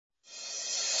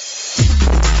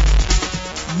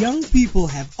Young people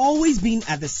have always been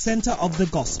at the center of the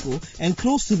gospel and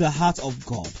close to the heart of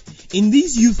God. In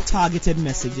these youth-targeted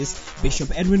messages, Bishop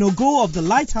Edwin Ogo of the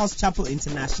Lighthouse Chapel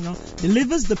International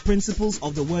delivers the principles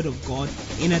of the Word of God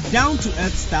in a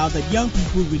down-to-earth style that young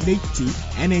people relate to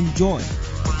and enjoy.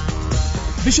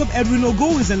 Bishop Edwin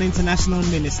Ogo is an international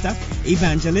minister,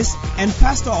 evangelist, and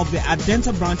pastor of the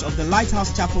Adenta branch of the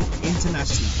Lighthouse Chapel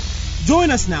International. Join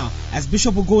us now as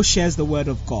Bishop Ogo shares the Word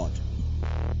of God.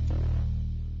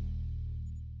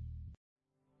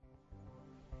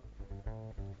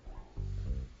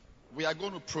 We are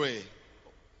going to pray.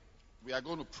 We are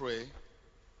going to pray.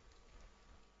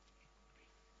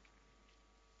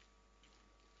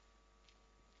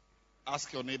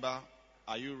 Ask your neighbor,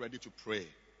 are you ready to pray?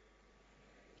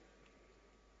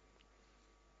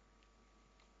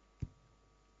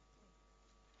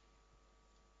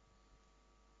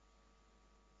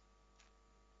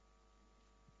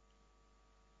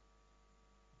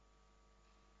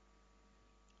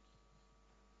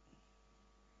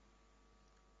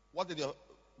 What did your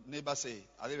neighbor say?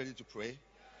 Are they ready to pray?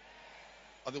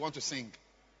 Or they want to sing?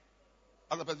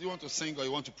 Other person, do you want to sing or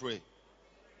you want to pray?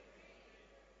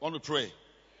 Want to pray?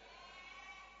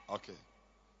 Okay.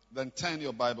 Then turn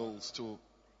your Bibles to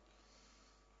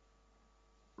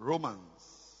Romans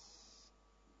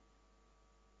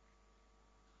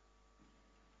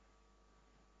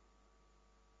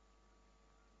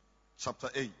chapter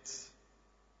 8.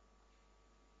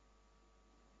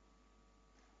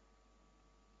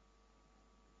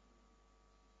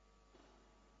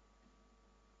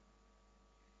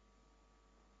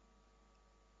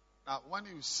 Now, when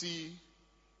you see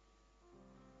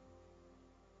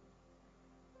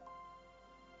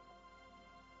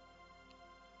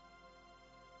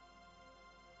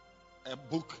a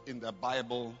book in the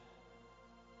Bible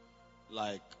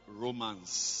like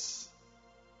Romans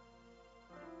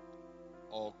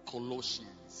or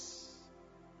Colossians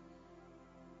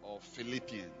or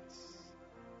Philippians,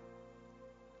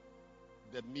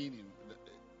 the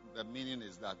meaning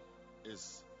is that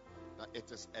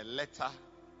it is a letter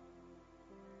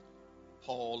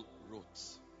Paul wrote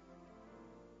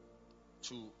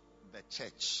to the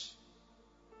church.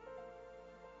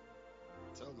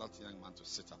 Tell that young man to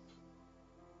sit up.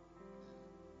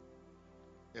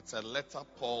 It's a letter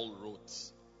Paul wrote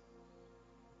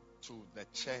to the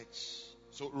church.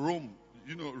 So Rome,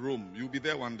 you know Rome, you'll be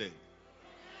there one day.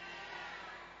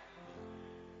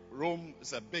 Rome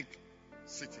is a big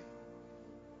city.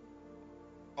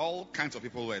 All kinds of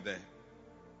people were there.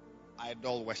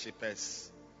 Idol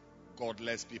worshippers,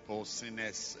 godless people,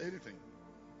 sinners, anything.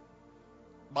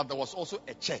 But there was also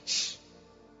a church.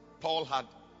 Paul had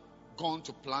gone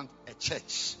to plant a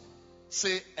church.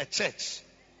 Say a church.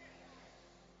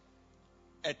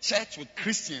 A church with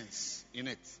Christians in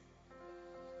it.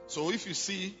 So if you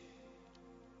see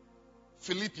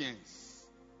Philippians,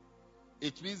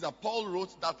 it means that Paul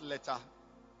wrote that letter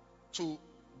to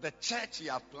the church he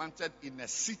had planted in a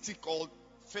city called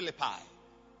Philippi.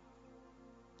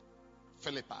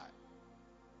 Philippi.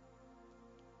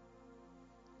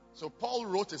 So Paul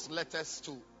wrote his letters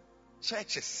to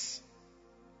churches.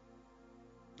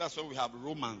 That's why we have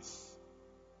Romans,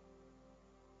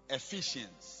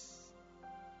 Ephesians,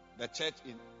 the church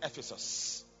in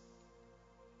Ephesus.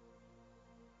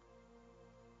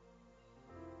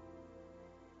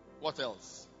 What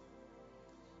else?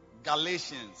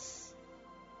 Galatians.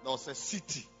 There was a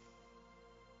city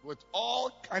with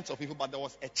all kinds of people, but there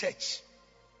was a church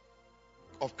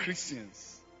of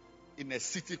Christians in a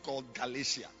city called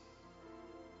Galatia.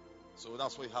 So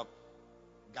that's why you have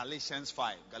Galatians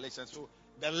 5. So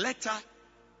the letter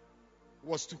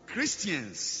was to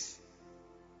Christians.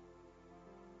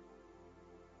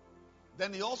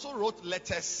 Then he also wrote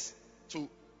letters to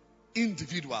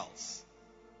individuals,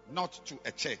 not to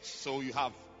a church. So you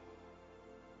have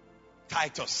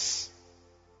Titus.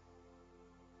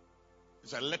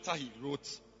 It's a letter he wrote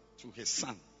to his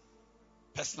son.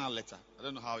 Personal letter. I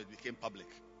don't know how it became public.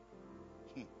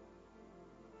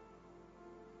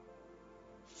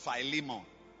 Philemon.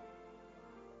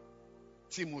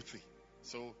 Timothy.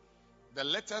 So the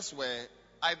letters were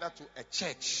either to a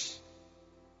church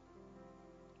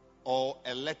or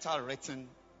a letter written.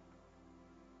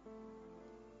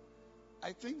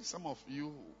 I think some of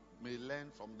you may learn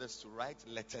from this to write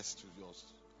letters to your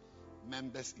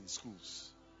members in schools.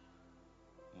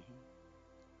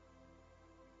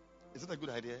 Is it a good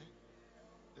idea?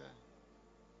 Yeah.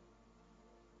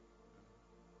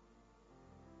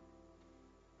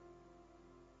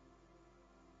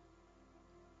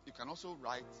 You can also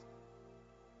write,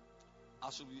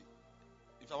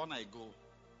 if I want to go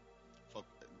for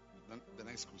the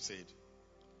next crusade,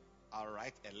 I'll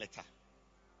write a letter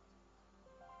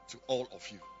to all of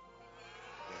you.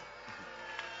 Yeah.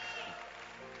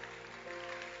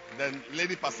 Then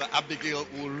Lady Pastor Abigail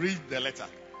will read the letter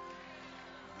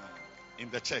in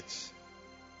the church.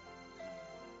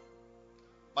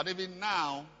 But even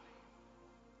now,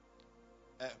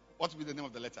 what will be the name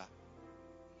of the letter?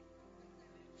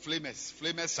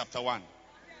 Flamers chapter 1.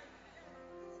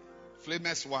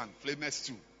 Flamers 1, Flamers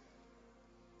 2.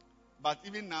 But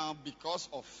even now, because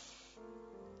of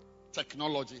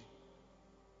technology,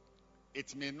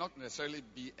 it may not necessarily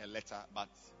be a letter, but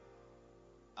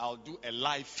I'll do a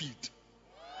live feed.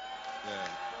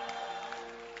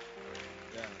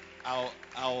 Yeah.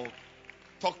 I'll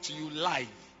talk to you live.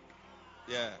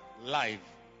 Yeah, live.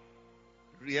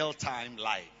 Real time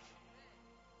live.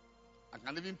 I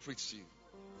can even preach to you.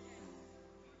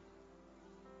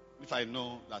 If I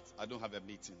know that I don't have a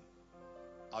meeting,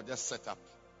 I'll just set up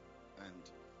and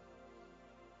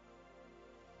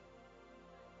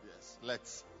yes,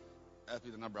 let's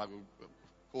Elpidana Brago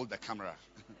hold the camera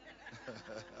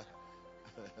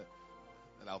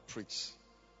and I'll preach.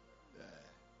 Yeah.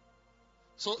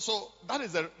 So that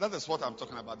is what I'm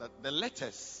talking about. That the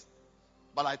letters,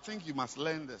 but I think you must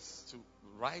learn this to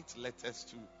write letters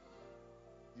to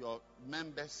your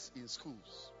members in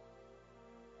schools.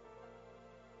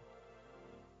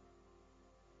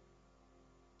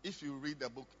 If you read the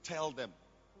book, Tell Them,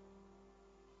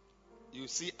 you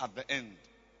see at the end,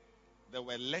 there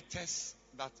were letters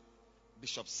that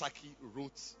Bishop Saki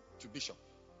wrote to Bishop.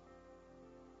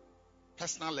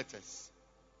 Personal letters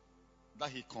that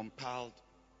he compiled,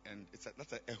 and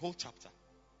that's a whole chapter.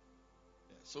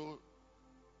 Yeah, so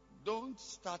don't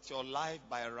start your life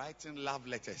by writing love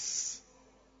letters.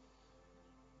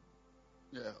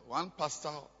 Yeah, one pastor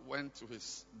went to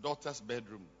his daughter's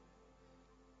bedroom.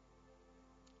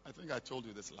 I think I told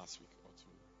you this last week or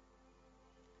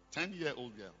two.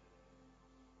 10-year-old girl.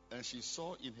 And she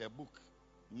saw in her book,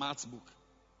 maths book,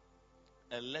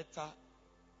 a letter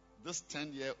this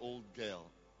 10-year-old girl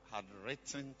had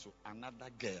written to another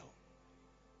girl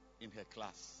in her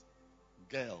class.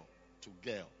 Girl to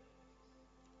girl.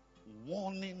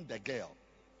 Warning the girl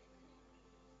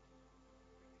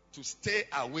to stay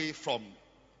away from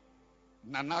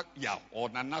Nana Yao or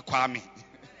Nana Kwame.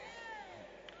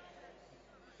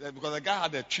 Because the guy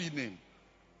had a tree name,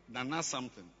 Nana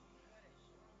something,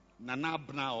 Nana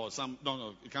Bna or some.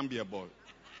 No, it can't be a boy.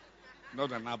 Not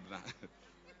Nana Bna.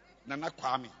 Nana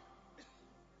Kwame,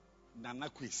 Nana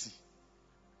Kwesi.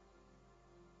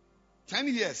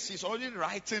 10 years, she's already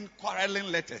writing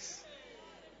quarreling letters.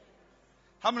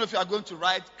 How many of you are going to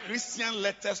write Christian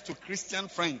letters to Christian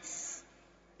friends?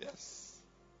 Yes.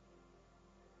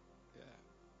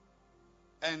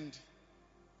 Yeah. And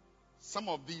some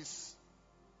of these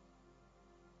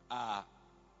are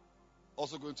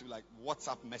also going to be like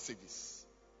WhatsApp messages.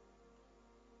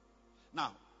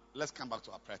 Now, let's come back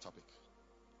to our prayer topic.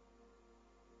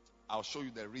 I'll show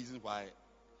you the reason why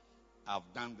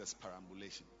I've done this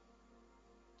perambulation.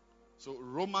 So,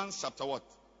 Romans chapter what?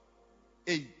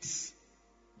 8,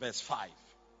 verse 5.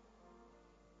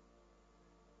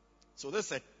 So,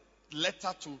 this is a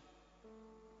letter to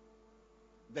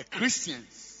the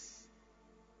Christians,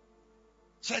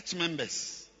 church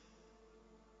members.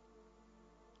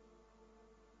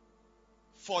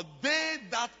 For they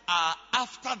that are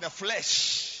after the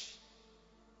flesh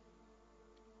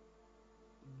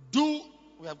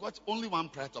we have got only one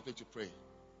prayer topic to pray.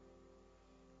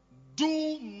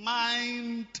 Do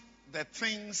mind the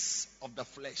things of the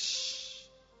flesh.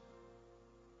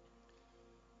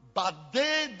 But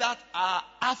they that are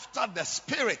after the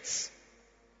Spirit,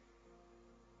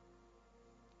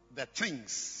 the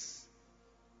things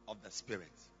of the Spirit.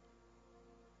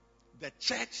 The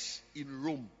church in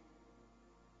Rome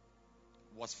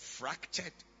was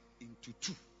fractured into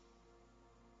two.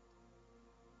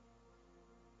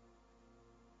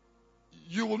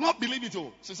 You will not believe it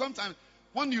all. So sometimes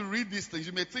when you read these things,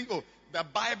 you may think, oh, the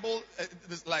Bible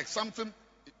is like something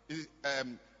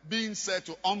being said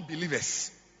to unbelievers.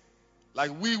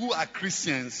 Like we who are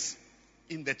Christians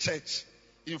in the church,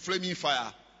 in Flaming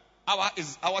Fire,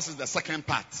 ours is the second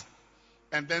part.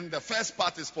 And then the first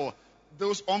part is for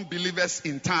those unbelievers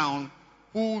in town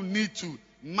who need to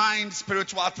mind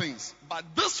spiritual things. But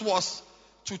this was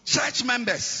to church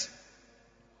members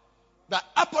that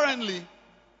apparently,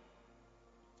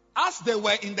 as they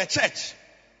were in the church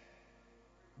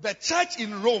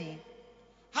in Rome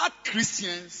had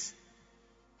Christians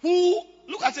who,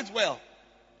 look at it well.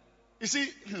 You see,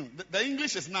 the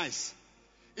English is nice.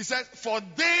 It says, for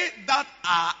they that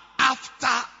are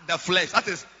after the flesh. That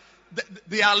is,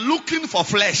 they are looking for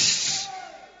flesh.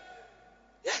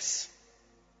 Yes.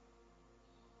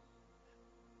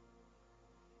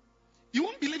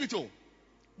 believe it all.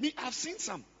 Me, I've seen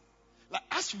some. Like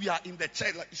as we are in the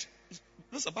church, like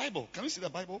there's a Bible. Can you see the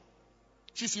Bible?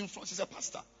 She's in front. She's a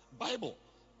pastor. Bible.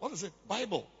 What is it?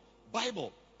 Bible.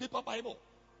 Bible. Paper Bible.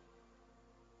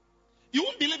 You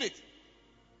won't believe it.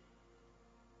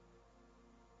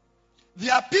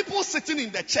 There are people sitting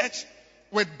in the church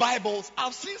with Bibles.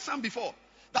 I've seen some before.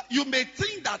 That you may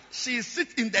think that she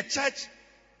sits in the church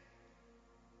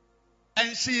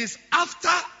and she is after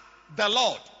the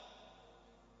Lord.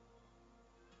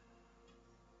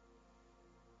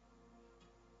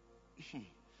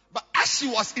 But as she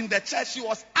was in the church, she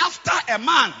was after a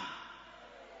man.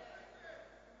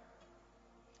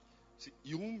 See,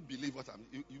 you won't believe what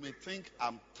you may think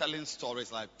I'm telling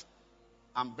stories like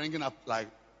I'm bringing up like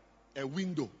a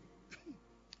window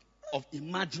of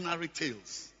imaginary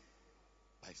tales.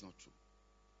 But it's not true.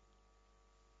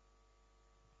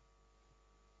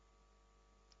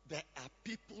 There are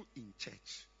people in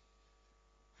church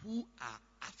who are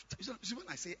after. You see, when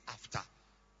I say after,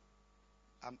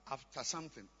 I'm after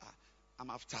something.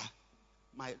 I'm after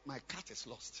my cat is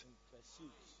lost.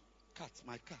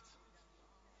 My cat.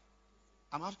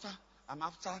 I'm after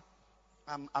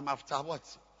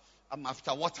what? I'm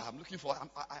after water. I'm looking for.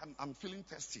 I'm feeling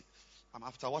thirsty. I'm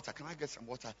after water. Can I get some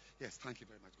water? Yes, thank you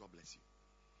very much. God bless you.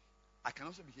 I can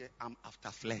also be here. I'm after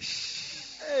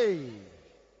flesh. Hey.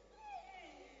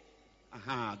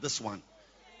 This one.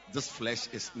 This flesh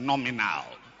is nominal.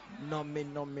 No me.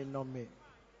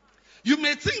 You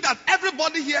may think that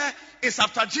everybody here is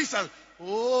after Jesus.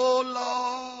 Oh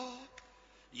Lord,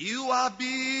 you are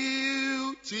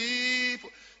beautiful.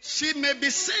 She may be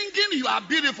singing, you are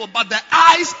beautiful, but the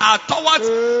eyes are towards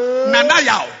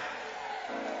Nanayao.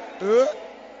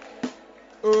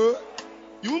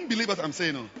 You won't believe what I'm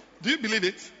saying. No? Do you believe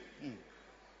it?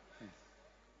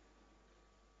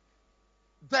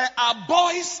 There are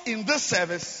boys in this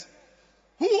service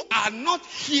who are not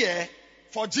here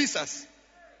for Jesus.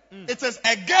 It is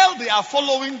a girl they are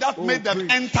following that made them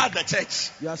enter the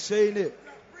church. You are saying it.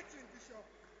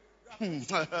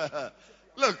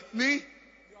 Look, me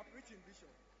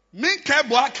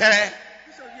kebwa ke.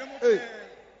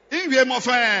 Inwe mo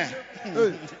fe.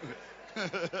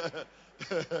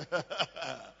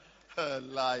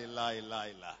 Lie.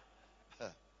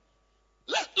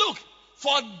 Look,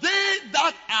 for they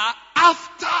that are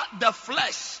after the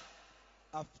flesh.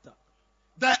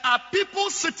 There are people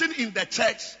sitting in the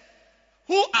church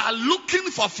who are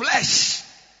looking for flesh.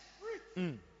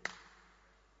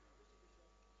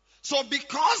 So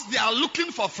because they are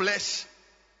looking for flesh,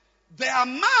 their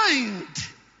mind.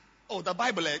 Oh, the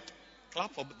Bible.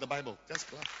 Clap for the Bible. Just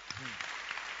clap.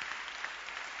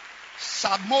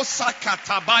 Samosa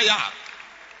katabaya.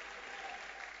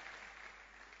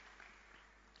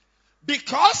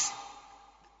 Because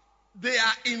they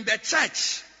are in the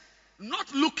church,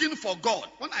 not looking for God.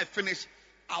 When I finish,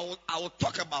 I will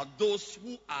talk about those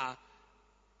who are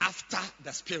after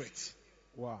the Spirit.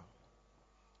 Wow.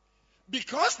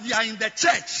 Because they are in the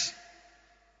church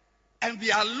and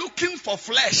they are looking for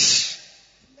flesh.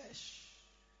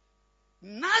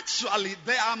 Naturally,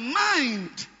 their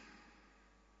mind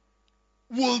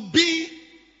will be,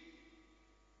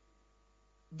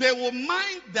 they will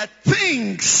mind the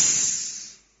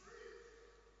things.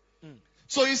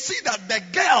 So you see that the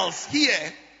girls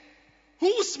here,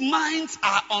 whose minds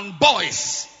are on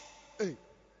boys,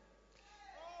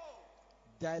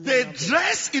 they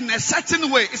dress in a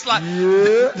certain way. It's like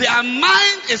their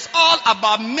mind is all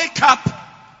about makeup.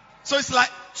 So it's like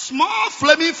small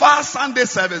flaming fast Sunday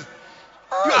service.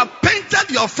 You have painted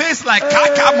your face like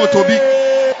Kaka Motobi.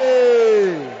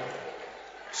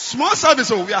 Small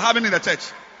service we are having in the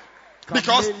church.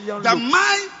 Because the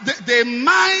mind, they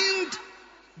mind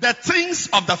the things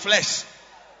of the flesh.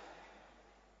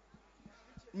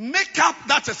 Makeup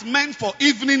that is meant for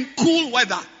evening cool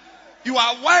weather. You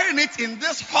are wearing it in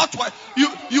this hot weather.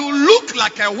 You look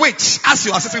like a witch as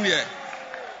you are sitting here.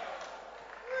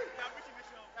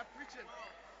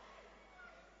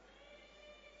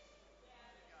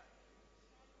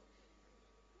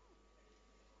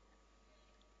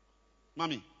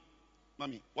 Mommy,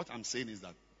 what I'm saying is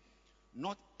that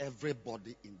not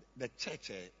everybody in the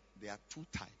church, there are two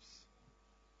types.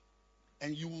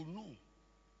 And you will know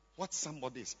what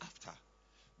somebody is after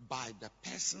by the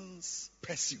person's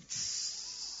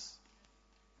pursuits.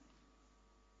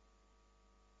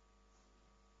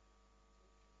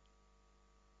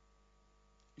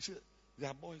 You see, there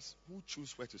are boys who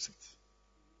choose where to sit.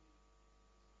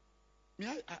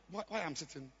 Why I'm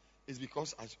sitting is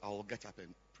because I will get up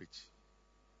and preach.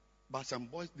 But some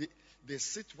boys, they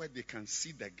sit where they can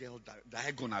see the girl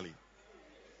diagonally.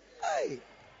 Hey.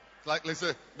 Like, let's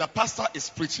say, the pastor is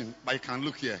preaching, but you can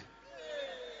look here.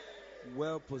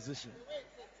 Well positioned.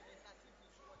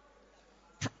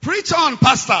 Preach on,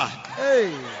 pastor.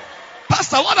 Hey.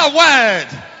 Pastor, what a word.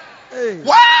 Hey.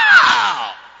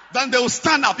 Wow. Then they will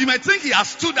stand up. You may think he has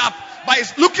stood up, but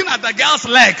he's looking at the girl's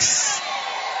legs.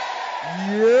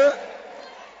 Yeah.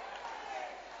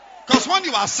 Because when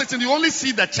you are sitting, you only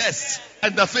see the chest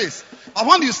and the face. And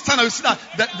when you stand up, you see that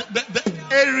the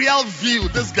aerial view.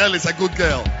 This girl is a good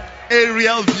girl.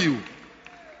 Aerial view.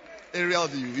 Aerial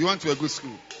view. You went to a good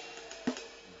school.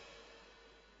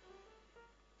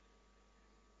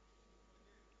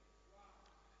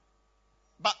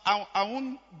 But I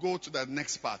won't go to the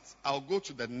next part. I'll go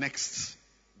to the next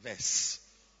verse.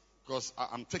 Because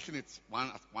I'm taking it one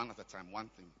at a time, one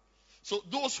thing. So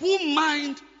those who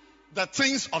mind the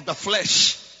things of the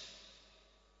flesh,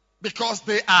 because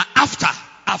they are after.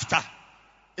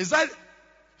 Is that,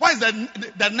 why is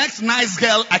the next nice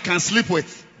girl I can sleep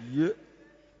with? Yeah.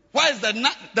 Why is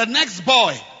the next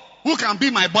boy who can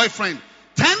be my boyfriend?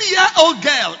 10-year-old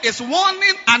girl is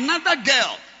warning another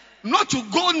girl not to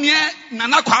go near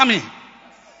Nana Kwame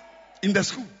in the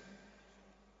school.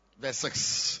 Verse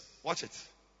 6. Watch it.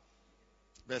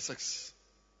 Verse 6.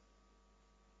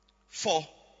 For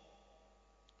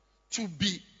to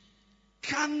be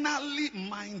carnally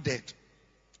minded.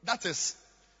 That is,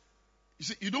 you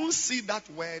see, you don't see that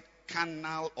word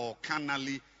carnal or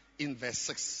carnally in verse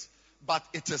 6. But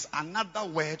it is another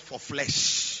word for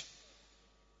flesh.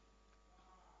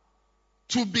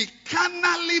 To be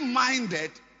carnally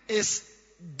minded is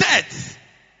death.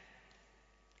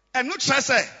 And not just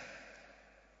say,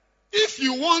 if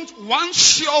you want one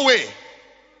sure way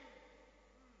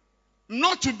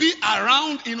not to be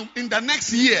around in the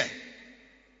next year,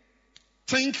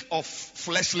 think of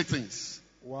fleshly things.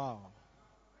 Wow.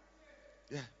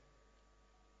 Yeah.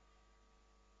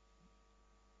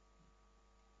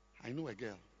 I know a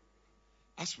girl.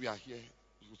 As we are here,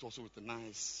 she was also with a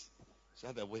nice, she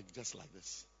had a wig just like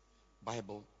this.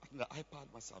 Bible. I think the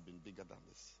iPad must have been bigger than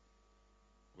this.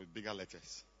 With bigger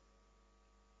letters.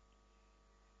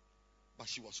 But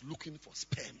she was looking for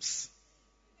sperms.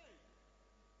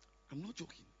 I'm not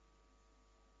joking.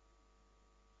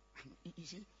 You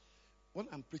see, when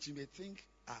I'm preaching, they think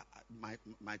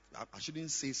I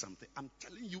shouldn't say something. I'm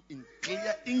telling you in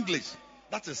clear English.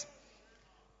 That is,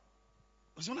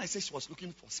 because when I say she was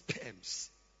looking for sperms,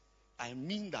 I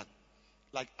mean that,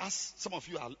 like, as some of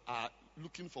you are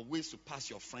looking for ways to pass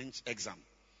your French exam,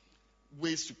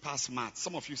 ways to pass maths.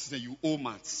 Some of you say you owe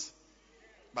maths,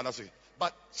 but that's okay.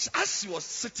 But as she was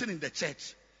sitting in the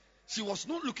church, she was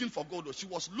not looking for gold. She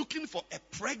was looking for a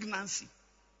pregnancy.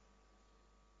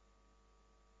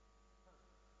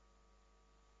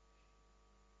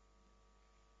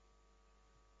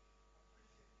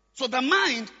 So the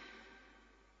mind,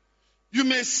 you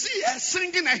may see her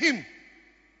singing a hymn.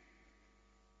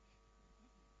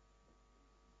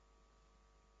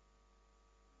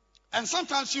 And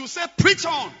sometimes she will say, preach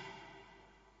on.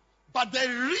 But the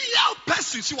real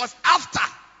person she was after,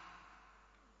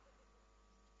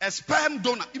 a sperm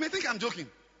donor. You may think I'm joking.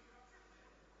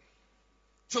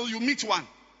 Till you meet one.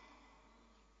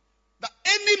 That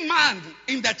any man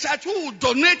in the church who will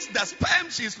donate the sperm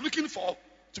she is looking for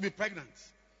to be pregnant.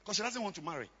 Because she doesn't want to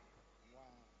marry.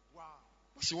 Wow.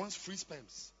 But she wants free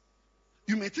sperms.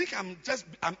 You may think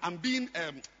I'm being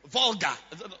vulgar.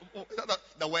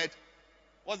 The word.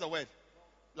 What's the word?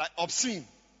 Like obscene.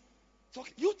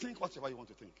 You think whatever you want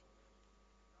to think.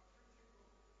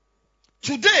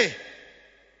 Today,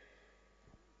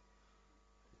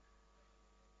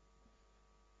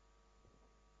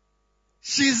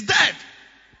 she's dead.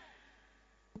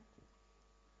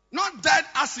 Not dead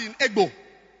as in ego,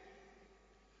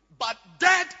 but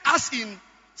dead as in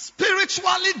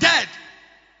spiritually dead.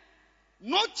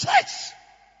 No church,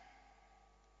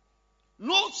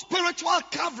 no spiritual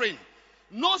covering,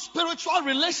 no spiritual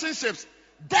relationships.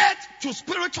 Death to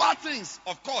spiritual things.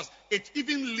 Of course, it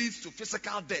even leads to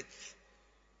physical death.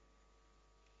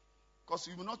 Because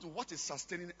we will not know what is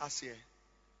sustaining us here,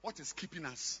 what is keeping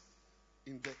us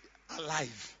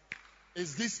alive.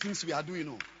 It's these things we are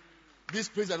doing. This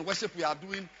praise and worship we are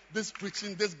doing, this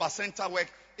preaching, this bacenta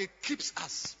work, it keeps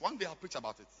us. One day I'll preach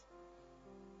about it.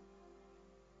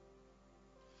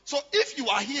 So if you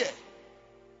are here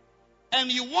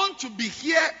and you want to be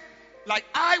here, like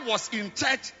I was in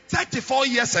church 34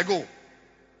 years ago.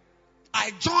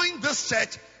 I joined this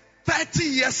church 30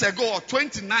 years ago or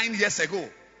 29 years ago.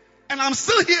 And I'm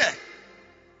still here.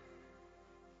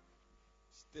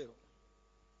 Still.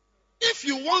 If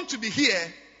you want to be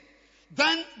here,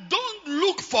 then don't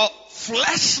look for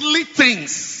fleshly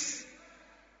things.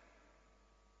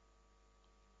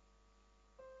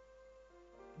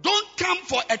 come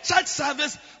for a church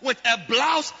service with a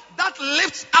blouse that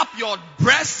lifts up your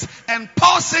breast and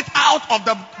pulls it out of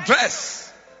the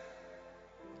dress.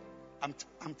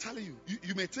 I'm telling you,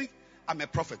 you may think I'm a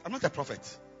prophet. I'm not a prophet.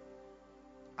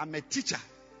 I'm a teacher.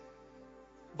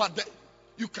 But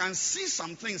you can see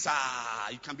some things,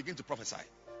 you can begin to prophesy.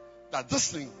 That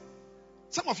this thing,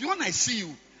 some of you, when I see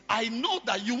you, I know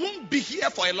that you won't be here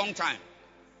for a long time.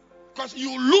 Because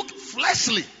you look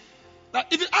fleshly.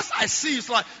 That even as I see, it's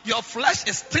like your flesh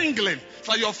is tingling. It's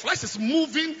like your flesh is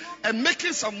moving and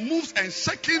making some moves and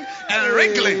shaking and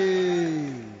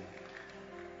wriggling.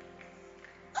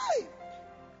 Hey.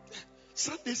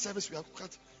 Sunday service, we have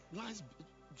cut nice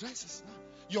dresses.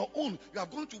 Your own, you are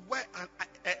going to wear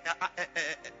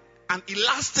an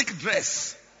elastic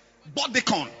dress,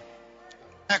 bodycon,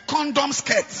 a condom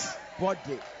skirt,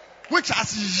 Body. which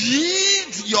has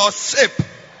yield your shape.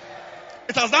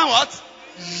 It has done what?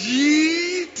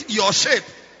 Yield your shape.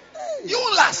 You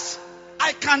won't last.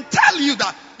 I can tell you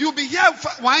that you'll be here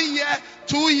for 1 year,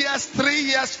 2 years, 3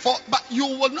 years, 4, but you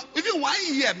will not, even 1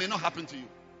 year may not happen to you.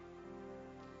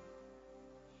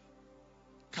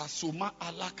 Kasuma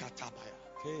ala katabaya.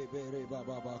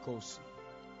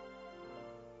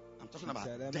 I'm talking about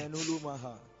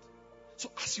death.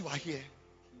 So as you are here,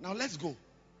 now let's go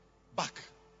back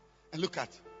and look at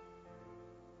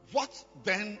what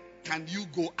then can you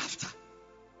go after?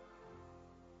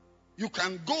 You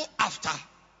can go after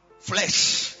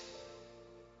flesh,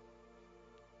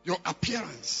 your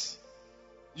appearance,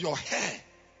 your hair,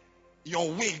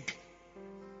 your wig.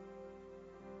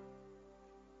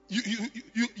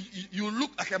 You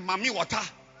look like a mami water.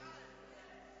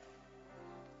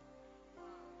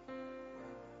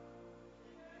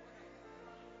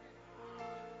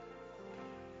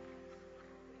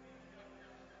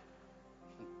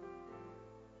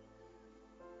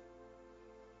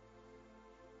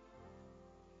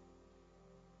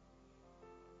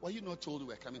 Were you not told we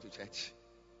were coming to church?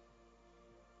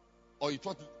 Or you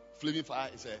thought Flaming Fire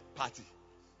is a party?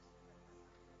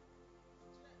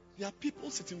 There are people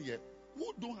sitting here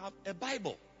who don't have a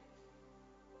Bible.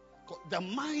 Their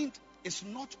mind is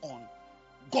not on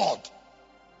God.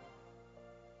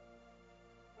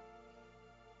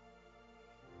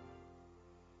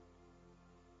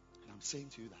 And I'm saying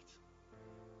to you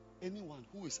that anyone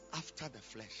who is after the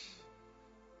flesh,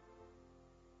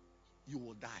 you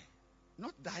will die.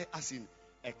 Not die as in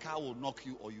a car will knock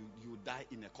you or you die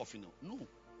in a coffin. No.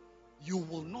 You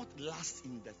will not last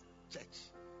in the church.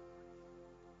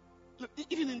 Look,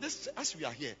 even in this, as we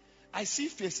are here, I see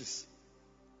faces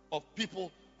of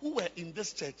people who were in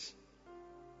this church.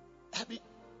 I mean,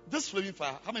 this Flaming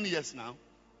Fire, how many years now?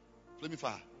 Flaming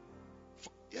Fire.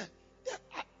 Yeah.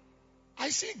 I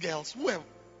see girls who were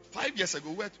 5 years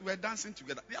ago were dancing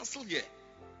together. They are still here.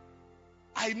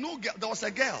 I know there was a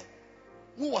girl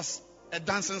who was a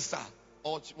dancing star,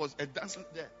 or she was a dancing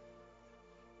there.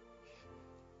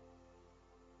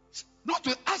 Not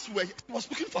to us, we was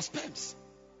looking for sperms.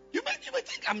 You may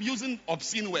think I'm using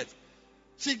obscene words.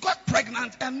 She got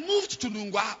pregnant and moved to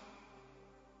Nungwa.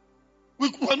 We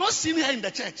were not seeing her in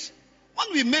the church. When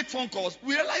we made phone calls,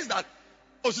 we realized that,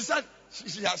 she said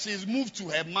she's moved to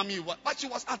her mommy, but she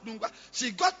was at Nungwa.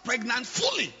 She got pregnant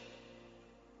fully.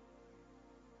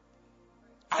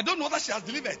 I don't know that she has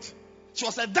delivered. She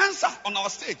was a dancer on our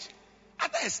stage.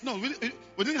 Others, no,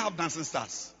 we didn't have dancing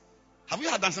stars. Have you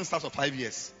had dancing stars for 5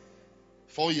 years?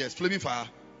 4 years, Flaming Fire.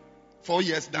 4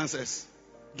 years, dancers.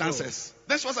 Then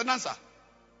she was a dancer.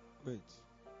 Wait.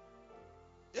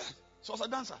 Yeah, she was a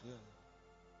dancer. Yeah.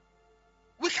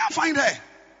 We can't find her.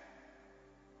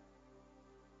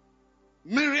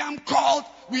 Miriam called.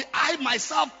 I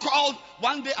myself called.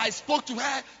 One day I spoke to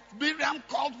her. Miriam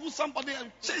called somebody.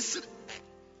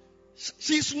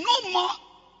 She's no more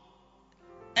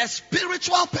a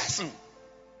spiritual person.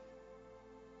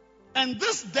 And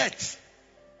this death,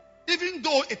 even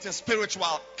though it is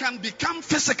spiritual, can become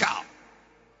physical.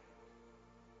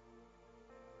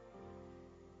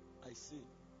 I see.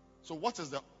 So what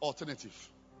is the alternative?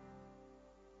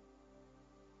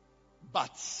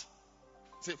 But,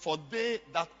 say, for they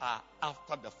that are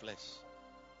after the flesh,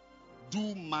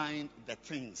 do mind the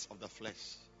things of the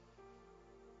flesh.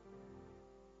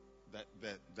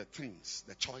 The things,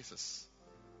 the choices,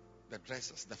 the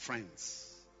dresses, the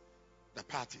friends, the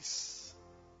parties,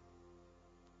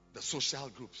 the social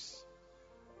groups,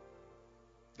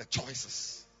 the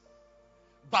choices.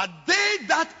 But they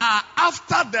that are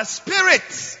after the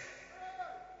Spirit,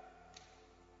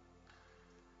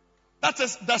 that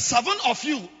is the 7 of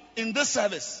you in this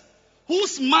service,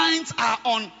 whose minds are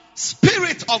on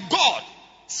Spirit of God,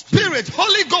 Spirit,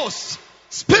 Holy Ghost,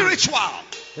 spiritual.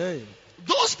 Hey.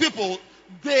 Those people,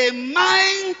 they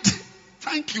mind,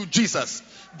 thank you, Jesus,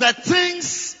 the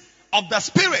things of the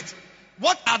Spirit.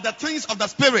 What are the things of the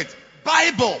Spirit?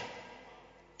 Bible.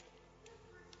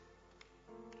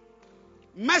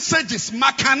 Messages,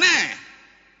 makane.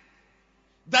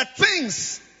 The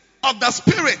things of the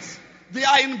Spirit. They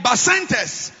are in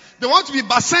Bacentas. They want to be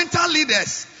Bacenta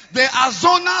leaders. They are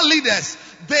zonal leaders.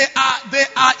 They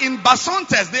are in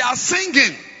Bacentas. They are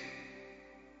singing.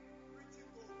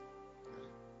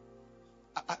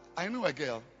 I know a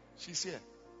girl. She's here.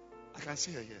 I can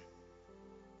see her here.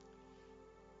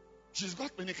 She's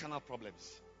got many kind of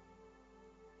problems.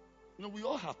 You know, we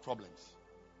all have problems.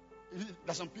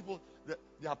 There's some people,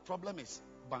 their problem is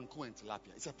banku and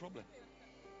tilapia. It's a problem.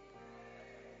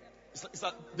 It's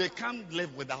like they can't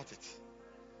live without it.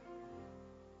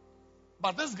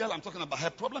 But this girl I'm talking about,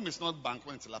 her problem is not banku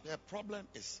and tilapia. Her problem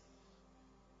is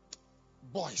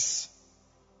boys.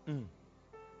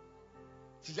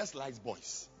 She just likes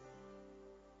boys.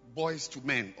 Boys to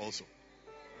men also.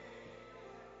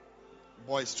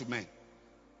 Boys to men.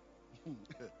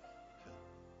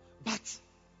 But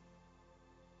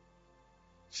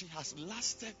she has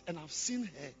lasted, and I've seen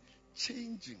her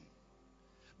changing.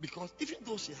 Because even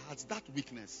though she has that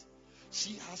weakness,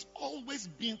 she has always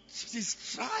been, she's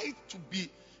tried to be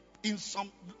in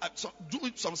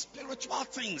doing some spiritual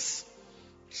things.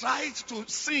 Tried to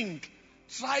sing,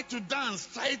 tried to dance,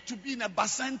 tried to be in a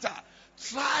bacenta.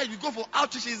 You go for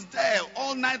outreach, she's there,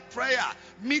 all night prayer,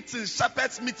 meetings,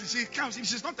 shepherds meetings. She comes,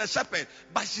 she's not a shepherd,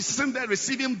 but she's in there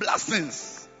receiving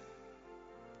blessings.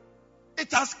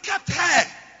 It has kept her.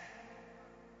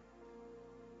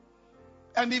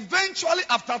 And eventually,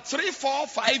 after 3, 4,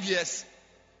 5 years,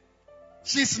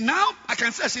 she's now, I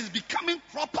can say she's becoming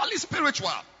properly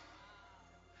spiritual.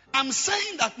 I'm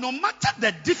saying that no matter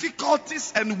the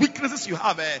difficulties and weaknesses you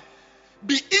have,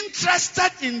 be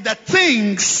interested in the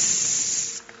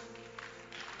things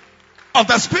of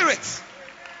the Spirit.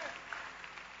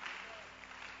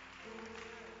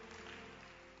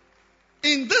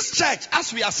 In this church,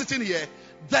 as we are sitting here,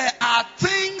 there are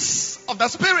things of the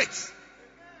Spirit.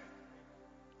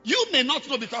 You may not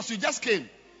know because you just came.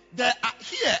 There are,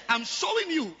 here, I'm showing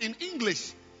you in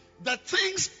English the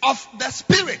things of the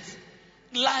Spirit,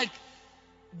 like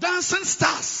dancing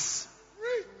stars.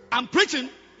 I'm preaching.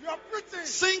 You are preaching.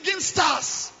 Singing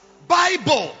stars,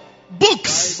 Bible,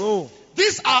 books. Bible.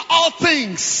 These are all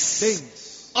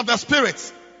things of the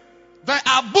Spirit. There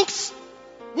are books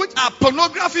which are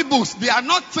pornography books. They are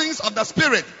not things of the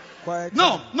Spirit. Quiet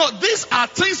No, time. these are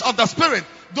things of the Spirit.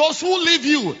 Those who leave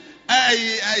you,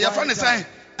 your friend is saying,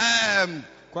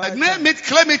 name it,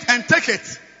 claim it, and take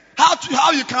it.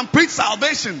 How you can preach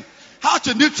salvation, how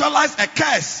to neutralize a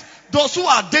curse. Those who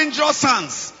are dangerous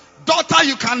sons, daughter,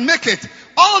 you can make it.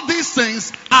 All these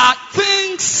things are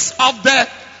things of the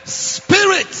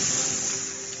Spirit.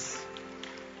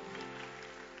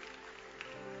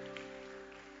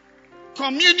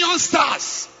 Communion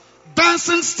stars,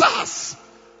 dancing stars,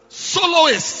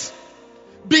 soloists.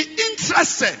 Be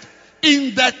interested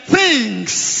in the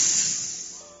things.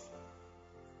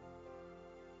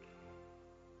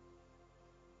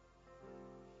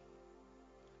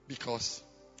 Because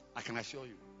I can assure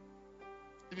you,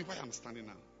 even where I'm standing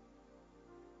now,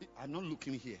 I'm not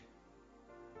looking here.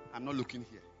 I'm not looking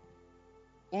here.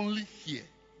 Only here,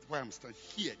 where I'm standing,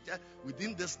 here, just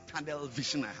within this tunnel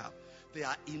vision I have, there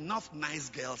are enough nice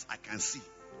girls I can see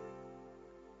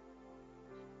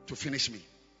to finish me.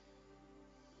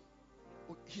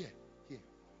 Oh, here.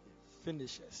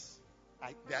 Finishers.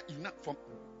 There are enough from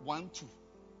 1, 2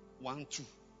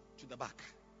 to the back.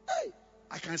 Hey.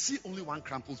 I can see only one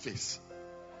crumpled face.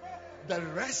 The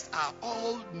rest are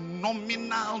all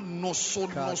nominal, nice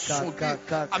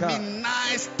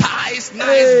thighs,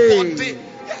 nice body.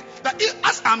 Yeah,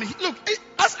 as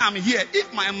I'm here,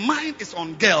 if my mind is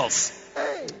on girls,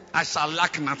 I shall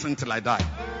lack nothing till I die.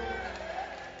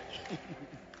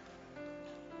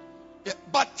 Yeah,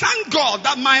 but thank God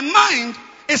that my mind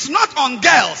is not on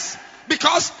girls,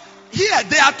 because here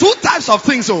there are 2 types of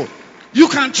things. So you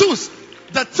can choose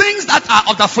the things that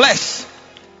are of the flesh.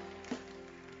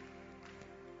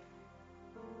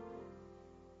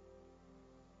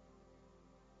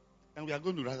 And we are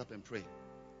going to rise up and pray.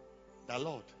 The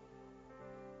Lord,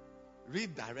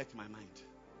 redirect my mind.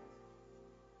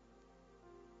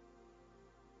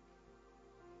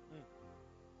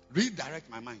 Redirect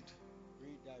my mind.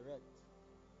 Redirect.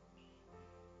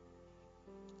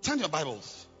 Turn your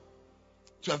Bibles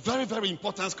to a very, very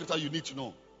important scripture you need to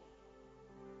know.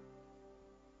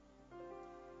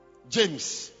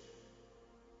 James.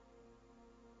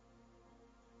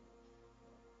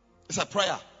 It's a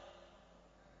prayer.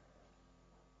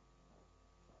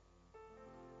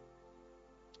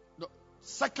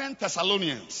 2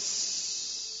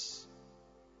 Thessalonians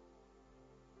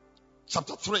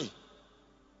chapter 3.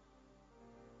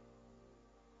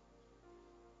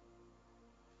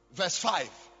 Verse 5.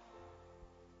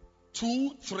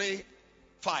 2, 3,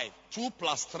 5. 2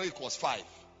 plus 3 equals 5.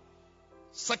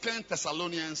 2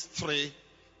 Thessalonians 3,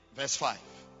 verse 5.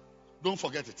 Don't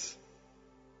forget it.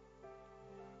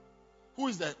 Who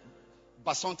is the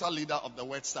Basanta leader of the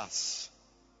Word Stars?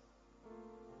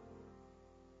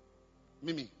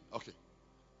 Mimi. Okay.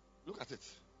 Look at it.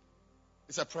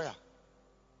 It's a prayer.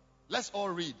 Let's all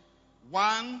read.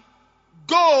 1,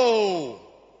 go!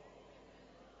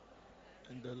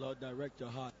 And the Lord direct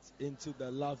your heart into the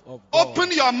love of God.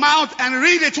 Open your mouth and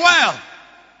read it well.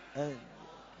 And,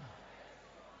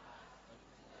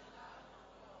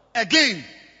 Again.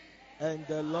 and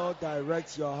the Lord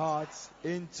directs your hearts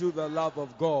into the love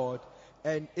of God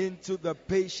and into the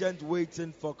patient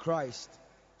waiting for Christ.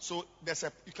 So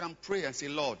you can pray and say,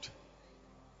 Lord,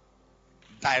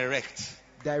 direct.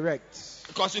 Direct.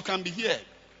 Because you can be here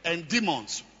and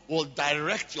demons will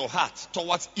direct your heart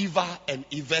towards Eva and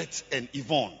Yvette and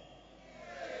Yvonne.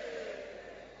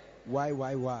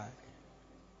 Why?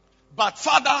 But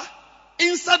Father,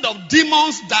 instead of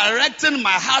demons directing my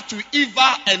heart to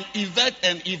Eva and Yvette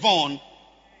and Yvonne,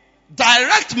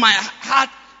 direct my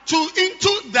heart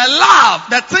into the love,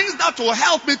 the things that will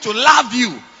help me to love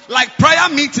you. Like prayer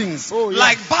meetings,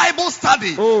 like Bible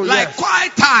study, like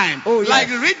quiet time, like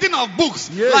reading of books,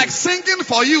 like singing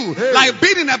for you, like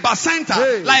being in a bar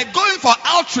center, like going for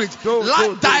outreach,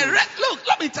 direct. Look,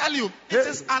 let me tell you, it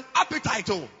is an appetite.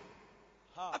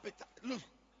 Appetite. Look,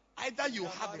 either you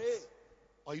have it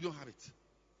or you don't have it.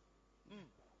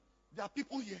 There are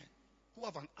people here who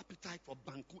have an appetite for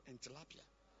banku and tilapia.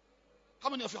 How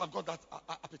many of you have got that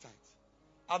appetite?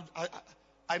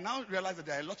 I now realize that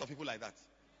there are a lot of people like that.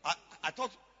 I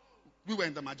thought we were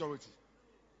in the majority.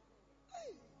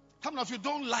 How many of you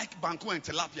don't like banku and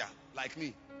tilapia like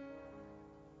me?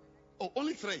 Oh,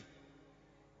 only 3.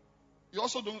 You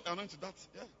also don't are into that?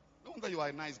 Yeah. No wonder you are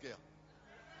a nice girl.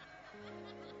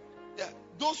 Yeah.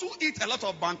 Those who eat a lot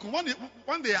of banku,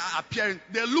 when they are appearing,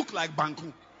 they look like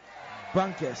banku.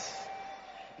 Bankers.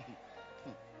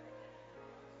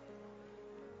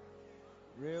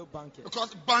 Real bankers.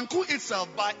 Because banku itself,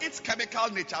 by its chemical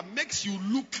nature, makes you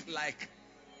look like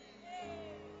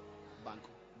banku.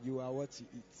 You are what you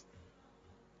eat.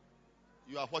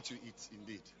 You are what you eat,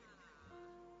 indeed.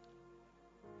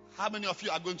 How many of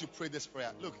you are going to pray this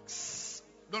prayer? Look,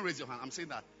 don't raise your hand. I'm saying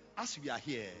that as we are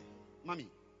here, Mommy,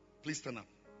 please stand up.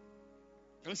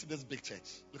 Can you see this big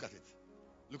church? Look at it.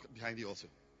 Look behind you also.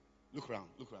 Look around,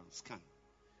 scan.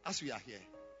 As we are here,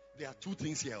 there are 2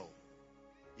 things here.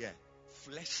 Yeah.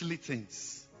 Fleshly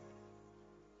things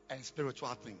and spiritual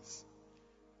things.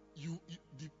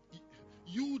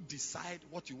 You decide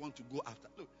what you want to go after.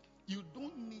 Look, you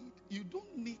don't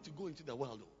need to go into the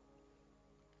world.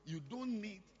 You don't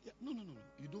need. No.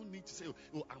 You don't need to say,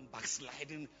 "Oh, I'm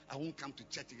backsliding. I won't come to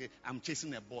church again. I'm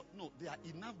chasing a boy." No, there are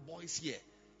enough boys here.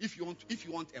 If you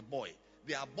want a boy,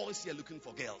 there are boys here looking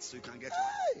for girls, so you can get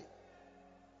one.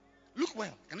 Look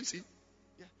well. Can you see?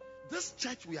 Yeah. This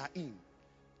church we are in.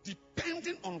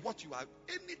 Depending on what you are,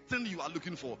 anything you are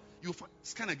looking for, you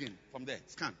scan again from there.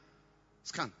 Scan.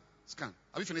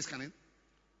 Have you finished scanning?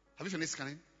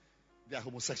 There are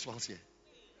homosexuals here.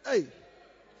 Hey.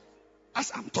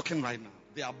 As I'm talking right now,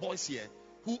 there are boys here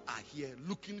who are here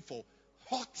looking for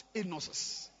hot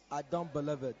anuses. I don't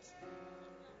believe it.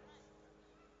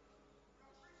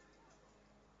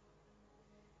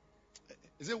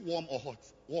 Is it warm or hot?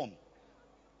 Warm.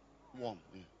 Yeah.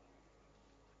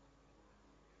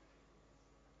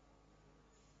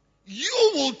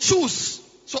 You will choose.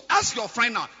 So ask your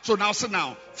friend now. So now sit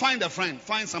down. Find a friend.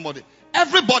 Find somebody.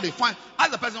 Everybody find.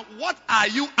 Ask the person, what are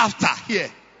you after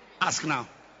here? Ask now.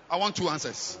 I want 2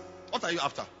 answers. What are you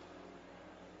after?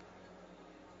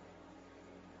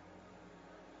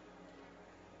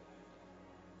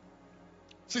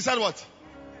 She said what?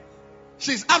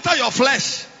 She's after your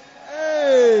flesh.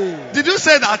 Hey. Did you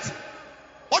say that?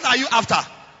 What are you after?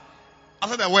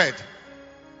 After the word.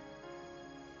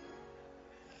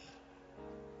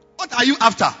 What are you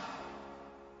after?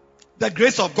 The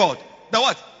grace of God. The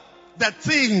what? The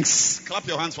things. Clap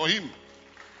your hands for him.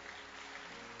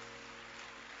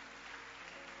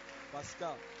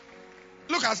 Pascal.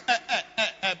 Look at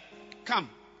come.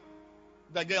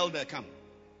 The girl there, come.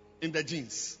 In the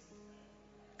jeans.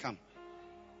 Come.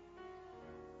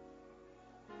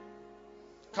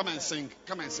 Come and sing.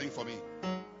 Come and sing for me.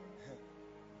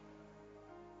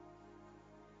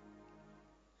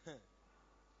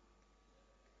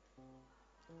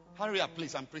 Hurry up,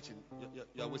 please. I'm preaching.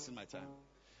 You're wasting my time.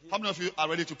 How many of you are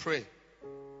ready to pray?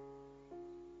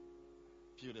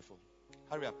 Beautiful.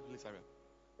 Hurry up. Please hurry up.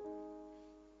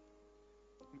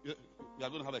 We are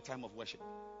going to have a time of worship.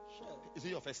 Sure. Is it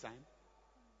your first time?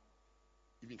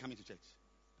 You've been coming to church?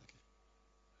 Okay.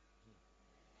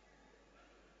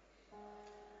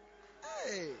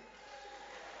 Hey.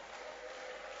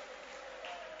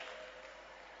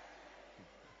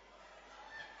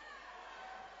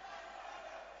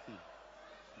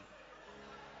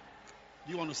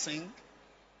 Do you want to sing?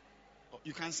 Oh,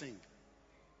 you can't sing.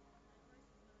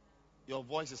 Your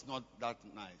voice is not that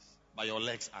nice, but your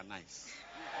legs are nice.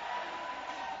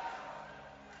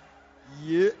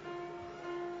 Yeah.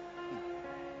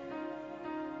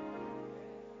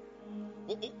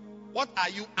 What are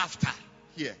you after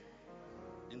here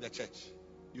in the church?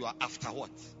 You are after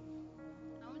what?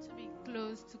 I want to be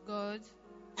close to God.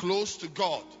 Close to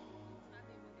God.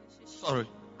 Sorry.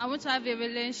 I want to have a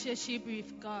relationship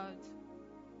with God.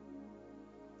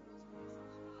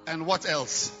 And what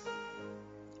else?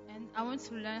 And I want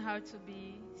to learn how to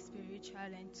be spiritual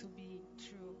and to be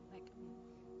true.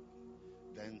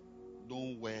 Then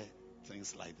don't wear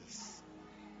things like this.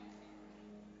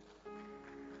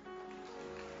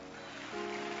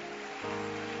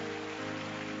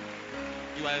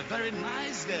 You are a very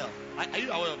nice girl. Are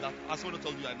you aware of that? I sort of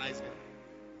told you you are a nice girl.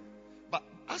 But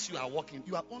as you are walking,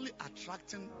 you are only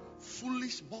attracting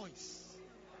foolish boys.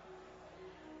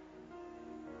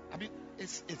 I mean,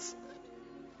 it's.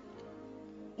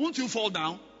 Won't you fall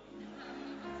down?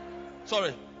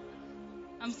 Sorry.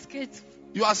 I'm scared.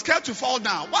 You are scared to fall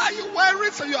down. Why are you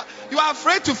wearing so you are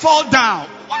afraid to fall down?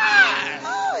 Why?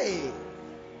 Hey.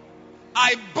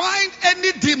 I bind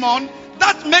any demon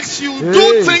that makes you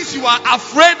do things you are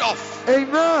afraid of.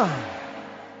 Amen.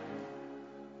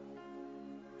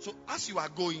 So as you are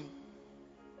going,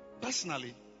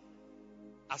 personally,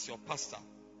 as your pastor,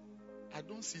 I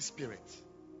don't see spirit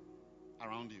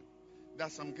around you. There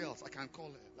are some girls, I can call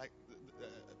her, like,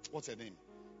 what's her name?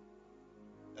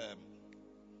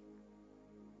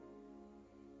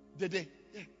 Dede.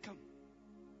 Yeah, come.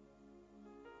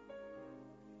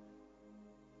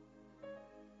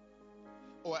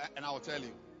 Oh, and I will tell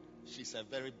you, she's a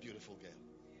very beautiful girl.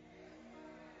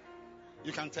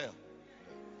 You can tell.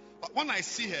 But when I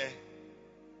see her,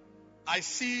 I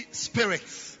see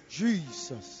spirits.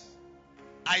 Jesus.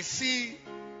 I see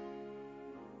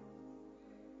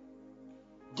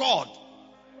God.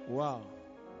 Wow.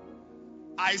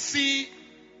 I see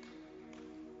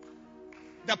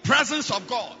the presence of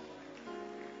God.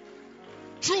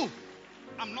 True.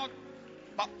 I'm not.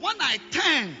 But when I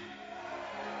turn,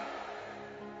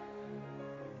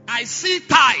 I see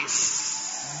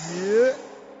thighs. Yeah.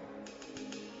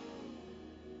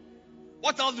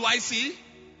 What else do I see?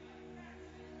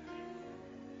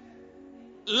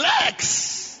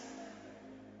 Legs.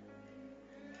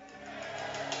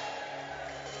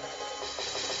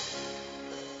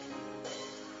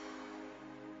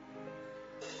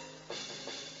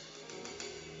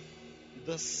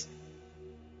 This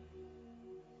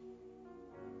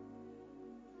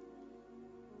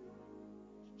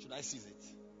should I seize it?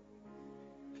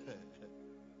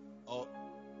 Or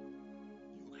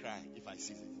you cry if I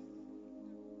seize it?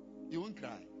 You won't cry.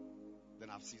 Then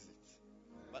I've seized it.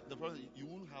 But the problem is you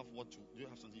won't have what to. Do you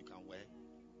have something you can wear?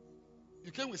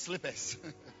 You came with slippers.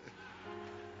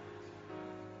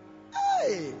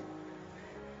 Hey.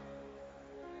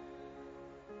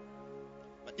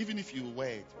 But even if you wear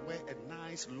it, wear a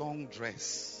nice long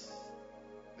dress.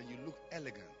 Then you look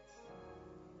elegant.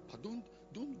 But don't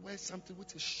wear something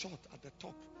which is short at the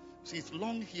top. See, it's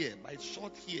long here, but it's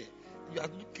short here. You are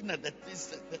looking at that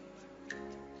this.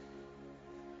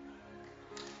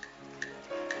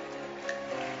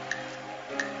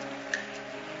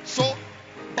 So,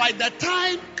 by the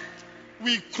time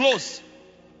we close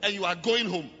and you are going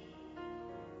home,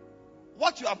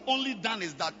 what you have only done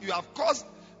is that you have caused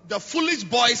the foolish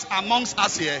boys amongst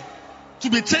us here to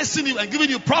be chasing you and giving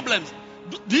you problems.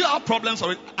 Do you have problems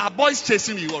already? Are boys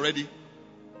chasing you already?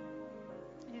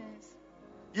 Yes.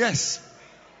 Yes.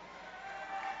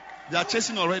 They are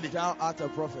chasing already. Thou art a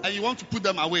prophet. And you want to put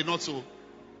them away, not so.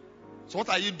 So what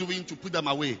are you doing to put them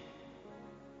away?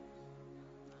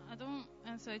 I don't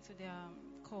answer to their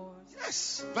calls.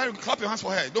 Yes. Very good. Clap your hands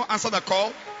for her. Don't answer the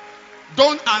call.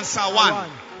 Don't answer one.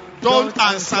 Don't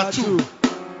answer two.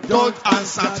 Don't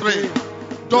answer three.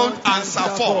 Don't answer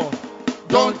four.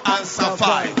 Don't answer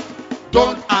five.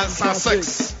 Don't answer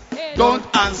six. Don't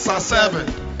answer seven.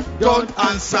 Don't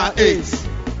answer 8.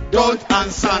 Don't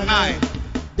answer 9.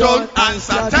 Don't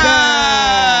answer 10.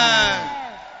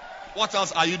 What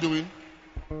else are you doing?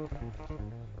 So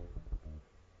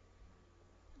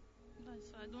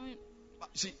I don't.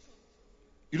 See,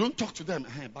 you don't talk to them,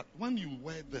 but when you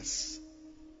wear this,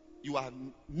 you are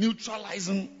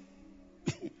neutralizing.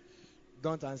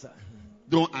 Don't answer.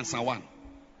 Don't answer one.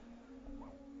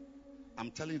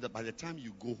 I'm telling you that by the time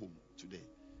you go home today,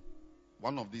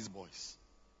 one of these boys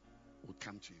will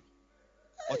come to you.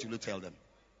 What will you tell them?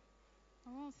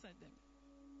 I won't say them.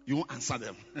 You won't answer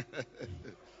them.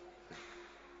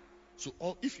 So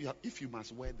if you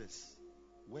must wear this,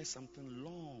 wear something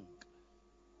long,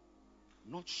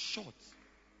 not short.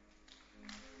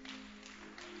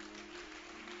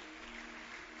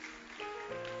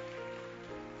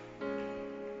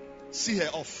 See her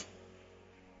off.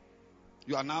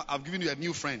 You are now. I've given you a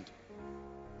new friend.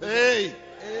 Hey.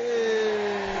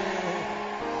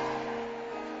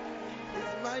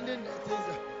 He's minding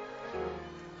things.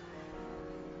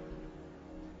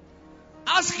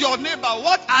 Ask your neighbor,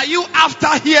 what are you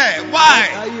after here? Why?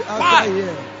 What are you after Why?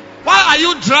 here? Why are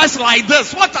you dressed like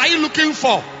this? What are you looking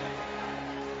for?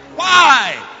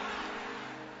 Why?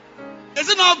 Is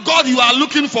it not God you are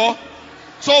looking for?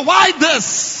 So why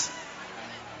this?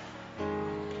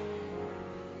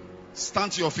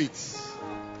 Stand to your feet.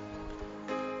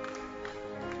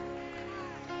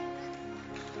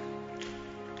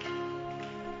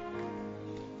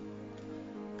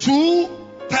 Two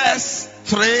Thess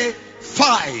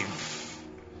 3:5.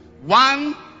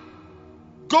 1.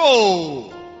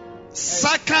 Go.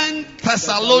 2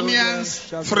 Thessalonians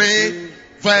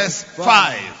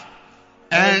 3:5.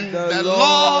 And the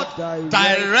Lord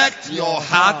direct your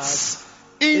hearts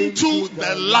into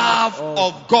the love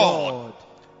of God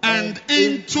and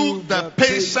into the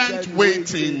patient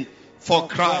waiting for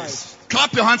Christ.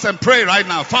 Clap your hands and pray right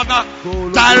now. Father,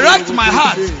 direct my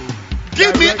heart.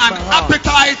 Give me an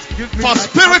appetite for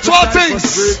spiritual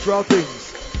things.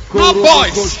 Not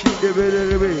boys.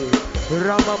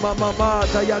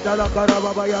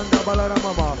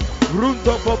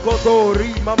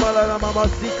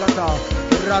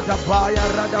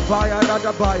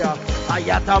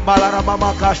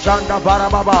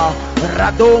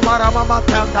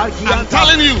 I'm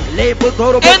telling you,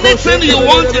 anything you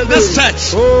want in this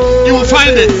church, you will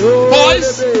find it.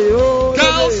 Boys,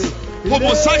 girls,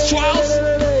 homosexuals,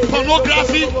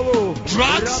 pornography,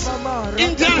 drugs,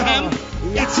 Indian hemp,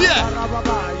 it's here.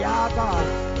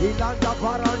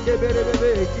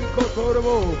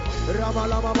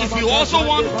 If you also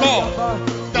want God,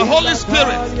 the Holy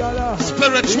Spirit,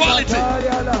 spirituality,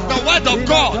 the Word of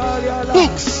God,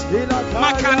 books,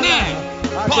 Makaneh,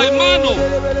 Poimano,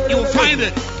 you will find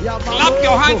it. Clap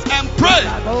your hands and pray.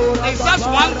 It's just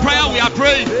one prayer we are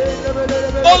praying.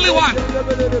 Only one.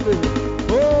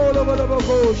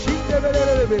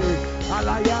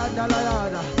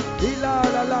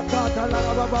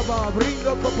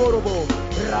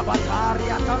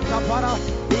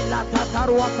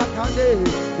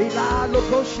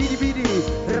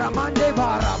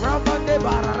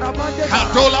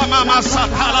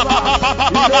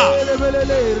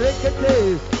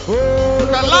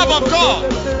 The love of God,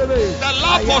 the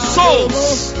love for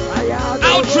souls,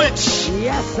 outreach,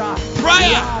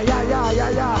 prayer.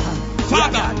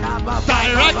 Father,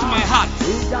 direct my heart.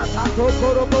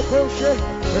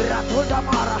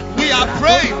 We are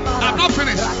praying. I'm not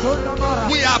finished.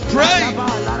 We are praying.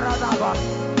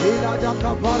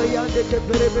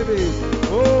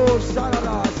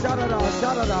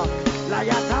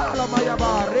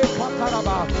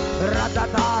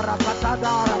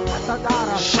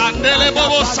 Shandele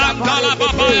bobo sandala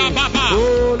baba ya baba.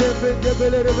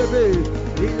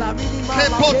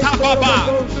 Kepota baba.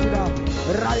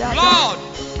 Lord,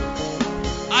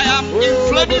 I am in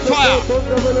flaming fire,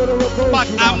 but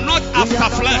I'm not after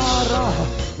flesh.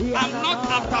 I'm not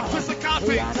after physical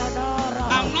things.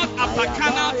 I'm not after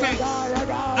carnal things.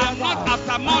 I'm not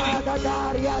after money.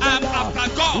 I'm after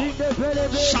God.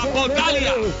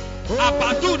 Shabodalia,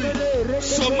 Abaduri,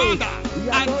 Somanda,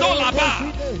 Andolaba,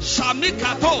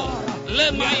 Shamikato,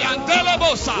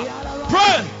 Lemayandelebosa.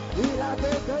 Pray.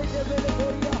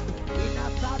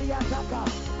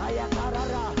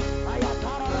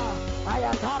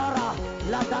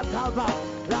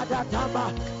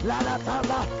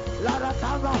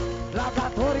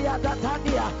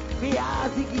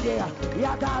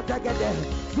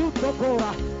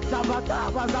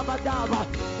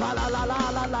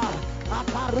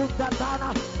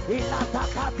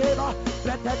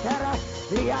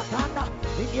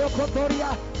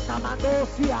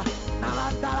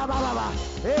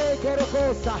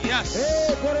 Yes.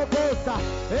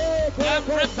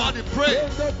 Everybody pray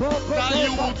that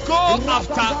you will go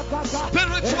after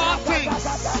spiritual things,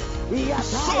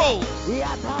 souls,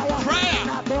 prayer,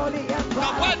 the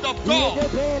Word of God,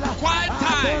 quiet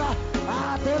time,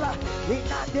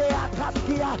 Inadea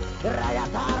Kaskia,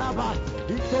 Rayataraba,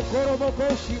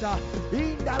 Itokoromokoshina,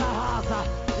 Indalahaza,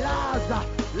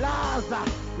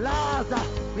 Laza,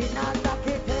 Minanda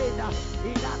Ketena,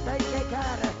 Inata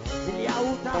Kekare,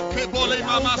 Iliauta, Kebole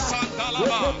Mama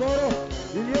Santalaba.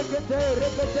 Rekete,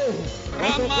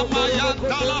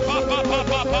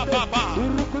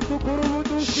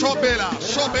 Shobela.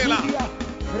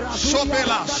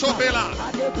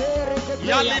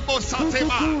 Yalibo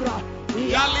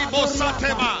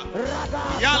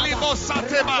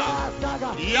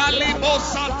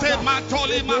Satema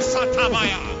Tolima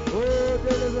Satabaya.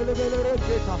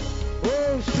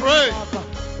 Pray.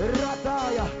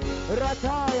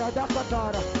 Rataya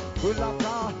Dakatara.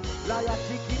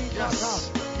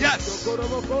 Yes.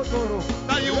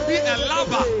 That you will be a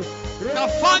lover. The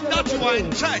fact that you are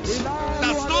in church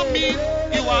does not mean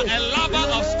you are a lover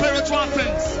of spiritual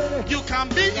things. You can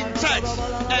be in church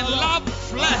and love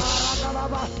flesh,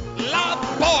 love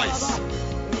boys,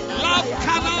 love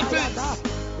carnal things.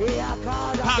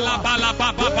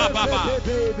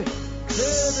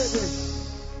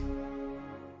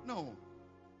 No,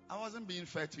 I wasn't being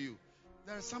fair to you.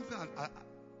 There is something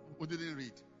we didn't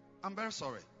read. I'm very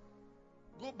sorry.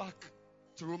 Go back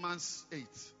to Romans 8.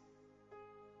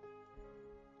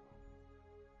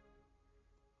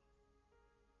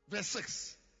 Verse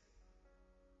 6.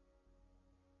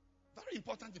 Very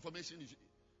important information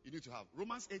you need to have.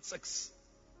 Romans 8:6.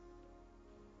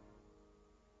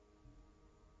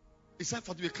 It said,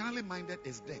 for to be carnally minded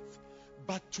is death,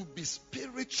 but to be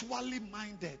spiritually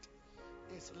minded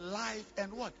is life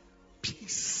and what?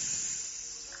 Peace.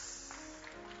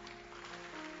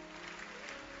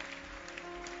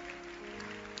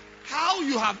 How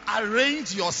you have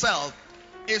arranged yourself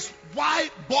is why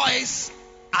boys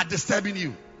are disturbing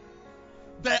you.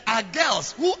 There are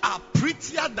girls who are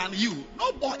prettier than you.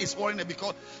 No boy is worrying her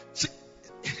because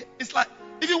it's like,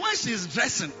 even when she's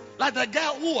dressing, like the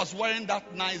girl who was wearing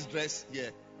that nice dress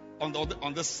here on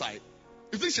this side.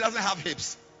 You think she doesn't have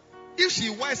hips? If she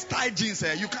wears tight jeans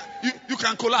here, you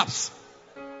can collapse.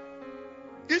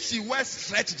 If she wears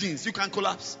stretch jeans, you can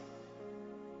collapse.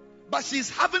 But she's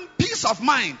having peace of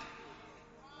mind.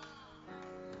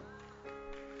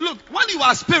 Look, when you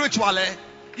are spiritual,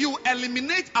 you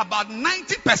eliminate about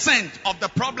 90% of the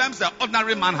problems the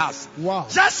ordinary man has. Wow.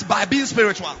 Just by being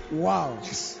spiritual. Wow.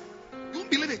 Yes. You won't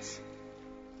believe it.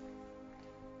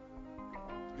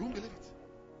 You won't believe it.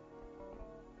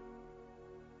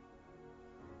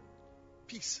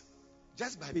 Peace.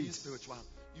 Just by being spiritual.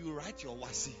 You write your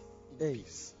WASI in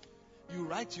peace. You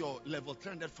write your level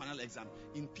 300 final exam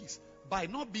in peace. By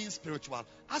not being spiritual,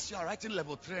 as you are writing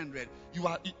level 300,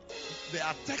 there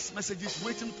are text messages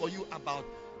waiting for you about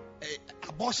an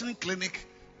abortion clinic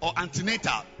or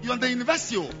antenatal. You're in the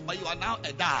university, but you are now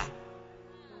a dad.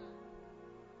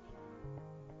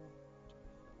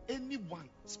 Anyone,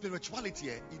 spirituality,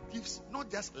 it gives not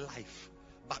just life,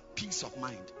 but peace of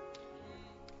mind.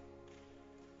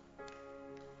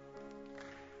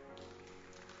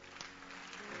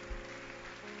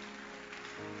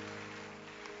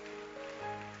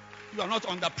 You are not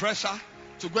under pressure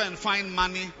to go and find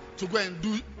money, to go and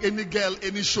do any girl,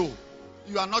 any show.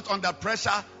 You are not under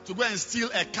pressure to go and steal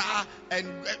a car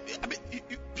and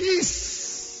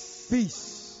peace.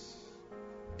 Peace.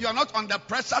 You are not under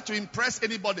pressure to impress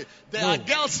anybody. There are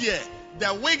girls here,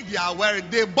 the wig they are wearing,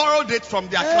 they borrowed it from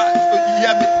their class. You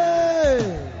hear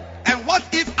me? And what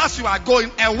if, as you are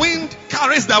going, a wind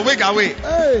carries the wig away?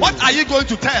 What are you going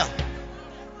to tell?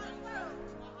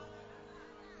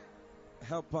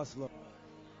 Help us, Lord.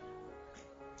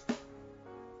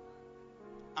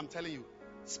 I'm telling you,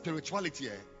 spirituality,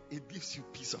 it gives you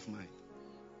peace of mind.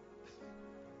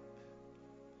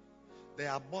 There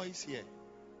are boys here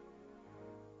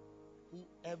who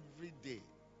every day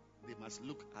they must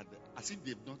look at as if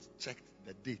they've not checked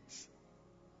the date.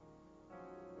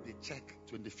 They check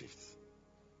 25th.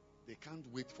 They can't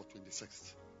wait for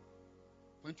 26th.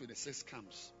 When 26th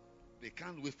comes, they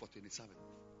can't wait for 27th.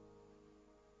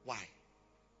 Why?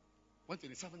 When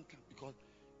 27 comes, because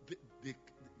they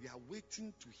are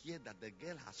waiting to hear that the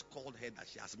girl has called her that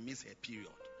she has missed her period.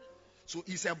 So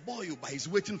he's a boy, but he's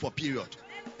waiting for period.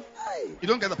 You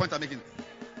don't get the point I'm making?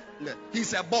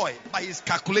 He's a boy, but he's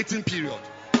calculating period.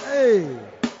 Oh,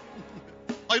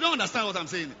 you don't understand what I'm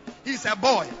saying? He's a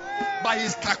boy, but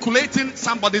he's calculating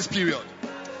somebody's period.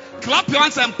 Clap your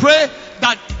hands and pray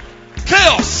that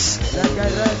chaos,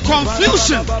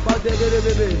 confusion,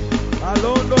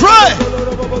 pray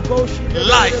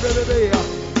life,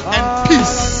 and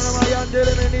peace.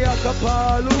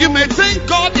 You may think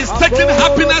God is taking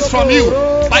happiness from you,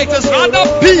 but it is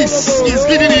rather peace He's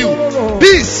giving you.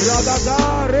 Peace.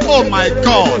 Oh my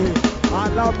God.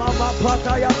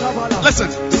 Listen.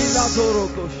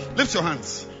 Lift your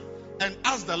hands and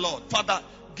ask the Lord, Father,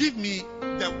 give me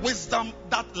the wisdom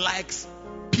that likes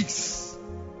peace.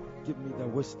 Give me the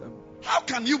wisdom. How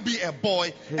can you be a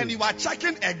boy and you are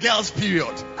checking a girl's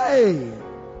period? Hey.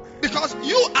 Because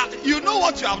you know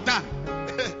what you have done.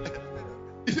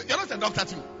 You're not a doctor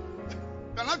too.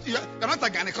 You're not a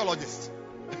gynecologist.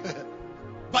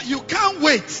 But you can't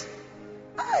wait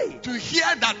to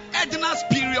hear that Edna's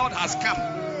period has come.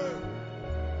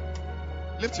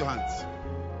 Lift your hands.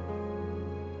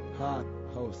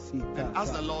 And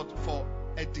ask the Lord for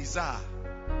a desire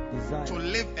to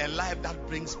live a life that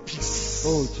brings peace.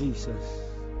 Oh Jesus,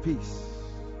 peace.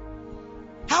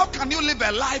 How can you live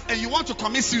a life and you want to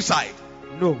commit suicide?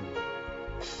 No.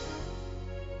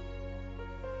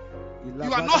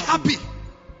 You are not happy.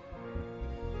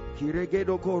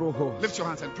 Lift your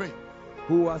hands and pray.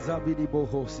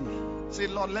 Say,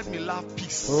 Lord, let me love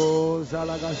peace.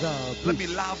 Let me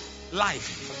love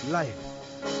life.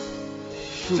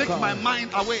 Take my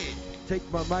mind away. Take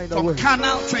my mind from away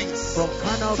carnal things,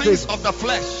 things of the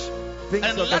flesh,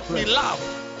 and let me love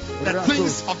the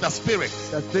things of the spirit.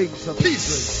 The things of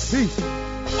peace. Peace.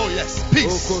 Oh yes,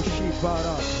 peace.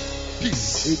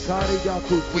 Peace.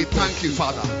 We thank you,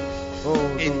 Father,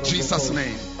 in Jesus'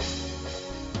 name.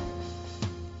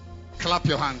 Clap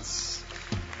your hands.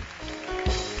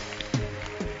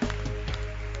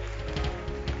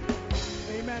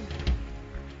 Amen.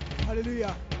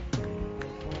 Hallelujah.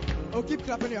 Oh, keep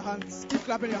clapping your hands. Keep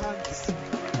clapping your hands.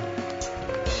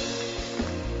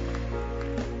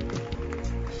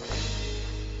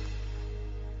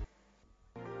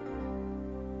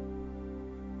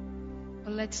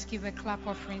 Well, let's give a clap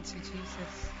offering to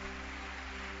Jesus.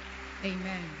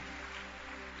 Amen.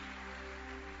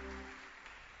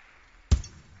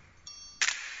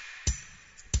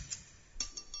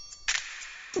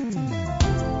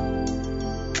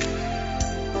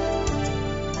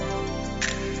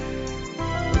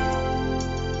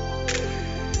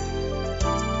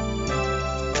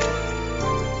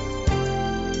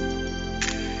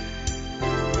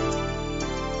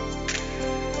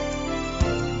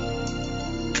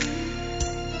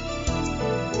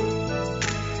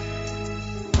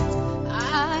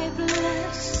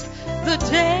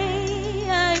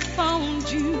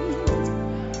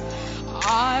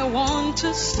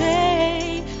 To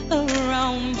stay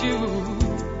around you,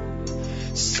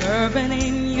 serving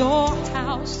in your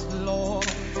house, Lord,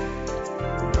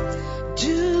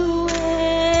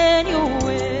 doing your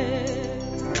will.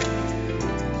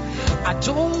 I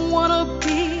don't want to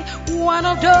be one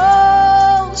of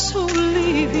those who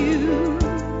leave you,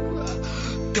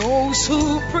 those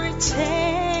who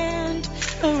pretend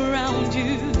around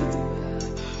you,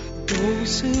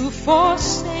 those who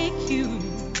forsake you,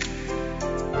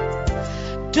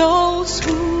 those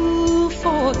who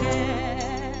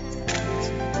forget.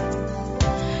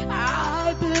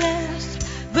 I bless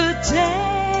the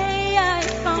day I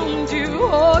found you,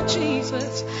 oh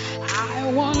Jesus.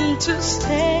 I want to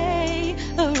stay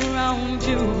around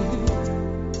you,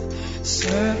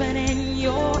 serving in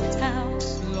your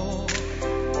house, Lord,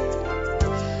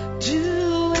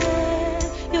 doing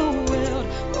your will.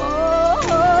 Oh,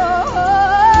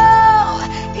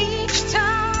 each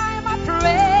time I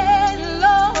pray,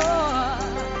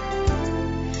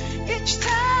 each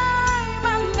time I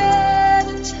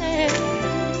meditate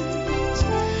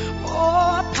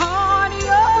upon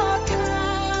your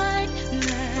kindness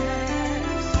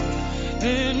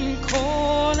in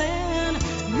calling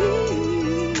me,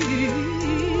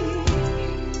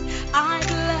 I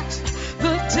bless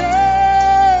the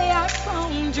day I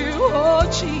found you, oh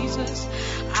Jesus.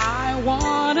 I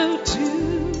want to do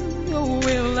your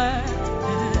will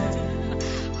and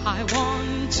I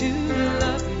want to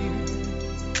love you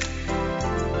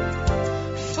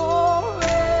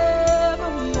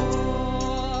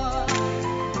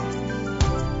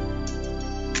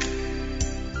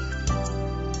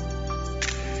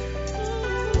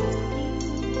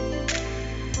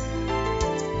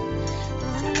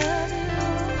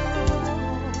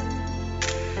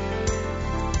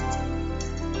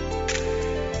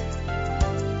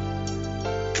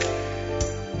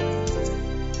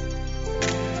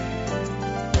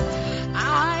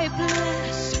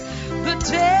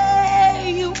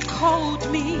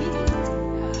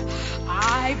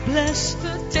bless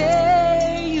the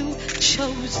day you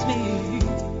chose me,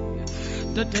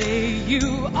 the day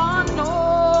you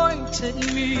anointed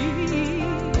me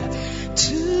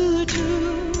to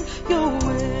do your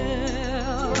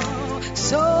will.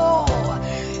 So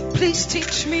please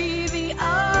teach me the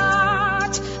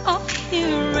art of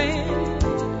hearing.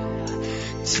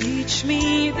 Teach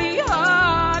me the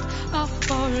art of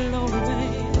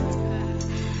following,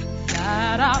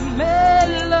 that I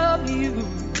may love you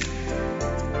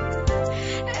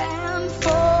and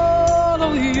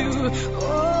follow you.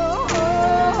 Oh,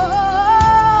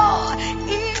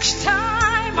 each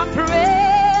time I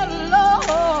pray,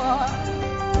 Lord,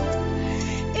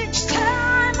 each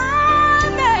time I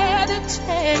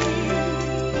meditate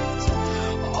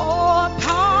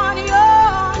upon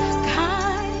your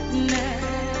kindness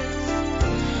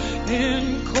in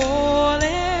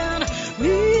calling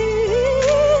me,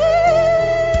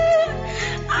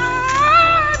 I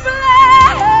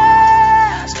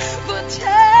bless the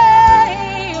day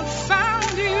I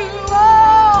found you.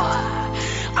 Oh,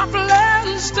 I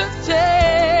bless the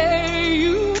day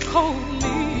you called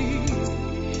me.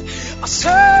 I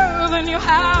serve in your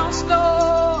house,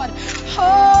 Lord.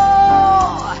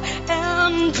 Oh,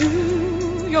 and do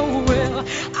your will.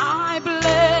 I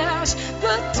bless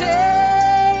the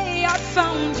day I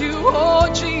found you. Oh,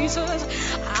 Jesus,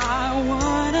 I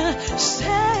wanna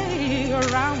stay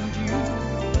around you,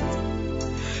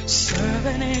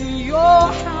 serving in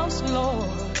your house,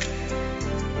 Lord,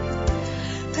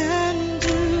 and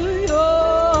do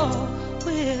your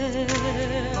will.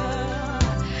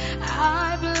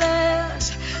 I bless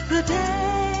the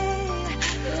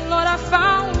day, Lord, I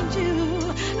found you.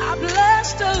 I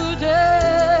bless the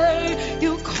day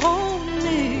you called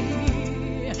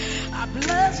me. I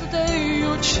bless the day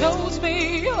you chose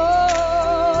me,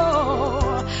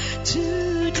 oh,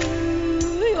 to do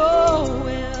your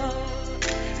will.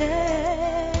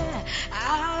 Yeah.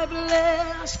 I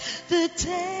bless the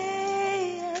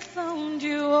day I found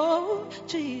you, oh,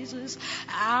 Jesus.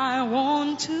 I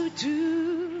want to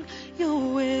do your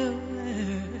will.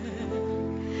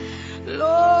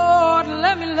 Lord,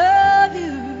 let me love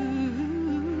you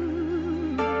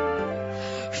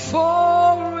forevermore.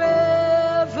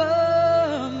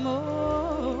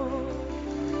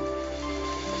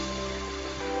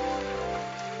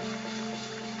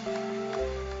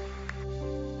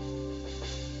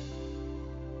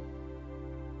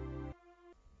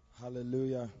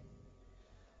 Hallelujah.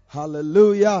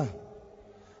 Hallelujah.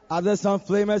 Are there some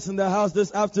flamers in the house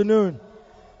this afternoon?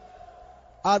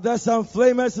 Are there some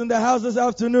flamers in the house this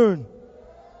afternoon?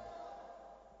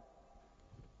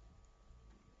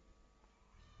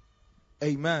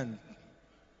 Amen.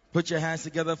 Put your hands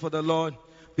together for the Lord,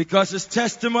 because it's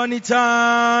testimony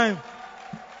time.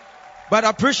 But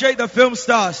appreciate the film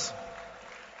stars.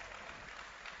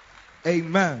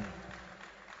 Amen.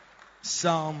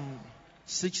 Psalm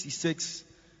 66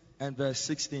 and verse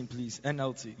 16, please.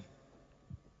 NLT.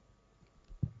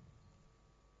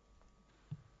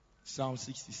 Psalm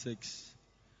 66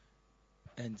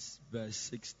 and verse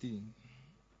 16.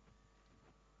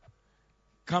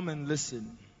 Come and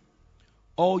listen,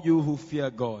 all you who fear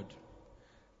God,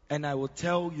 and I will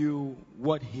tell you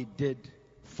what He did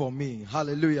for me.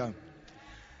 Hallelujah.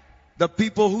 The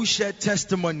people who share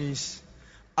testimonies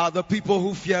are the people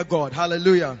who fear God.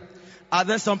 Hallelujah. Are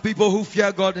there some people who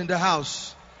fear God in the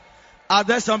house? Are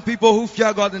there some people who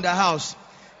fear God in the house?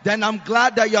 Then I'm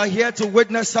glad that you're here to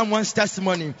witness someone's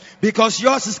testimony, because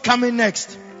yours is coming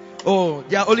next. Oh,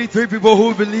 there are only 3 people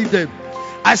who believed it.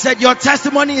 I said your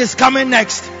testimony is coming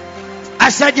next.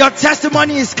 I said your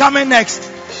testimony is coming next.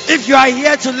 If you are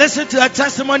here to listen to a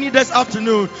testimony this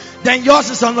afternoon, then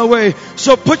yours is on the way.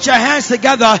 So put your hands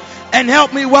together and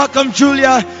help me welcome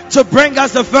Julia to bring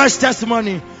us the first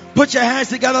testimony. Put your hands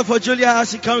together for Julia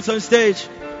as she comes on stage.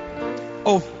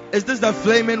 Oh, is this the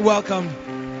flaming welcome?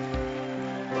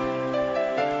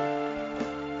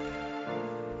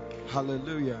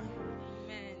 Hallelujah.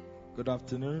 Amen. Good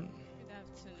afternoon. Good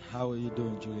afternoon. How are you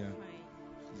doing, Julia? Fine.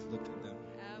 Please look at them.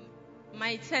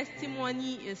 My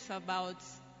testimony is about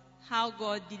how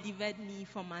God delivered me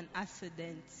from an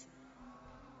accident.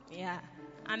 Yeah.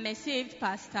 I'm a saved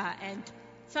pastor, and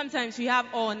sometimes we have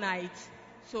all night.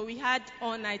 So we had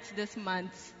all night this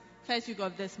month, first week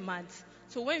of this month.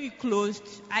 So when we closed,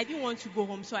 I didn't want to go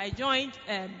home, so I joined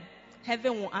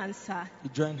Heaven Will Answer. You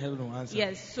joined Heaven Will Answer?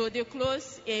 Yes, so they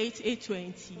closed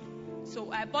 8:20.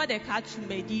 So I bought a car to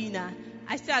Medina.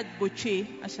 I stay at Boche,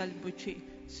 actually Boche.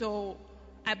 So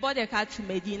I bought a car to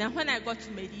Medina. When I got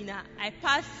to Medina, I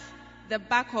passed the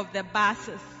back of the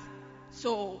buses.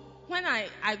 So when I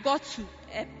got to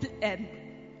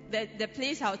the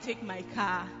place I'll take my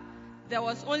car, there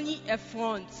was only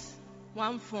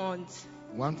one front.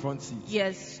 One front seat?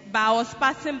 Yes, but I was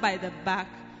passing by the back.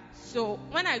 So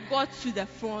when I got to the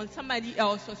front, somebody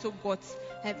else also got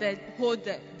and then hold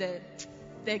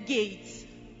the gates.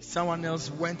 Someone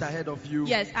else went ahead of you.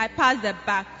 Yes, I passed the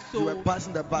back. So You were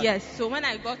passing the back. Yes, so when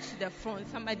I got to the front,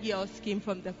 somebody else came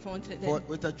from the front. And then,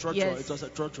 With a trotro. Yes. It was a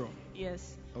trotro.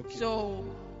 Yes. Okay. So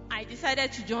I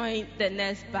decided to join the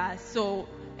next bus. So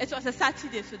it was a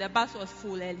Saturday, so the bus was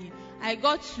full early. I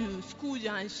got to School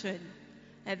Junction,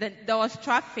 and then there was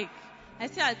traffic. I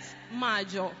stayed at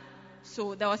Major,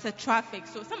 so there was a traffic.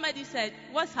 So somebody said,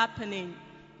 "What's happening?"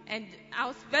 And I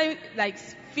was very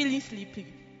feeling sleepy.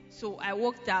 So I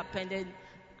woke up, and then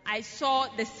I saw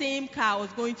the same car I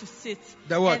was going to sit.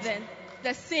 The what? And then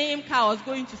the same car I was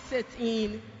going to sit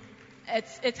in.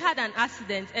 It had an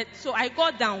accident. So I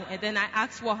got down, and then I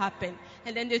asked what happened.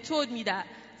 And then they told me that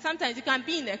sometimes you can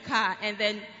be in a car, and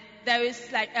then there is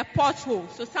a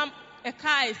pothole. So a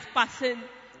car is passing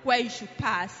where you should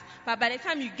pass. But by the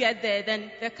time you get there, then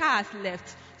the car has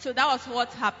left. So that was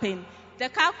what happened. The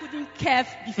car couldn't curve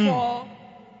before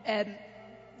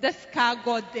this car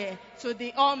got there. So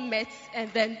they all met,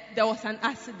 and then there was an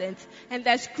accident. And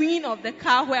the screen of the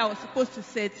car where I was supposed to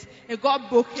sit, it got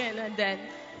broken, and then...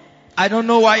 I don't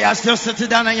know why you are still sitting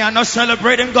down and you are not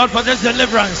celebrating God for this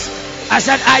deliverance. I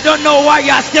said, I don't know why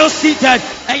you are still seated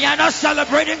and you are not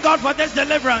celebrating God for this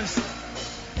deliverance.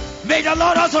 May the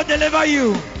Lord also deliver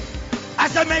you. I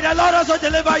said, may the Lord also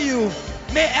deliver you.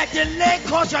 May a delay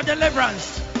cause your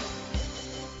deliverance.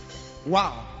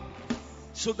 Wow.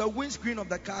 So the windscreen of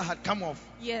the car had come off.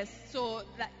 Yes, so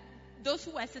those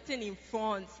who were sitting in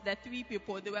front, the 3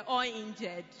 people, they were all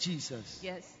injured. Jesus.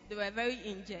 Yes, they were very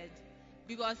injured.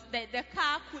 Because the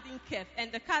car couldn't curve,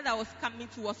 and the car that was coming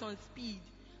to was on speed.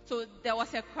 So there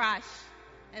was a crash,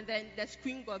 and then the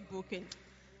screen got broken.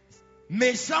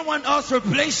 May someone else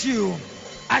replace you.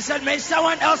 I said, may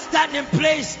someone else stand in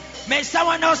place. May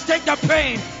someone else take the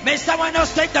pain. May someone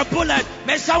else take the bullet.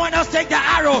 May someone else take the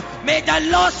arrow. May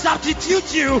the Lord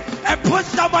substitute you and put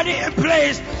somebody in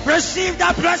place. Receive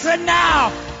that blessing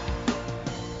now.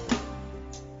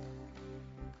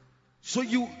 So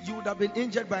you would have been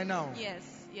injured by now. Yes,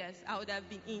 I would have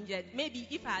been injured. Maybe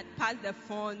if I had passed the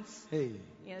front. Hey.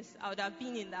 Yes, I would have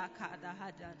been in that car that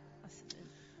had that accident.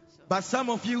 So. But some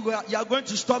of you are going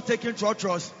to stop taking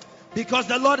trotros because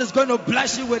the Lord is going to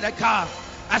bless you with a car.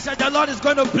 I said the Lord is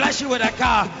going to bless you with a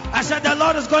car. I said the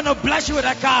Lord is going to bless you with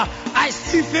a car. I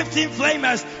see 15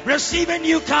 flamers receiving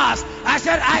new cars. I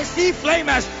said I see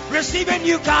flamers receiving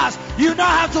new cars. You don't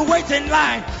have to wait in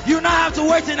line. You don't have to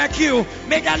wait in a queue.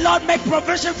 May the Lord make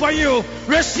provision for you.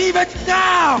 Receive it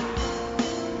now.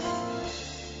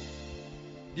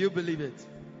 Do you believe it?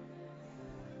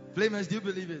 Flamers, do you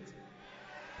believe it?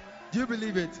 Do you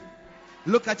believe it?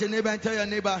 Look at your neighbor and tell your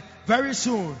neighbor, very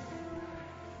soon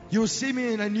you'll see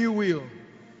me in a new wheel.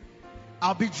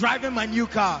 I'll be driving my new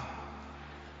car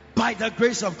by the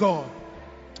grace of God.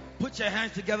 Put your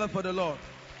hands together for the Lord.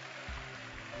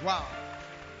 Wow.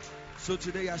 So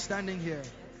today you're standing here.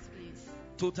 Yes, please.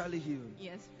 Totally healed.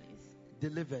 Yes, please.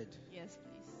 Delivered. Yes,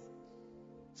 please.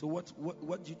 So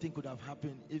what do you think would have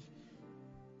happened if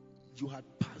you had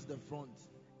passed the front?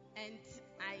 And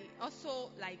I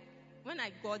also, when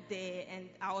I got there and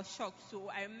I was shocked. So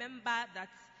I remember that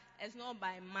it's not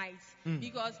by might.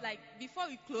 Because before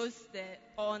we closed the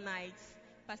all night,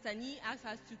 Pastor Nee asked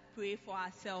us to pray for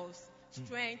ourselves.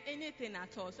 Strength, anything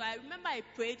at all. So I remember I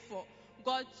prayed for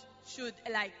God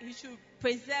He should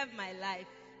preserve my life.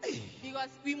 Because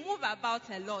we move about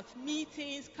a lot.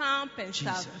 Meetings, camp and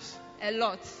stuff. A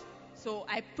lot. So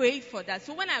I prayed for that.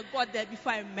 So when I got there,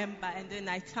 before I remember, and then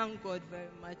I thank God very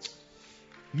much.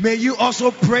 May you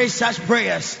also pray such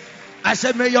prayers. I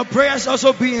said, may your prayers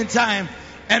also be in time.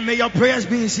 And may your prayers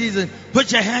be in season.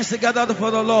 Put your hands together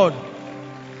for the Lord.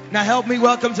 Now help me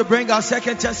welcome to bring our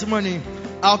second testimony.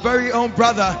 Our very own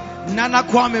brother, Nana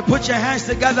Kwame. Put your hands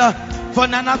together for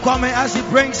Nana Kwame as he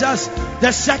brings us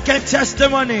the second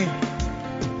testimony.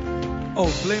 Oh,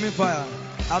 flaming fire.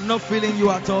 I'm not feeling you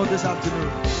at all this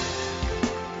afternoon.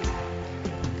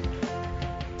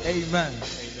 Amen.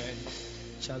 Amen.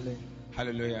 Charlie.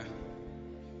 Hallelujah.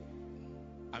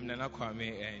 I'm Nana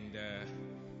Kwame, and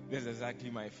this is exactly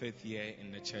my 5th year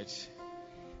in the church.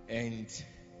 And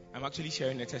I'm actually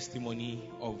sharing a testimony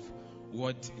of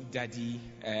what Daddy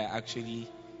actually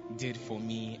did for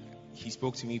me. He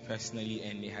spoke to me personally,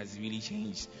 and it has really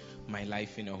changed my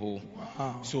life in a whole.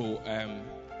 Wow. So,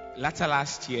 latter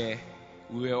last year,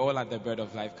 we were all at the Bread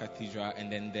of Life Cathedral,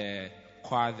 and then the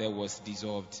choir there was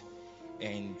dissolved,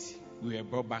 and we were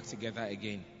brought back together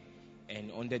again.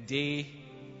 And on the day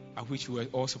at which we were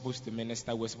all supposed to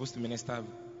minister, we were supposed to minister a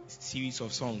series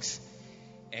of songs.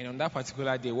 And on that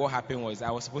particular day, what happened was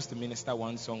I was supposed to minister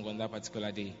one song on that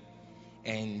particular day.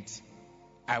 And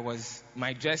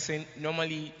my dressing,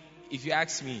 normally, if you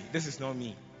ask me, this is not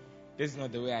me. This is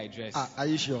not the way I dress. Are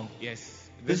you sure? Yes.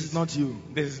 This is not you.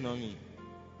 This is not me.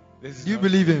 Do you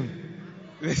believe him?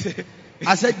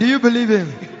 I said, do you believe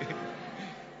him?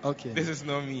 Okay. This is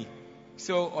not me.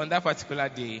 So on that particular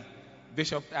day,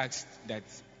 Bishop asked that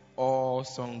all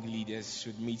song leaders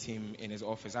should meet him in his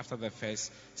office after the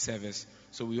first service.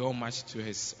 So we all marched to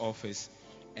his office.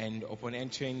 And upon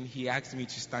entering, he asked me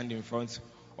to stand in front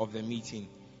of the meeting.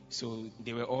 So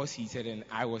they were all seated and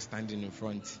I was standing in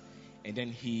front. And then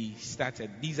he started.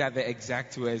 These are the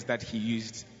exact words that he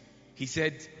used. He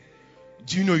said,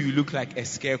 "Do you know you look like a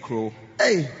scarecrow?"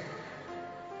 Hey!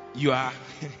 You are.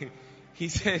 He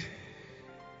said,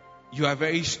 "You are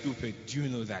very stupid. Do you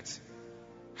know that?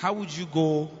 How would you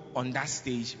go on that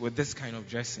stage with this kind of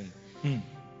dressing?"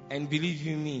 And believe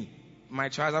you me, my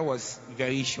trouser was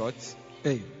very short.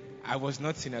 Hey! I was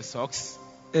not in a socks.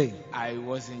 Hey! I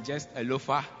was in just a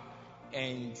loafer.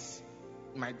 And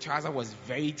my trouser was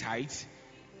very tight.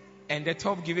 And the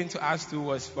top given to us too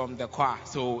was from the choir.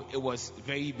 So it was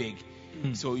very big.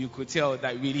 So you could tell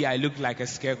that really I looked like a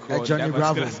scarecrow. Johnny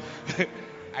Bravo.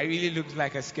 I really looked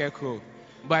like a scarecrow.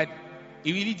 But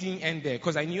it really didn't end there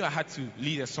because I knew I had to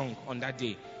lead a song on that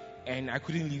day. And I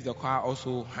couldn't leave the choir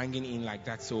also hanging in like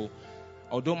that. So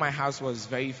although my house was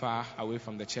very far away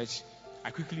from the church,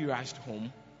 I quickly rushed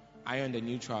home, ironed the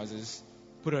new trousers,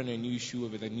 put on a new shoe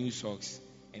with the new socks,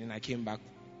 and then I came back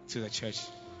to the church.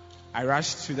 I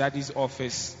rushed to Daddy's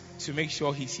office to make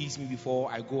sure he sees me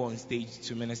before I go on stage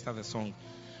to minister the song.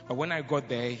 But when I got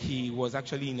there, he was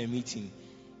actually in a meeting.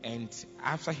 And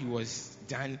after he was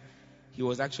done, he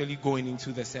was actually going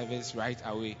into the service right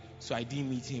away. So I didn't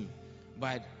meet him.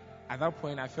 But at that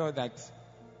point, I felt that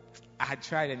I had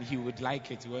tried and he would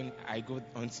like it when I go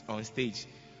on stage.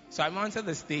 So I mounted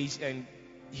the stage and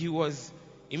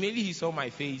immediately he saw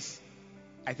my face.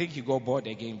 I think he got bored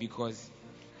again because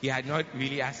he had not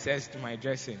really assessed my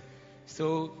dressing.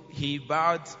 So he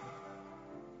bowed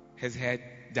his head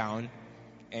down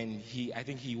and I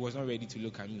think he was not ready to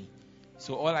look at me.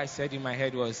 So all I said in my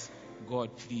head was,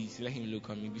 "God, please let him look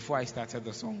at me," before I started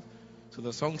the song. So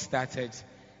the song started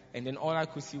and then all I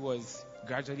could see was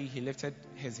gradually he lifted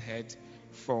his head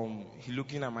from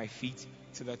looking at my feet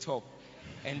to the top.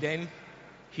 And then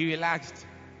he relaxed.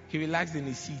 He relaxed in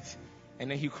his seat. And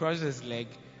then he crossed his leg,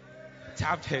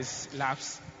 tapped his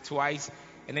laps twice,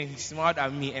 and then he smiled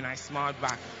at me and I smiled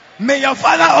back. May your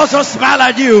father also smile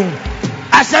at you.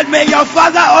 I said, may your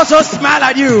father also smile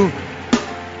at you.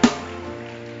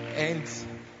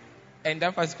 And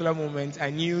that particular moment, I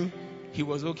knew he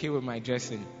was okay with my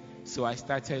dressing. So I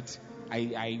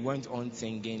went on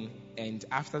singing. And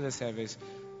after the service,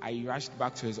 I rushed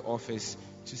back to his office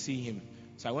to see him.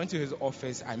 So I went to his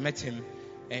office, I met him,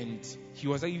 and he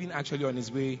was even actually on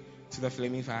his way to the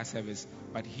Flaming Fire service.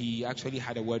 But he actually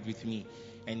had a word with me.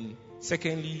 And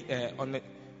secondly,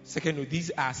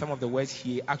 these are some of the words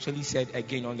he actually said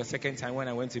again on the second time when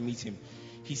I went to meet him.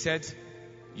 He said,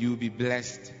 "You'll be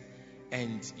blessed,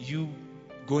 and you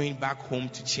going back home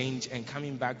to change and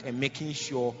coming back and making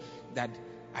sure that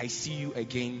I see you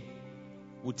again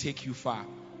will take you far.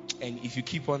 And if you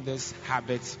keep on this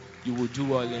habit, you will do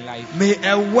well in life." May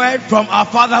a word from our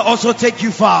Father also take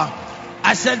you far.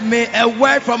 I said, may a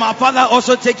word from our Father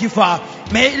also take you far.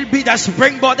 May it be the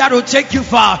springboard that will take you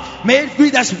far. May it be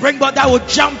the springboard that will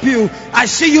jump you. I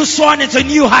see you soaring into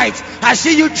new heights. I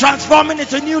see you transforming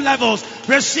into new levels.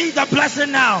 Receive the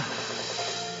blessing now.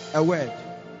 A word.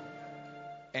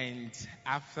 And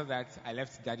after that, I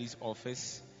left Daddy's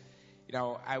office.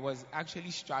 I was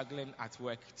actually struggling at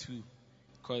work too,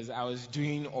 because I was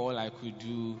doing all I could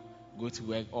do, go to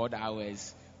work all the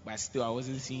hours, but still I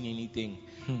wasn't seeing anything.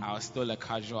 I was still a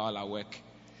casual at work.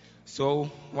 So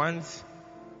once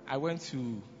I went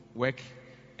to work,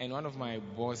 and one of my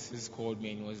bosses called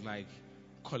me and was like,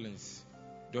 "Collins,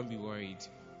 don't be worried.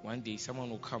 One day someone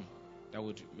will come that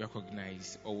would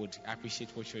recognize or would appreciate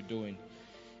what you're doing."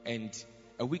 And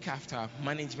a week after,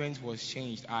 management was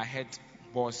changed. Our head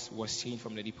boss was changed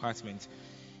from the department,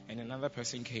 and another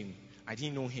person came. I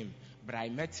didn't know him, but I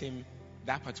met him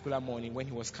that particular morning when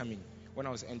he was coming. When I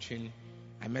was entering,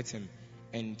 I met him,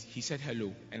 and he said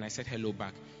hello, and I said hello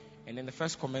back. And then the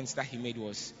first comments that he made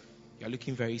was, "You're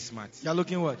looking very smart." You're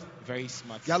looking what? Very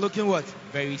smart. You're looking what?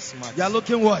 Very smart. You're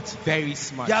looking what? Very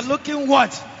smart. You're looking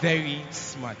what? Very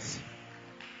smart.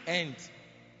 And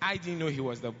I didn't know he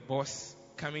was the boss,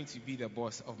 coming to be the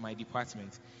boss of my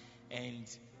department. And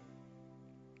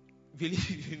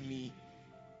believe me,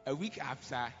 a week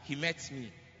after, he met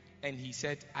me and he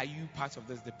said, "Are you part of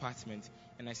this department?"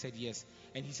 And I said, "Yes."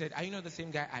 And he said, "Are you not the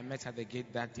same guy I met at the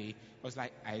gate that day?" I was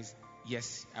like,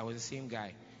 "Yes, I was the same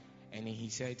guy." And then he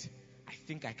said, I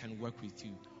think I can work with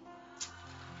you.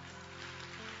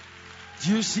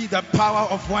 Do you see the power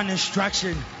of one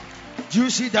instruction? Do you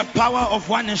see the power of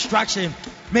one instruction?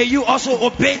 May you also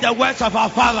obey the words of our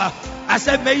Father. I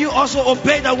said, may you also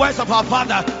obey the words of our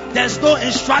Father. There's no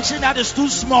instruction that is too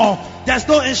small. There's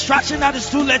no instruction that is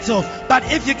too little. But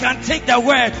if you can take the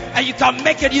word and you can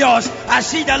make it yours, I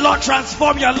see the Lord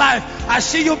transform your life. I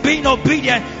see you being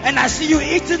obedient, and I see you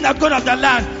eating the good of the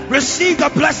land. Receive the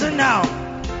blessing now.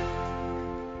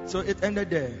 So it ended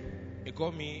there. It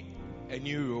got me a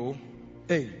new role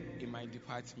in my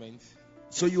department.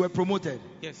 So you were promoted?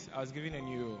 Yes, I was given a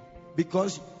new role.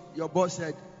 Because your boss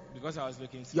said, because I was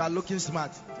looking smart. You are looking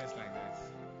smart. Just like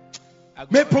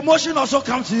that. May promotion also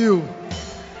come to you.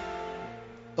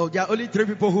 Oh, there are only 3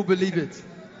 people who believe it.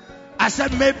 I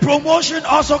said, may promotion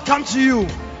also come to you.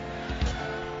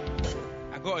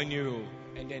 I got a new role.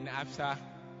 And then after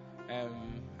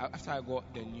I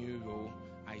got the new role,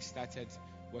 I started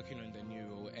working on the new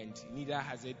role, and neither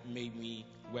has it made me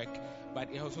work, but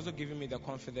it has also given me the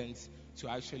confidence to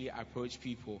actually approach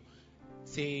people.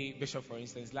 Say Bishop, for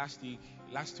instance, last 2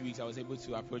 weeks I was able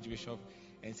to approach Bishop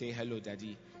and say hello,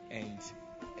 Daddy, and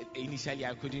initially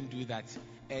I couldn't do that,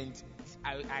 and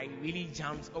I really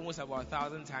jumped almost about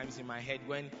 1,000 times in my head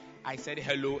when I said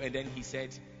hello, and then he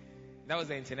said, that was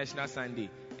the International Sunday,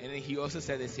 and then he also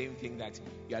said the same thing, that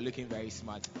you are looking very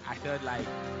smart. I felt like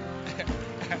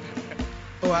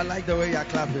oh, I like the way you're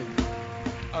clapping.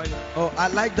 I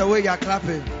like the way you're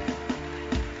clapping.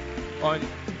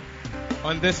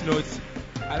 On this note,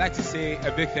 I'd like to say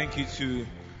a big thank you to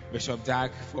Bishop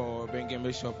Dag for bringing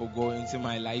Bishop Ogo into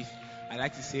my life. I'd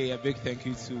like to say a big thank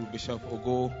you to Bishop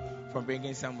Ogo for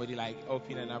bringing somebody like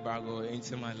Opin and Abrago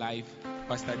into my life.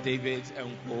 Pastor David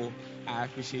Enko, I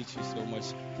appreciate you so much.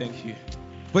 Thank you.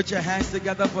 Put your hands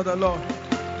together for the Lord.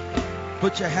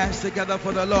 Put your hands together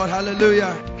for the Lord.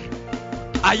 Hallelujah.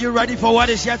 Are you ready for what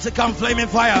is yet to come? Flaming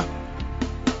fire.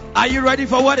 Are you ready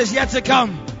for what is yet to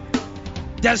come?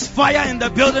 There's fire in the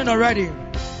building already.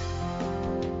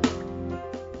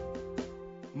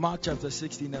 Mark chapter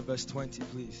 16 and verse 20,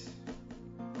 please.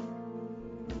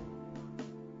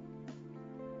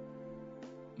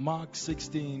 Mark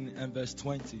 16 and verse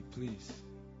 20, please.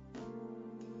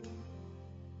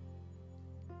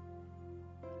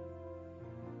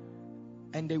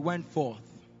 And they went forth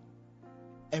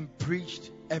and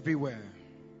preached everywhere.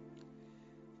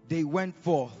 They went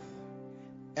forth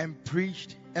and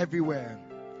preached everywhere.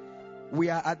 We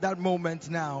are at that moment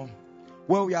now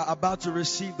where we are about to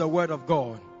receive the word of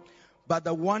God. But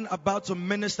the one about to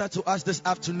minister to us this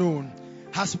afternoon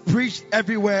has preached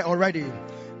everywhere already.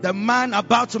 The man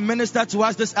about to minister to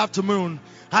us this afternoon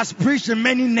has preached in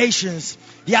many nations.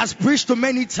 He has preached to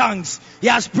many tongues. He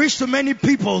has preached to many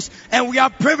peoples. And we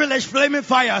are privileged, Flaming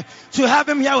Fire, to have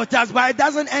him here with us. But it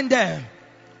doesn't end there.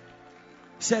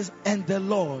 It says, and the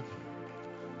Lord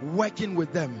working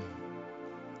with them,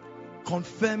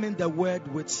 confirming the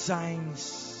word with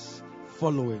signs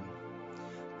following.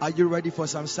 Are you ready for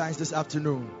some signs this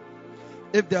afternoon?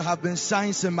 If there have been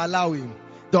signs in Malawi,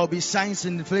 there will be signs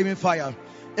in the Flaming Fire.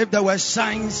 If there were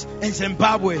signs in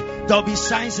Zimbabwe, there will be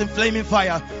signs in Flaming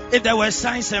Fire. If there were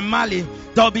signs in Mali,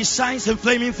 there will be signs in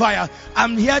Flaming Fire.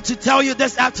 I'm here to tell you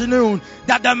this afternoon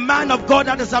that the man of God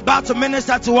that is about to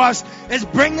minister to us is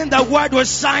bringing the word with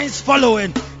signs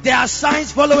following. There are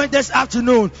signs following this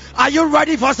afternoon. Are you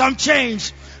ready for some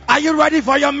change? Are you ready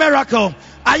for your miracle?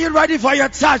 Are you ready for your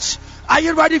touch? Are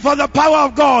you ready for the power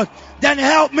of God? Then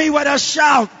help me with a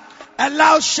shout. A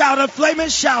loud shout, a flaming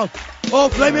shout. Oh,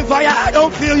 Flaming Fire, I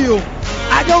don't feel you.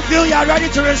 I don't feel you are ready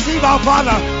to receive our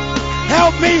Father.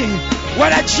 Help me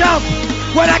with a jump,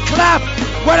 with a clap,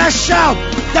 with a shout.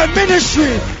 The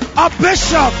ministry of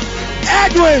Bishop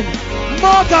Edwin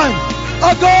Morgan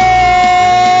Ogo.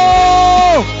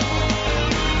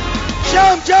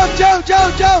 Jump, jump, jump,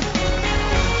 jump, jump.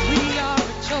 We are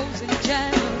a chosen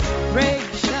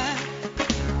generation.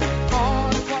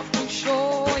 All what we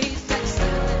show is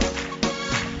excellent.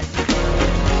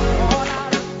 All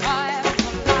out of fire,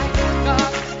 from light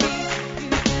God's deep.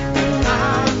 I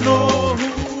know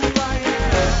who I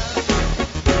am.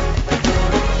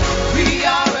 We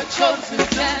are a chosen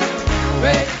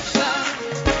generation.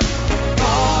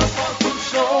 All what we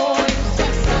show is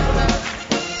excellent.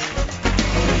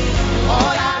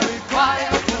 All I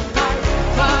require for life,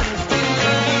 God is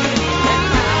giving. And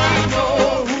I know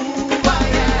who I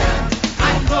am.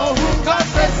 I know who God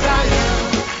says I am.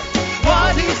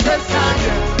 What He says I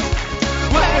am.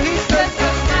 Where He says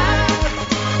I'm at.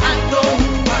 I know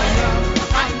who I am.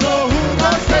 I know who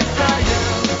God says I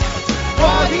am.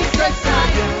 What He says I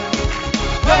am.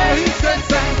 Where He says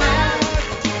I'm at.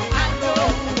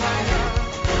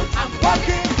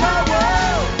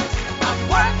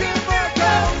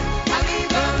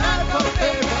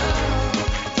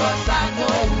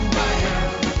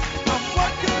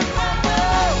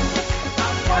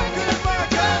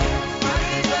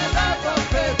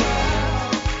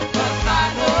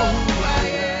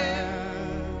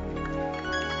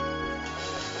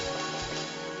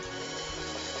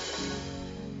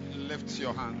 lift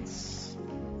your hands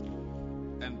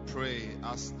and pray.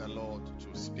 Ask the Lord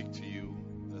to speak to you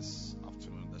this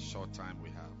afternoon, the short time we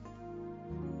have.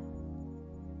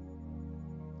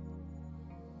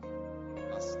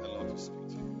 Ask the Lord to speak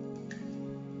to you.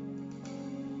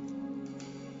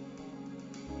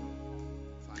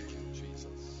 Thank you,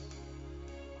 Jesus.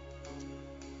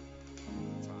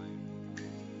 Time.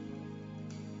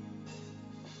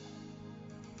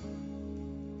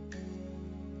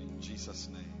 In Jesus'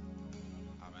 name.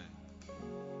 Amen.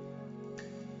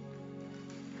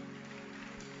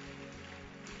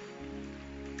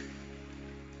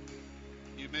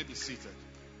 You may be seated.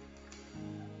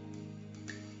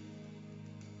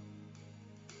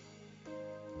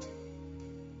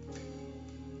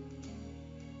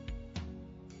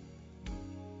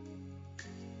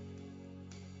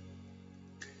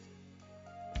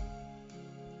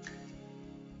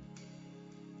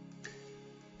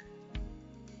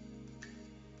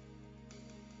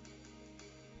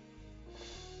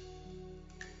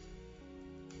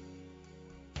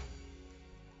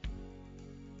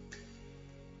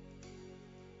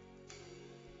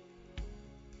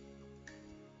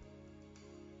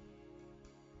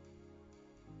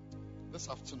 This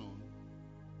afternoon,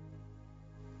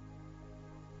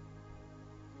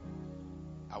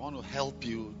 I want to help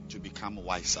you to become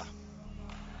wiser.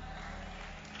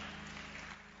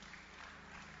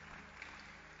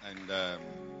 And I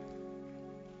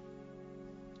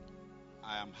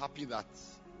am happy that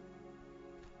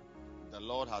the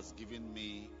Lord has given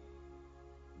me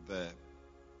the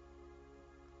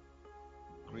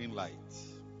green light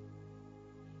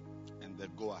and the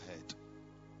go ahead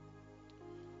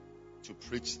to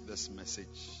preach this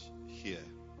message here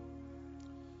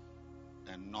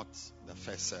and not the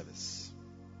first service,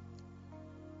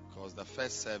 because the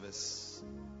first service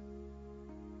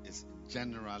is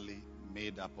generally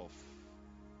made up of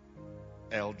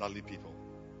elderly people.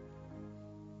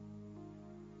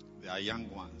 There are young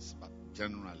ones, but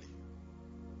generally,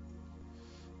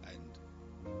 and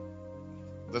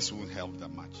this won't help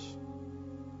them much.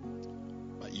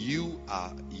 But you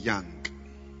are young,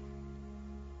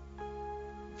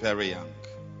 very young,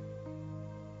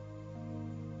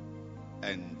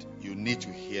 and you need to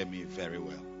hear me very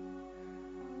well.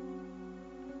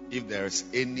 If there is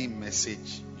any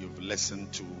message you've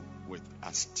listened to with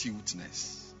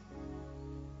astuteness,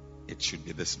 it should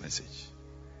be this message.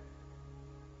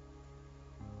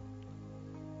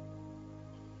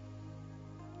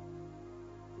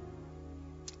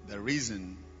 The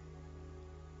reason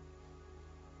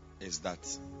is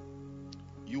that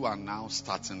you are now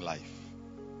starting life.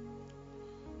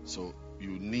 So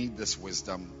you need this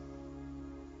wisdom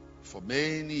for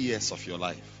many years of your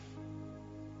life.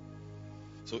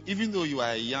 So even though you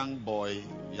are a young boy,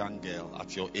 young girl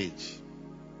at your age,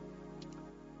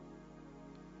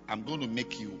 I'm going to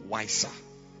make you wiser.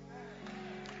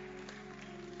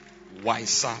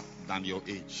 Wiser than your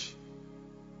age.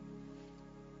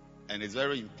 And it's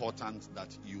very important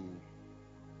that you...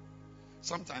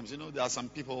 Sometimes, there are some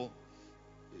people...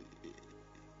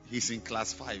 He's in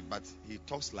class 5, but he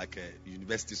talks like a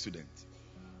university student.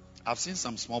 I've seen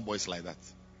some small boys like that.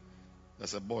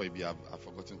 There's a boy, I've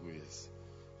forgotten who he is.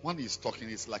 When he's talking,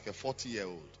 it's like a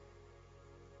 40-year-old.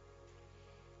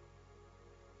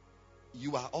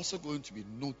 You are also going to be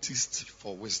noticed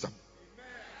for wisdom.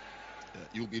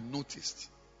 You'll be noticed.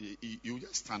 You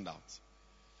just stand out.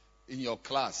 In your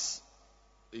class,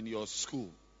 in your school,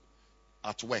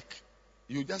 at work,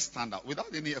 you just stand out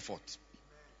without any effort.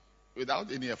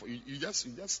 Without any effort, you just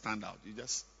stand out. You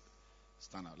just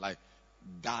stand out like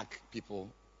dark people,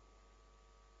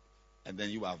 and then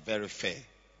you are very fair.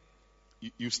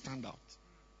 You stand out.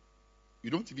 You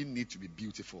don't even need to be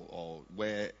beautiful or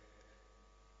wear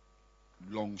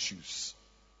long shoes.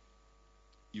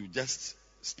 You just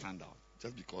stand out,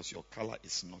 just because your color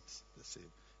is not the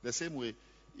same. The same way,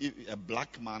 if a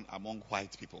black man among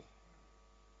white people,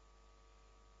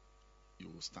 you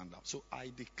will stand out. So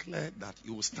I declare that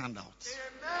you will stand out.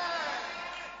 Amen.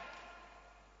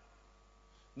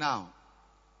 Now,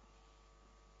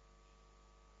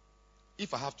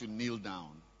 if I have to kneel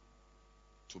down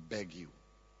to beg you,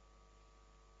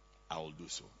 I will do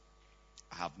so.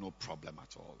 I have no problem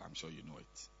at all. I'm sure you know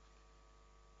it.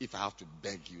 If I have to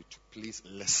beg you to please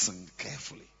listen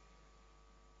carefully,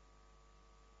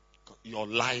 your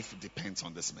life depends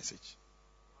on this message.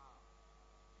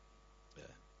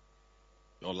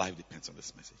 Your life depends on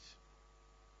this message.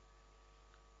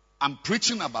 I'm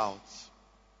preaching about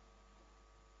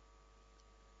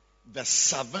the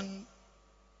 7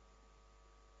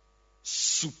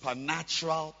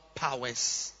 supernatural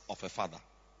powers of a father.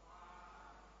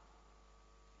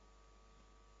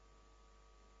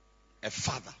 a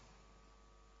father.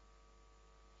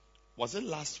 Was it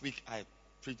last week I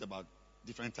preached about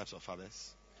different types of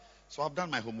fathers? So I've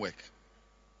done my homework.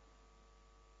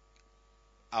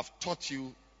 I've taught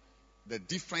you the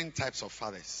different types of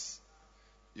fathers.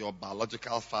 Your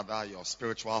biological father, your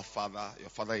spiritual father, your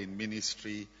father in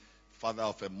ministry, father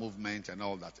of a movement and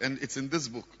all that. And it's in this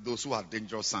book, Those Who Are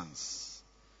Dangerous Sons.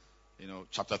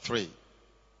 Chapter 3.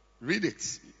 Read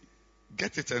it.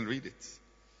 Get it and read it.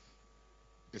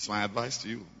 It's my advice to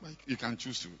you. You can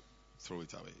choose to throw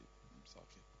it away. It's okay.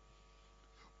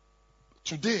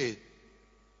 Today,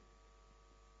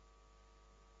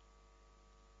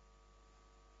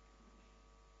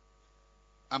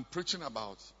 I'm preaching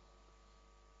about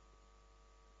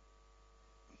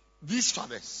these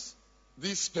fathers,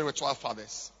 these spiritual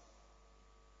fathers.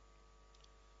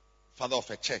 Father of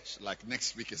a church, like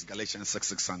next week is Galatians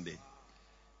 6 Sunday.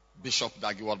 Bishop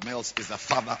Dag Heward-Mills is the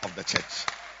father of the church.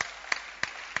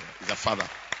 He's a father.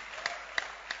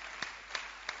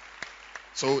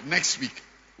 So next week,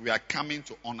 we are coming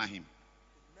to honor him.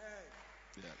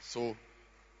 Yeah, so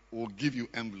we'll give you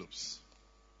envelopes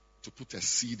to put a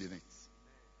seed in it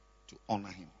to honor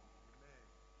him.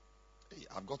 Hey,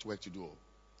 I've got work to do.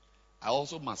 I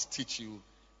also must teach you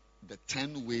the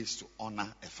 10 ways to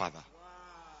honor a father.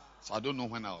 So I don't know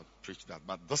when I'll preach that,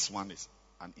 but this one is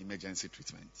an emergency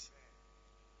treatment.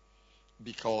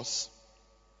 Because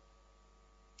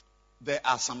there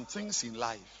are some things in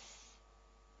life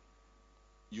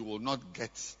you will not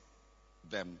get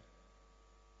them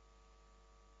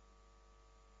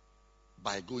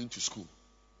by going to school.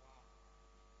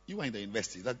 You were in the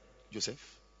university, is that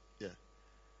Joseph? Yeah.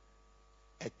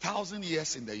 1,000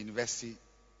 years in the university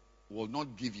will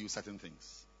not give you certain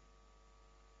things.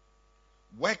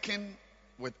 Working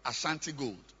with Ashanti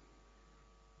Gold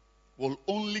will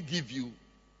only give you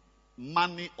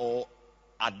money or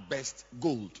at best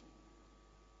gold.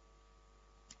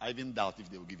 I even doubt if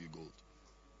they will give you gold.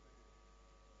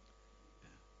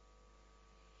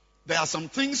 There are some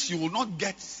things you will not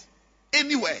get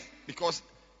anywhere because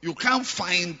you can't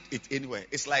find it anywhere.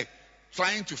 It's like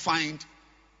trying to find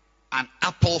an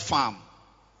apple farm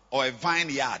or a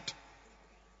vineyard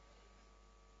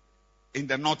in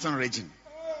the northern region.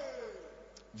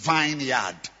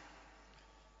 Vineyard.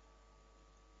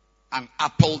 An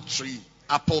apple tree,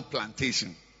 apple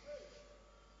plantation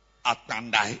at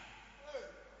Tandai.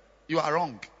 You are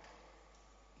wrong.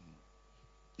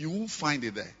 You won't find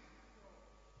it there.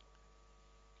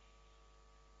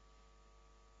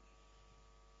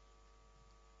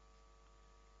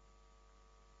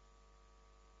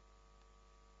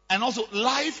 And also,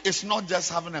 life is not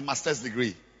just having a master's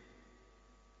degree.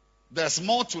 There's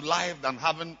more to life than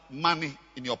having money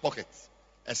in your pocket.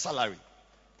 A salary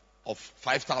of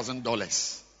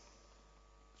 $5,000.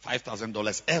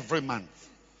 $5,000 every month.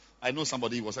 I know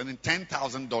somebody who was earning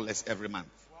 $10,000 every month.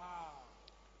 Wow.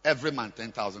 Every month,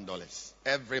 $10,000.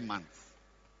 Every month,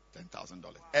 $10,000.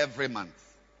 Wow. Every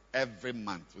month. Every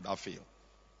month without fail.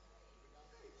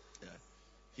 Yeah.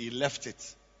 He left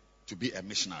it to be a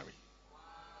missionary.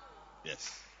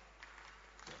 Yes.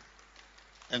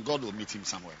 Yeah. And God will meet him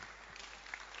somewhere.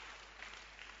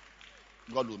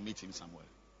 God will meet him somewhere.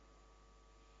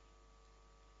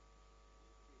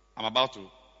 I'm about to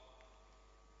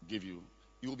give you.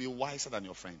 You'll be wiser than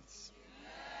your friends.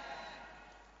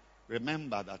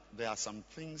 Remember that there are some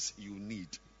things you need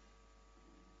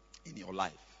in your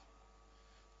life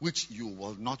which you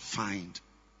will not find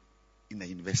in a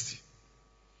university,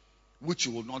 which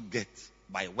you will not get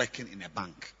by working in a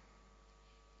bank.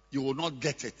 You will not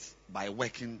get it by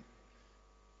working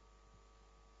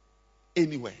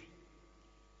anywhere.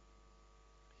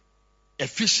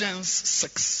 Ephesians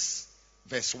 6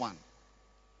 verse 1.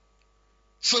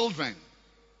 Children,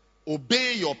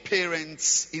 obey your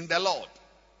parents in the Lord,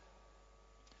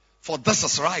 for this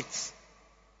is right.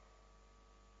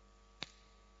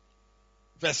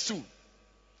 Verse 2.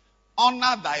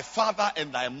 Honor thy father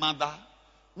and thy mother,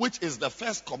 which is the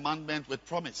first commandment with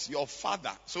promise. Your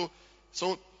father. So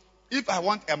if I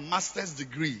want a master's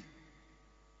degree,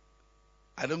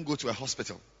 I don't go to a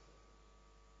hospital.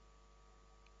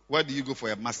 Where do you go for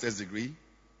a master's degree?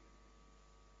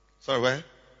 Sorry, where?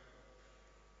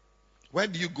 Where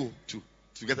do you go to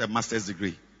get a master's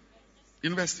degree?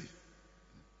 University.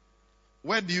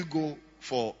 Where do you go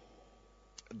for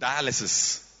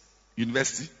dialysis?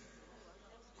 University?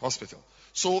 Hospital.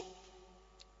 So,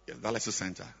 dialysis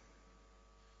center.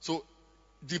 So,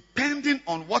 depending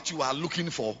on what you are looking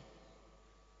for,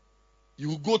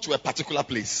 you go to a particular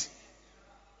place.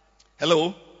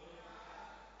 Hello?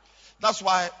 That's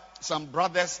why some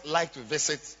brothers like to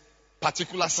visit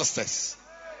particular sisters.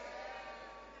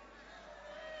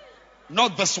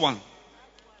 Not this one.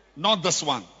 Not this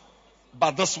one.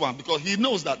 But this one. Because he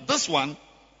knows that this one,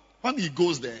 when he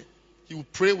goes there, he will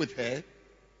pray with her.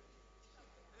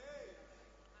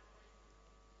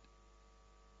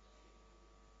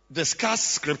 Discuss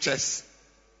scriptures.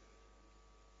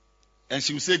 And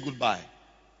she will say goodbye.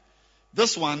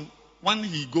 This one, when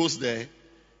he goes there,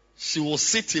 she will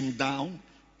sit him down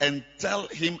and tell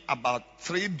him about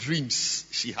 3 dreams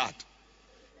she had.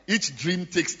 Each dream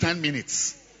takes 10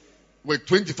 minutes with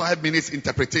 25 minutes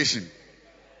interpretation.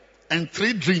 And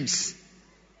 3 dreams.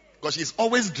 Because she's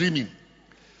always dreaming.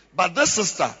 But this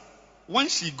sister, when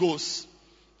she goes,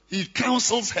 he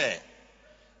counsels her.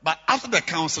 But after the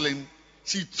counseling,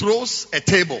 she throws a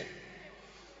table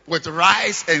with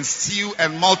rice and stew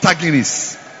and Malta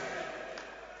Guinness.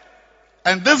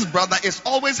 And this brother is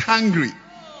always hungry.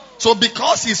 So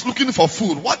because he's looking for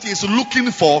food, what he's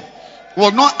looking for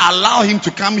will not allow him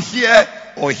to come here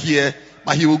or here,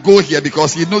 but he will go here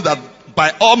because he knows that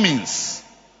by all means,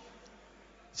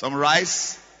 some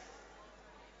rice.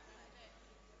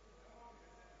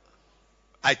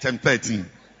 Item 13.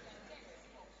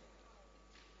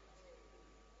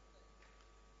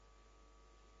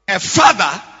 A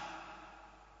father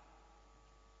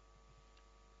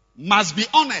must be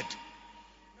honored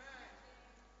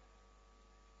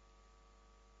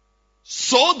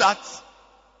so that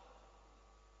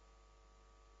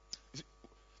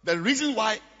the reason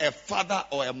why a father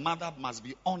or a mother must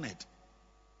be honored.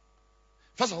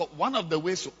 First of all, one of the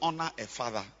ways to honor a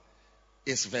father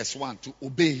is verse 1, to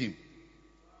obey him.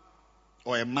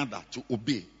 Or a mother, to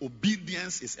obey.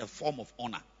 Obedience is a form of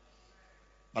honor.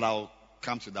 But I'll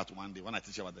come to that one day when I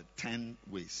teach you about the 10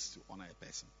 ways to honor a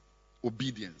person.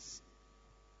 Obedience.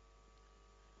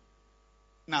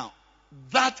 Now,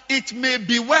 that it may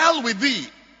be well with thee.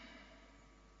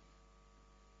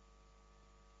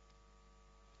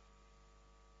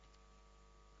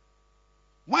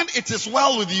 When it is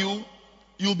well with you,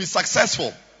 you'll be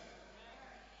successful.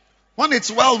 When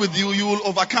it's well with you, you will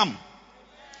overcome.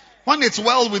 When it's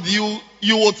well with you,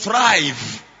 you will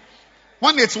thrive.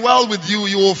 When it's well with you,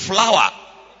 you will flower.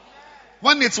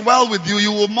 When it's well with you,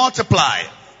 you will multiply.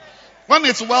 When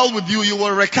it's well with you, you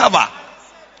will recover.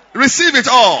 Receive it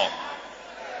all.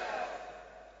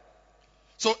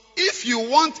 So if you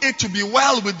want it to be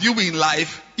well with you in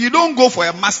life, you don't go for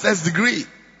a master's degree.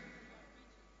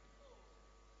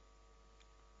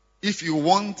 If you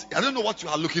want, I don't know what you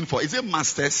are looking for. Is it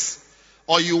master's?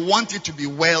 Or you want it to be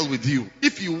well with you?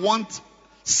 If you want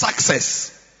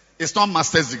success, it's not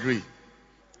master's degree.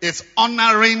 It's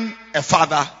honoring a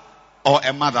father or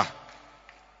a mother.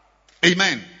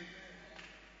 Amen.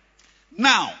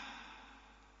 Now,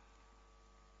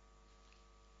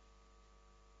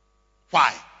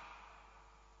 why?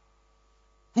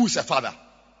 Who is a father?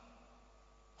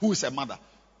 Who is a mother?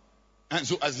 And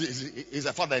so, as is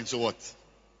a father, and so what?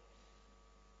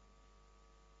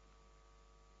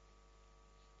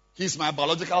 He's my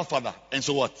biological father, and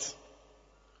so what?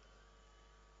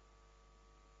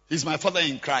 He's my father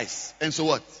in Christ, and so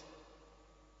what?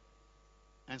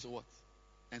 And so what?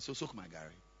 And so my Gary.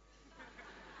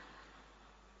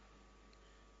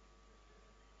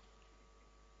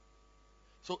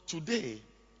 So today,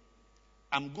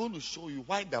 I'm going to show you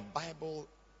why the Bible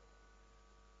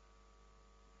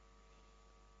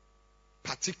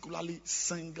particularly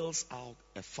singles out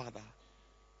a father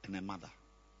and a mother.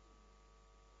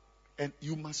 And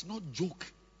you must not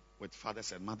joke with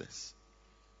fathers and mothers.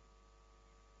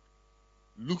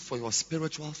 Look for your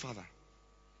spiritual father.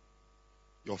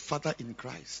 Your father in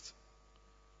Christ.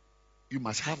 You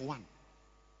must have one.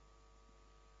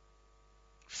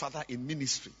 Father in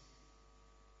ministry.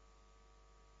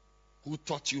 Who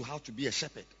taught you how to be a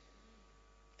shepherd.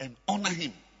 And honor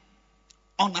him.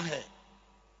 Honor her.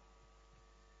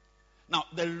 Now,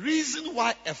 the reason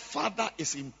why a father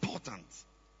is important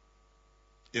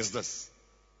is this.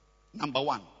 Number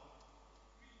 1.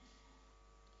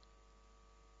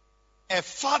 A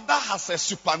father has a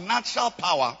supernatural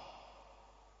power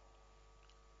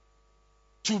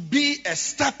to be a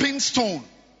stepping stone.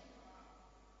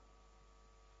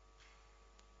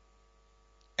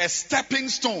 A stepping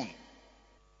stone.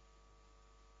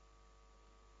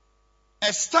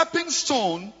 A stepping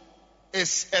stone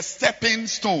is a stepping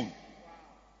stone.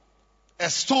 A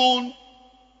stone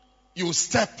you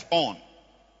step on.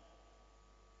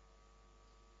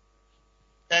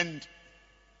 And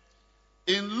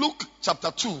in Luke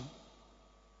chapter 2,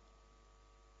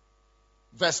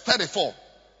 verse 34,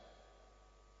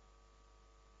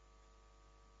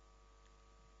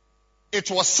 it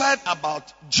was said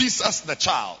about Jesus the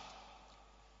child.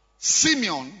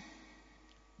 Simeon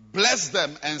blessed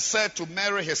them and said to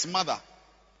Mary his mother,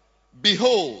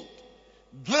 behold,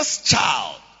 this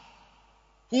child,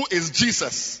 who is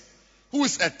Jesus, who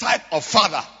is a type of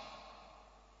father,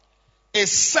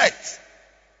 is set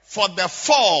for the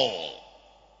fall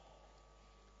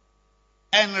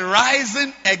and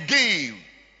rising again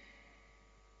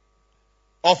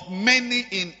of many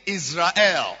in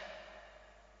Israel,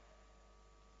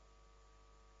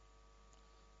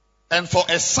 and for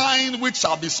a sign which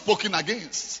shall be spoken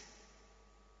against.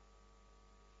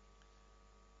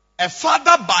 A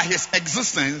father by his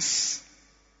existence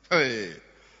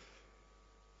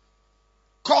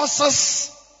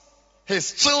causes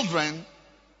his children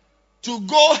to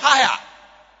go higher.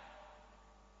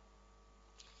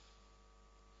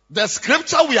 The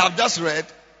scripture we have just read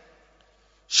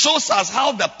shows us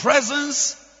how the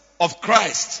presence of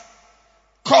Christ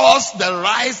caused the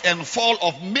rise and fall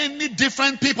of many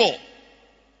different people.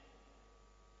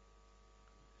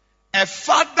 A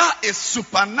father is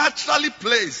supernaturally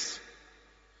placed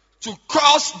to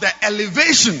cause the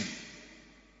elevation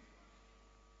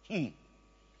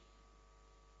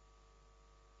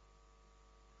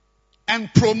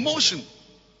and promotion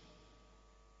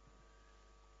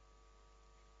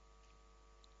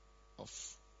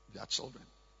of their children.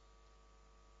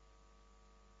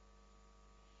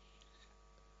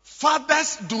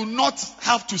 Fathers do not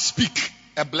have to speak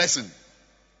a blessing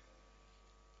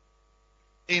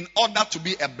in order to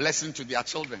be a blessing to their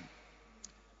children.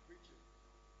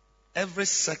 Every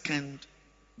second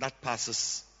that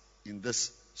passes in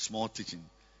this small teaching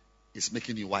is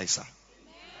making you wiser.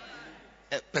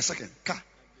 Per second.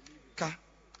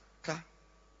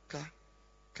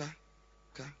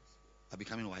 Are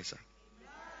becoming wiser.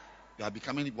 You are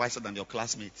becoming wiser than your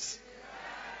classmates.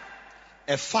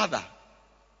 A father,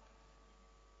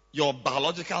 your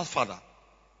biological father,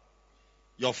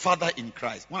 your father in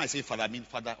Christ, when I say father, I mean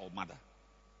father or mother,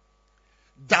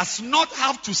 does not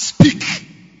have to speak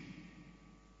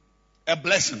a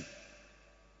blessing.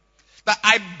 That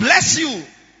I bless you,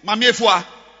 Mami Efua.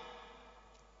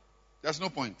 There's no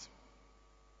point.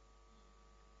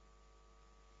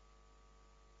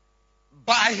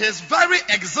 By his very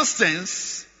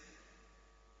existence,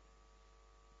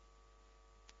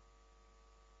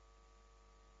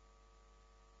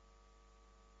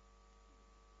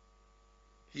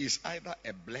 he is either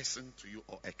a blessing to you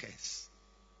or a curse.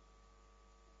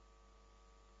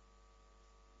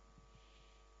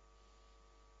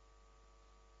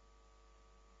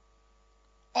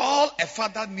 All a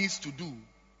father needs to do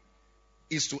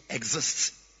is to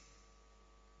exist.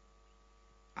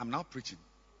 I'm now preaching.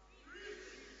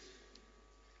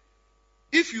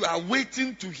 If you are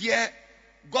waiting to hear,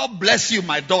 God bless you,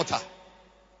 my daughter.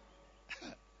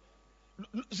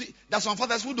 See, there are some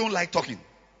fathers who don't like talking.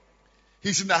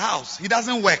 He's in the house. He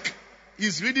doesn't work.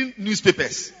 He's reading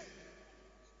newspapers,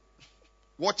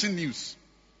 watching news.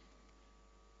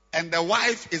 And the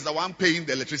wife is the one paying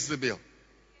the electricity bill.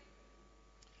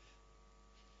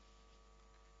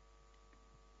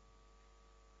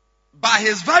 By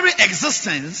his very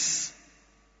existence,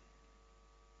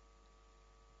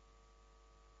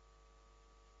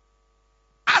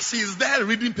 as he is there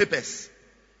reading papers,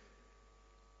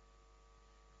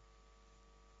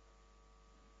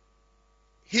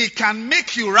 he can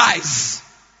make you rise.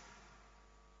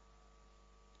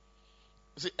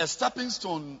 You see, a stepping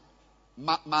stone,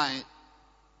 my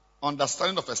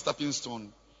understanding of a stepping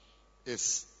stone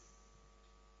is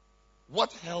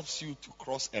what helps you to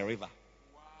cross a river.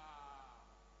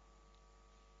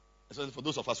 Especially for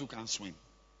those of us who can't swim.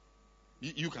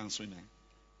 You can swim,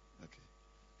 eh? Okay.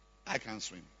 I can't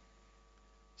swim.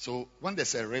 So when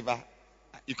there's a river,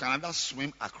 you can either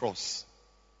swim across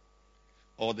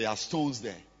or there are stones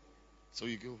there. So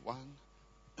you go one.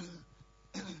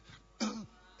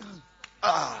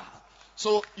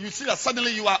 So you see that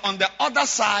suddenly you are on the other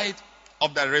side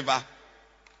of the river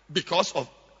because of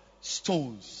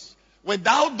stones.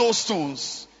 Without those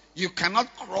stones, you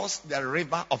cannot cross the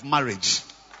river of marriage,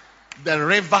 the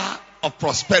river of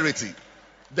prosperity,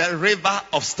 the river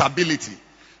of stability.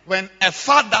 When a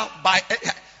father,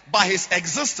 by his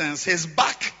existence, his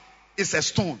back is a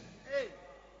stone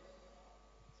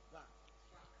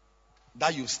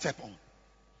that you step on.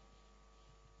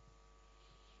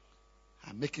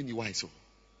 I'm making you wise.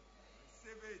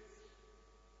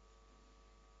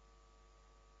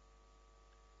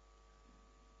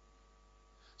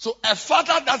 So a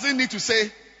father doesn't need to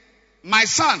say, my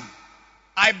son,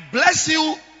 I bless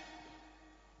you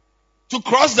to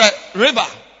cross the river.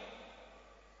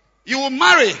 You will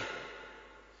marry.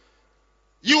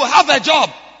 You will have a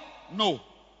job. No.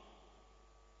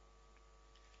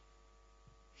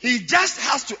 He just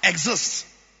has to exist.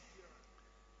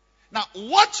 Now,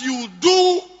 what you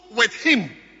do with him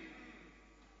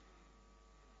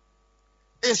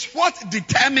is what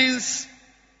determines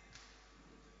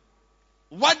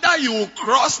whether you will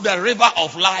cross the river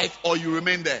of life or you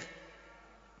remain there.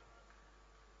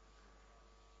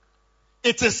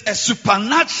 It is a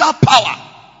supernatural power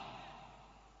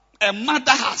a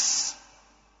mother has.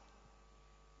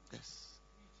 Yes.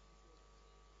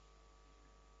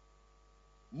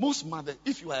 Most mothers,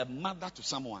 if you are a mother to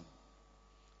someone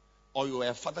or you are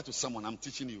a father to someone, I'm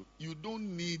teaching you, you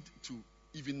don't need to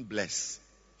even bless.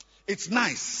 It's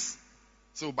nice.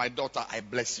 So, my daughter, I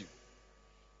bless you.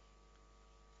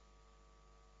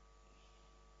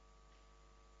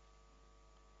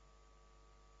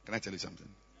 Can I tell you something?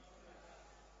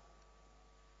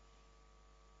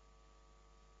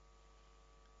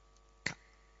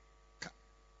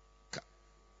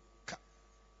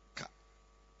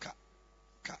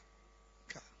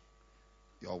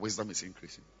 Your wisdom is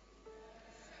increasing.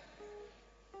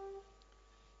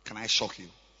 Can I shock you?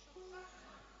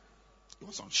 It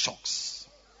was on shocks.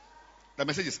 The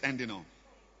message is ending now.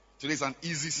 Today is an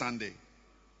easy Sunday.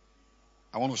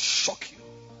 I want to shock you.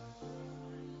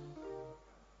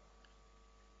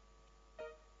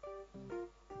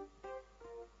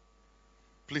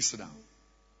 Please sit down.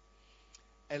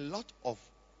 A lot of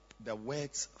the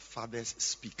words fathers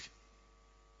speak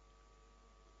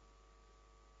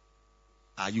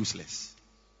are useless.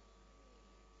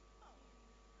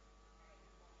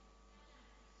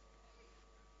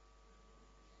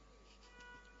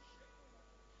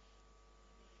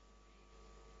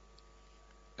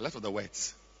 A lot of the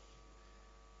words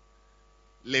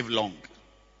live long.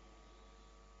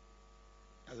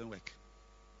 Doesn't work.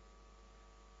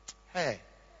 Hey,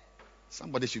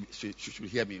 somebody should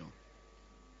hear me.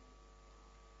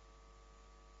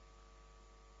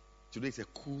 Today is a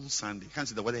cool Sunday. Can't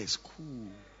see the weather is cool.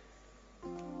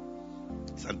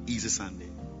 It's an easy Sunday.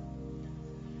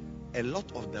 A lot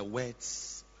of the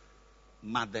words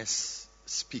mothers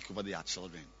speak over their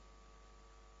children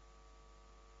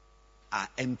are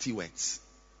empty words.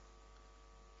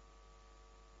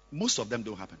 Most of them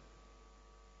don't happen.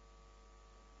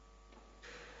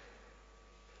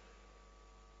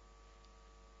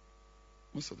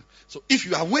 Most of them. So if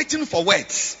you are waiting for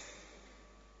words,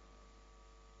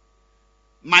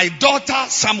 my daughter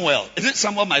Samuel, is it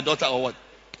Samuel my daughter or what?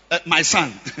 My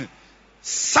son.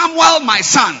 Samuel my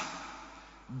son,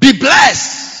 be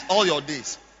blessed all your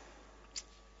days.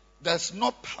 There's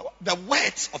no power. The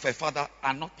words of a father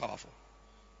are not powerful.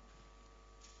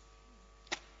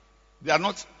 They are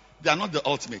not the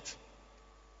ultimate.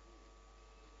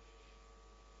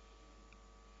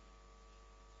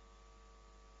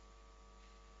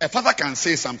 A father can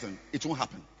say something, it won't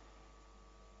happen.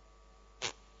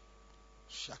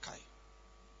 Shakai.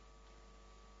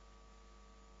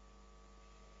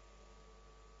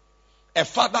 A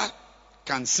father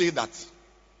can say that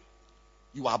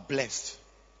you are blessed.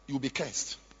 You will be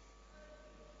cursed.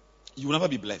 You will never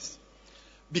be blessed.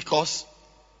 Because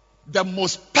the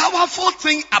most powerful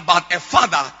thing about a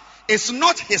father is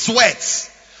not his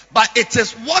words, but it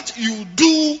is what you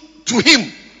do to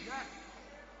him.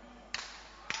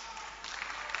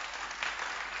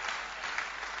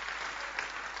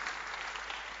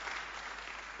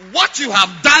 What you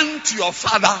have done to your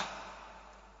father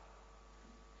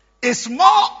is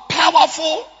more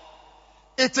powerful.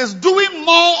 It is doing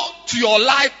more to your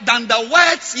life than the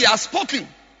words he has spoken.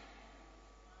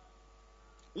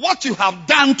 What you have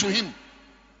done to him.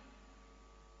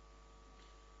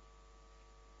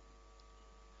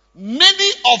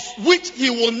 Many of which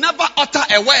he will never utter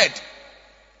a word.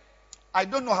 I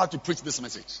don't know how to preach this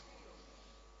message.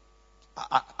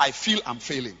 I feel I'm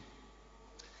failing.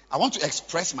 I want to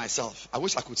express myself. I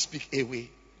wish I could speak Ewe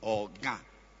or Ga.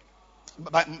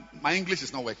 But my English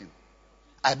is not working.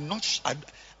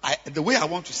 The way I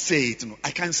want to say it,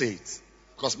 I can't say it.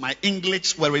 Because my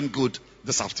English weren't good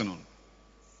this afternoon.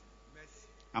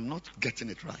 I'm not getting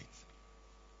it right.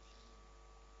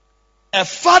 A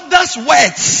father's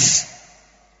words,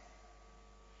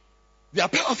 they are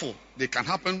powerful. They can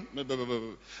happen.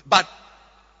 But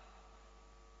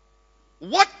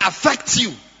what affects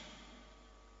you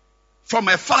from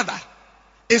a father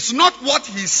is not what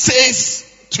he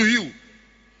says to you,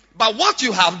 but what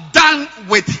you have done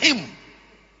with him.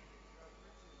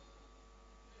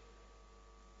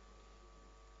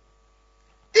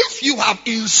 If you have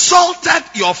insulted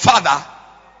your father,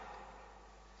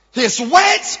 his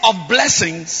words of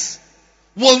blessings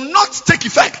will not take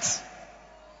effect.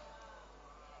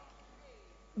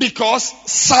 Because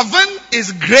 7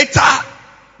 is greater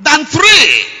than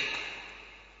 3.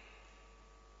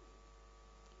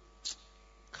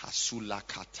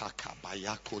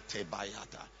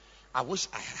 I wish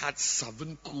I had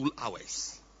 7 cool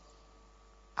hours.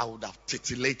 I would have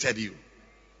titillated you.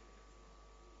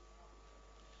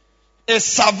 Is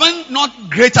 7 not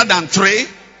greater than 3?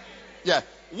 Yeah.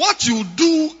 What you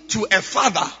do to a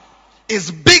father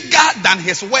is bigger than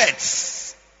his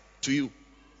words to you.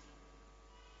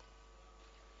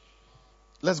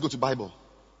 Let's go to Bible.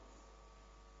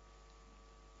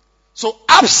 So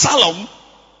Absalom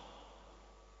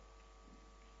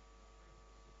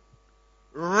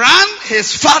ran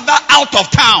his father out of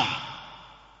town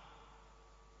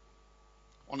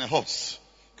on a horse.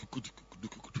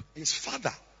 His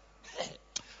father.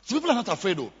 So people are not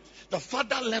afraid though. The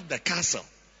father left the castle.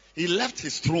 He left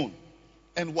his throne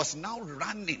and was now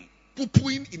running,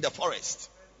 poo-pooing in the forest.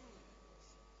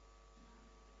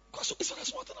 Because it's not a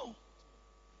small thing.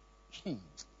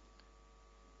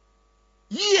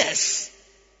 Yes.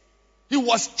 He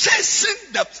was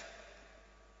chasing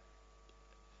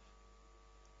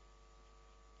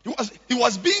he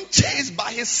was being chased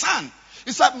by his son.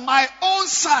 He said, my own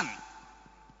son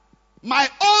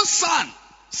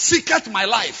seeketh my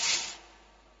life.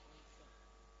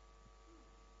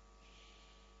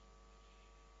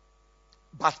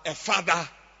 But a father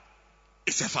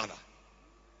is a father.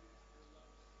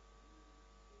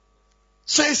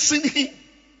 Chasing him.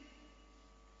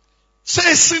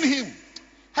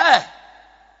 Hey,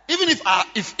 even if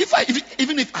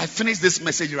I finish this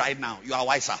message right now, you are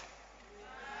wiser.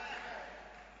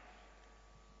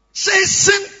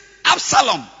 Chasing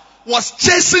Absalom was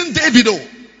chasing David,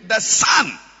 the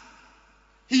son.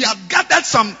 He had gathered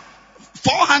some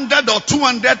 400 or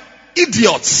 200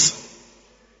 idiots.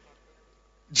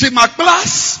 Jim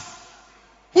McBlass,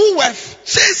 who were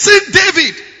chasing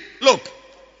David. Look,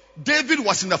 David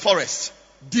was in the forest,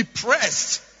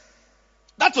 depressed.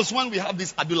 That was when we have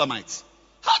these Adulamites.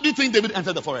 How do you think David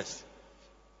entered the forest?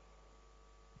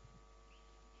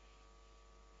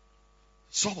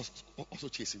 Saul was also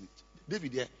chasing it.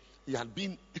 David, he had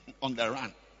been on the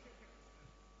run.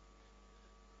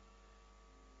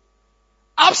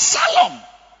 Absalom.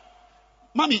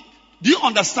 Mommy, do you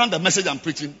understand the message I'm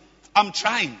preaching? I'm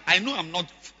trying. I know I'm not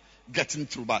getting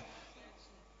through, but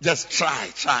just try.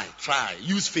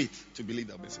 Use faith to believe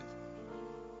the message.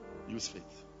 Use faith.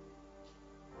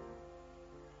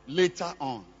 Later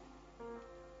on,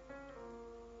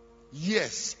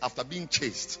 years after being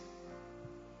chased,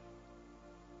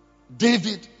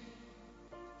 David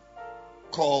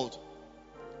called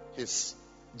his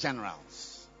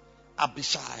generals,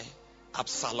 Abishai,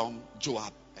 Absalom,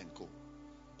 Joab, and co,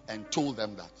 and told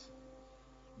them that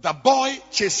the boy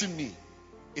chasing me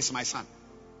is my son.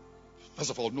 First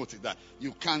of all, notice that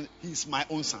he's my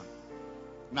own son.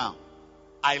 Now,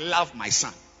 I love my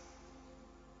son.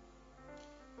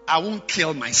 I won't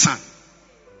kill my son.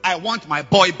 I want my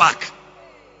boy back.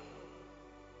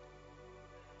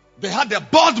 They had a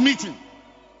board meeting.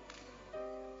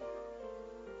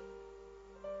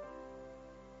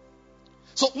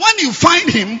 So when you find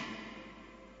him,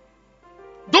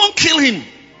 don't kill him.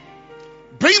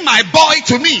 Bring my boy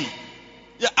to me.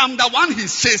 Yeah, I'm the one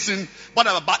he's chasing,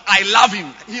 whatever, but I love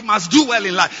him. He must do well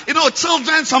in life. You know,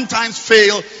 children sometimes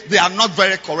fail. They are not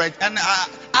very correct. And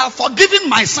I've forgiven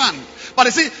my son. But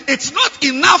you see, it's not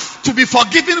enough to be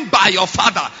forgiven by your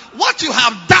father. What you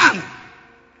have done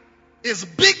is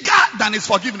bigger than his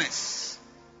forgiveness.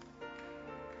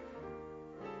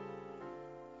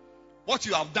 What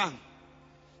you have done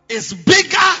is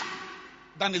bigger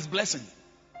than his blessing.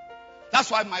 That's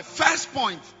why my first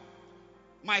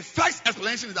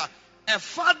explanation is that a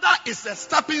father is a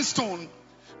stepping stone,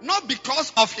 not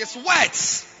because of his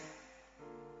words.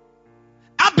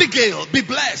 Abigail, be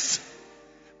blessed.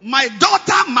 My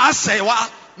daughter Masewa,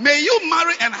 may you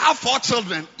marry and have 4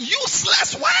 children.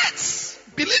 Useless words.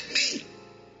 Believe me.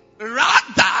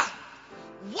 Rather,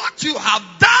 what you have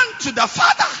done to the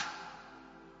father.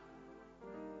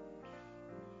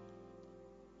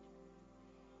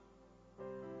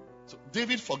 So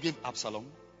David forgave Absalom,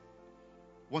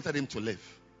 wanted him to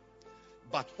live.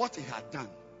 But what he had done,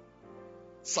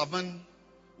 7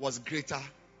 was greater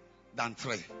than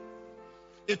 3.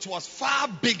 It was far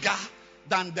bigger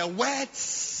than the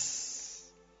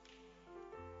words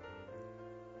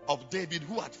of David,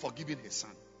 who had forgiven his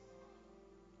son.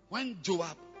 When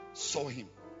Joab saw him,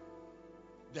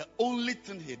 the only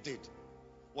thing he did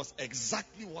was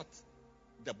exactly what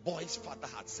the boy's father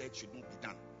had said should not be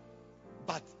done.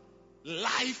 But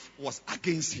life was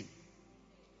against him.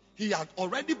 He had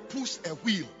already pushed a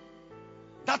wheel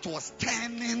that was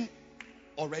turning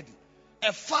already.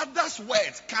 A father's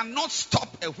words cannot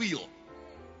stop a wheel.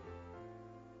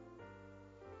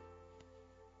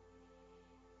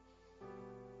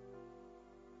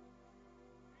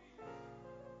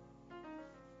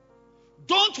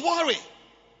 don't worry.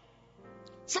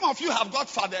 Some of you have got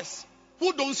fathers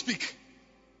who don't speak.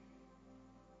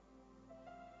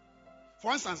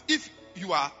 For instance, if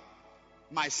you are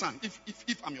my son,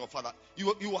 if I'm your father,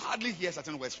 you will hardly hear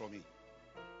certain words from me.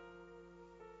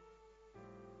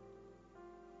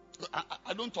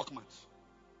 I don't talk much.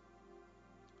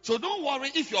 So don't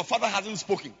worry if your father hasn't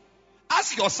spoken.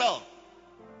 Ask yourself,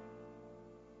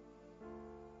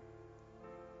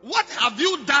 what have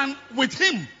you done with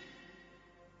him?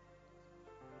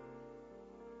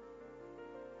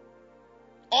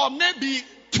 Or maybe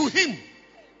to him.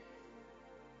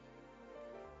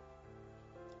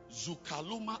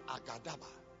 Zukaluma Agadaba.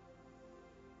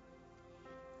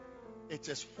 It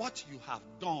is what you have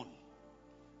done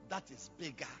that is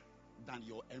bigger than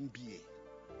your MBA.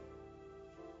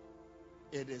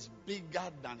 It is bigger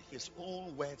than his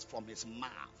own words from his mouth.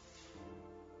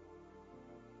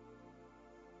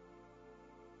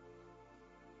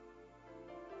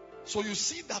 So you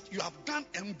see that you have done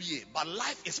MBA, but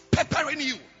life is peppering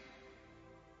you.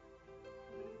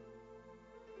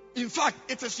 In fact,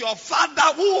 it is your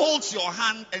father who holds your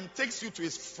hand and takes you to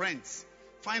his friends.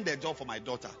 Find a job for my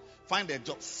daughter. Find a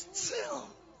job. Still.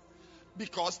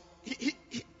 Because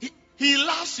he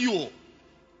loves you.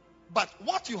 But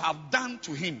what you have done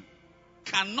to him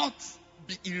cannot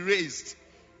be erased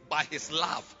by his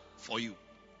love for you.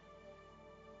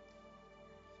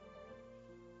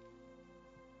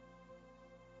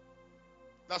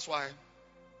 That's why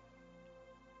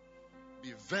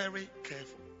be very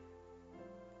careful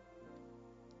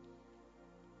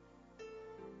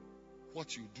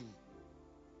what you do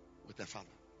with a father.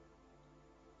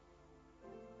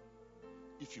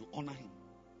 If you honor him,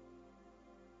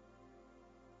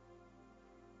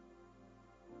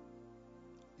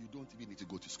 you don't even need to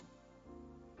go to school.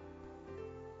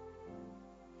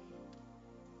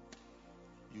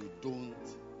 You don't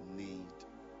need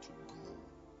to go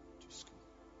to school.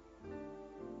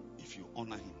 If you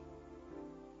honor him.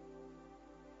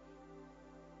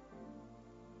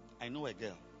 I know a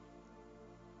girl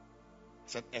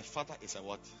said a father is a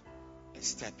what? A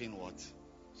stepping what?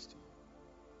 Stone.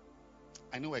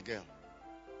 I know a girl.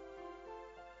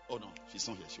 Oh no, she's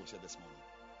not here. She was here this morning.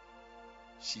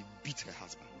 She beat her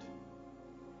husband.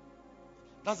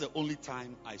 That's the only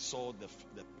time I saw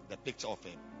the picture of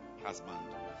her husband.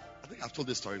 I think I've told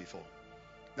this story before.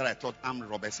 That I thought Am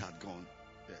Roberts had gone.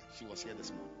 Yeah, she was here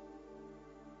this morning.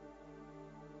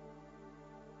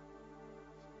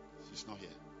 She's not here.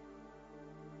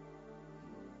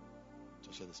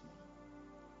 Just here this morning.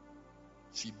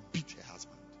 She beat her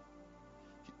husband.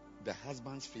 The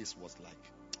husband's face was like,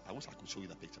 I wish I could show you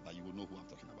the picture, but you will know who I'm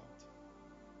talking about.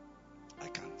 I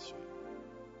can't show you.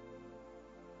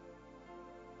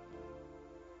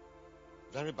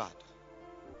 Very bad.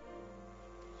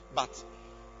 But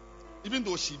even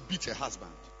though she beat her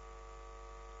husband,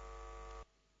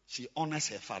 she honors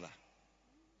her father.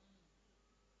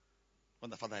 When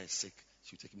the father is sick,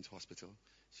 she will take him to hospital.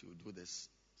 She will do this.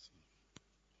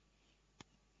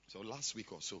 So last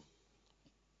week or so,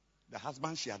 the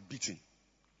husband she had beaten,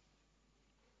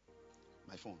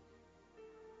 my phone,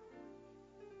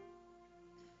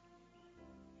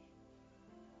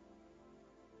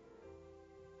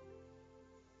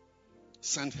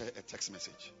 sent her a text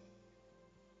message.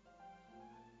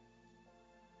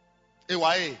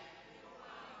 AYA.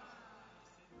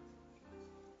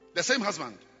 The same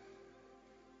husband.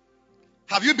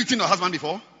 Have you beaten your husband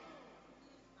before?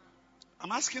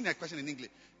 I'm asking a question in English.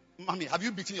 Mommy, have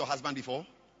you beaten your husband before?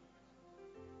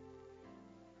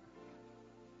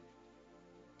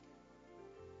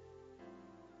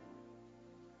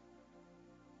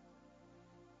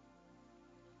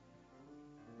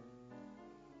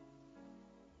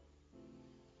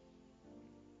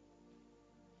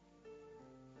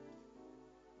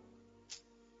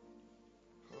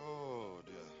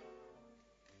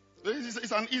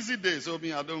 It's an easy day, so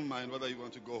me, I don't mind whether you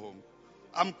want to go home.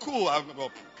 I'm cool. I'm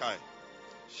Kai.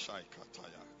 Shai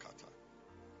Kataya Kata.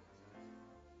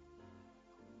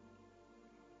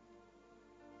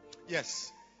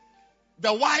 Yes.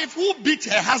 The wife who beat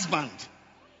her husband.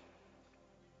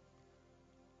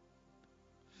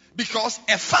 Because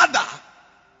a father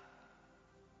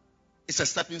is a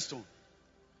stepping stone.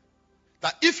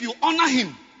 That if you honor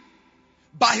him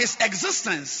by his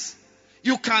existence,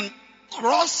 you can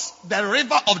cross the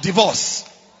river of divorce.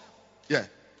 Yeah.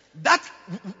 That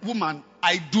woman,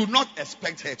 I do not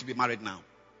expect her to be married now.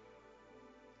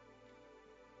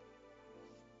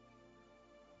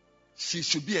 She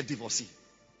should be a divorcee.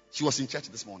 She was in church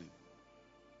this morning.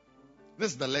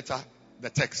 This is the letter, the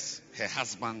text her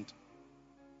husband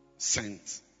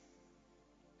sent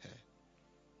her.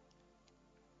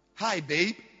 Hi,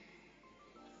 babe.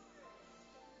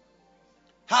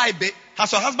 Hi, babe.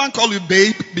 Has your husband called you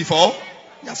babe before?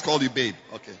 He has called you babe.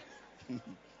 Okay.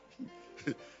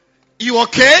 You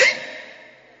okay?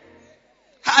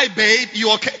 Hi, babe.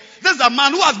 You okay? This is a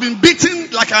man who has been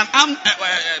beaten like an arm.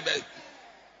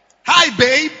 Hi,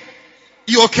 babe.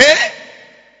 You okay?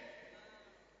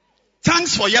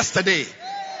 Thanks for yesterday.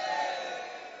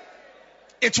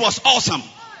 It was awesome.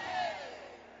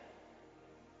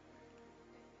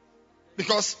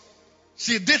 Because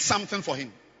she did something for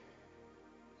him.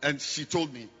 And she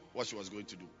told me what she was going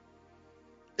to do.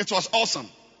 It was awesome.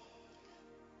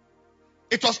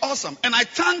 It was awesome. And I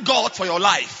thank God for your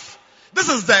life. This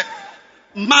is the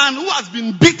man who has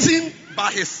been beaten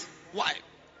by his wife.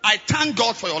 I thank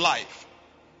God for your life.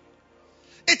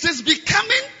 It is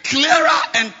becoming clearer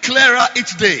and clearer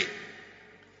each day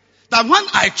that when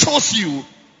I chose you,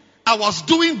 I was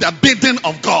doing the bidding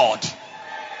of God.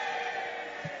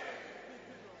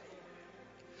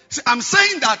 See, I'm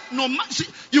saying that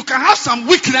you can have some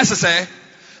weaknesses,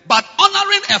 but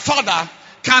honoring a father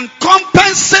can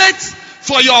compensate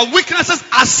for your weaknesses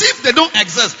as if they don't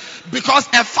exist. Because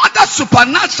a father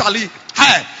supernaturally,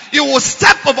 you will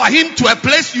step over him to a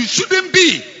place you shouldn't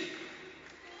be.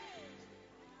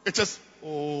 It is,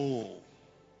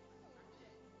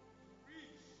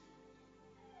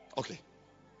 okay.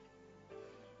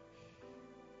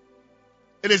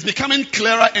 It is becoming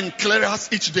clearer and clearer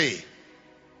each day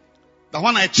that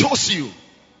when I chose you,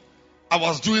 I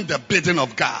was doing the bidding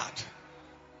of God.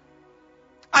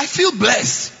 I feel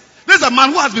blessed. There's a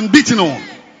man who has been beaten on.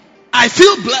 I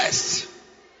feel blessed.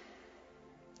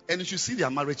 And you should see their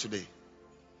marriage today.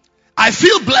 I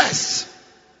feel blessed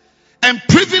and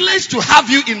privileged to have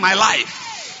you in my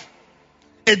life.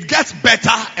 It gets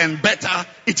better and better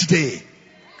each day.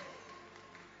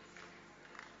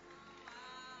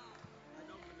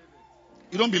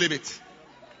 You don't believe it?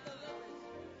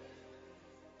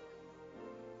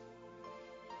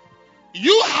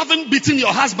 You haven't beaten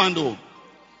your husband though.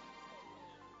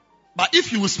 But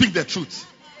if you will speak the truth,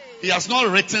 he has not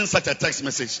written such a text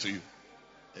message to you.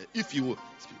 If you will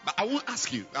speak. But I won't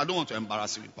ask you. I don't want to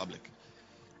embarrass you in public.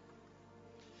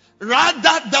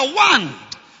 Rather the one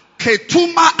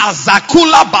Ketuma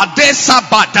Azakula Badesa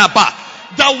Badaba,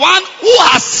 the one who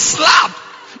has slapped,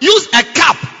 used a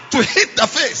cap to hit the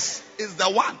face, is the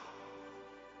one.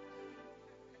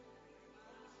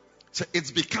 So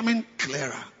it's becoming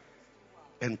clearer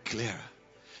and clearer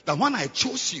that when I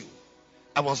chose you,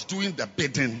 I was doing the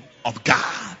bidding of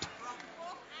God.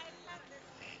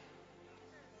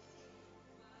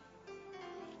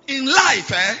 In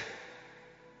life,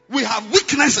 we have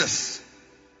weaknesses.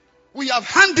 We have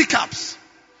handicaps.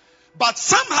 But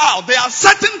somehow there are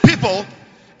certain people,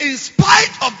 in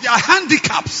spite of their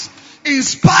handicaps, in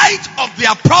spite of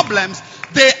their problems,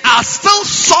 they are still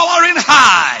soaring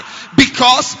high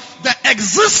because the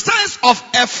existence of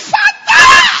a father.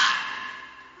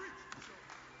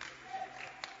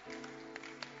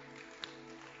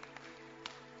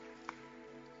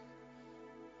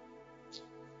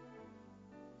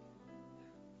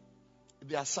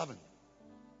 There are 7.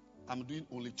 I'm doing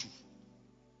only 2.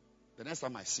 The next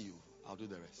time I see you, I'll do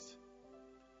the rest.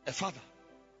 A father.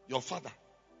 Your father.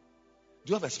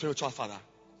 Do you have a spiritual father?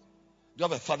 Do you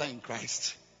have a father in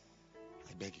Christ?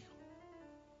 I beg you.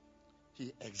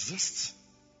 He exists.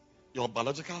 Your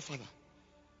biological father.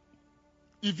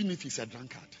 Even if he's a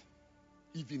drunkard.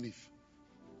 Even if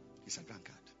he's a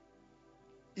drunkard.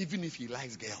 Even if he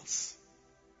likes girls.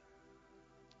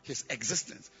 His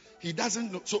existence. He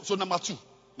doesn't know. So number two,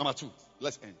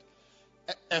 let's end.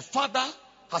 A father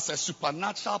has a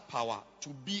supernatural power to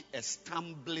be a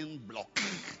stumbling block.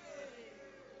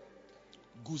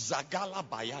 Guzagala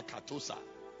bayakatosa.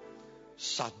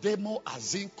 Shademo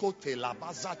azinko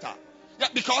telabazata. Yeah,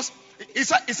 because he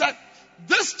said,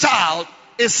 this child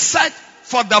is set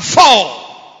for the fall.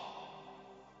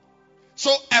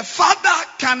 So a father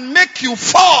can make you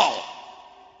fall.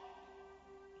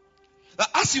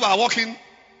 As you are walking,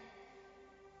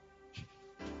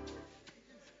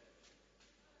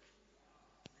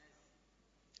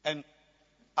 and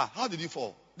how did you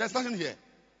fall? There's nothing here.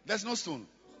 There's no stone.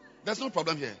 There's no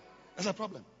problem here. There's a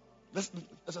problem. There's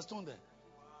a stone there.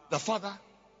 The father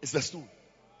is the stone.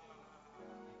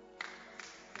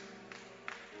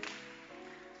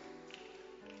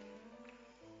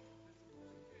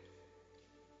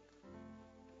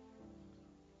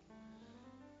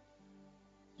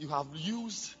 You have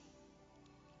used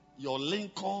your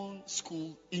Lincoln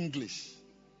School English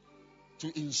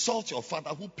to insult your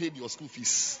father who paid your school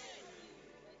fees.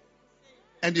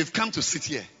 And you've come to sit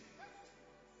here.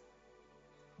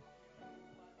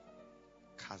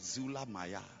 Kazula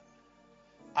Maya.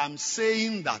 I'm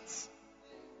saying that,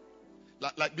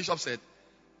 like Bishop said,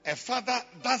 a father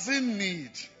doesn't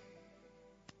need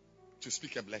to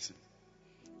speak a blessing.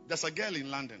 There's a girl in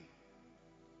London.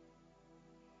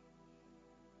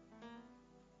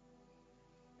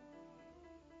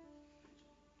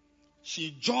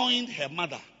 She joined her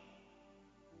mother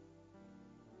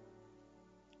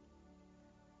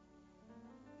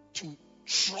to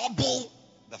trouble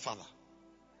the father.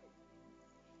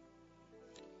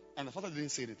 And the father didn't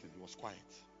say anything. He was quiet.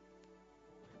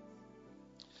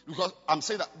 Because I'm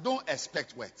saying that don't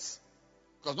expect words.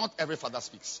 Because not every father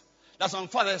speaks. There's some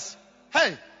fathers,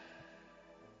 hey,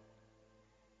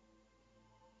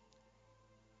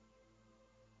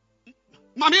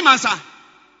 Mami Mansa,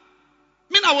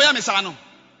 me na waya me sa no.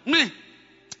 Me.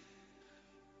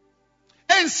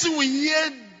 Ensi we ye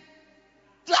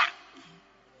da.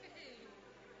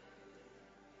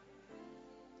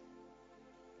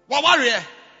 Wa worry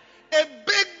a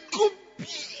big good.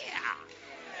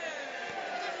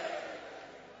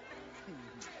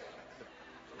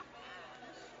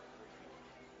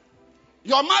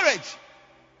 Your marriage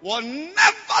will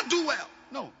never do well.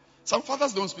 No. Some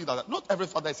fathers don't speak like that. Not every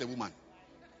father is a woman.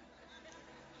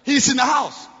 He's in the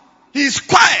house. He's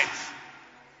quiet.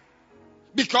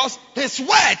 Because his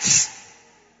words,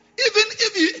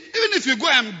 even if you go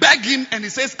and beg him and he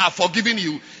says, I've forgiven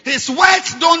you, his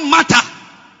words don't matter.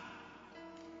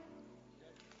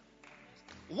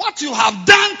 What you have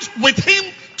done with him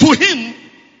to him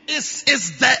is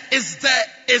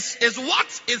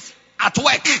what is at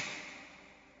work.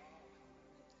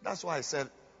 That's why I said,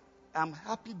 I'm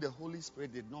happy the Holy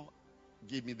Spirit did not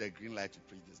give me the green light to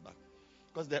preach this back.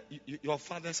 Because your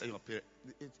fathers and your parents,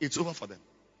 it's over for them.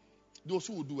 Those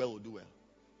who will do well will do well.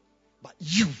 But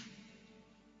you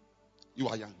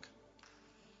are young.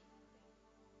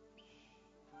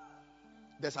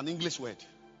 There's an English word.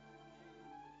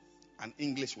 An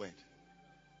English word.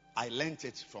 I learned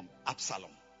it from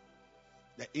Absalom.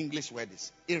 The English word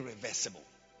is irreversible.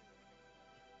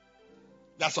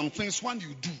 There are some things when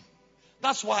you do.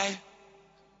 That's why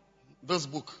this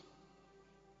book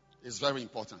is very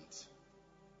important.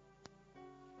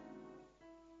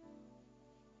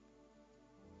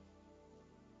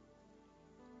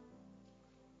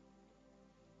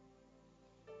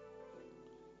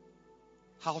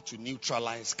 How to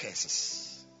neutralize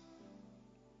curses.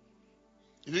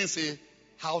 He didn't say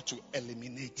how to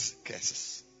eliminate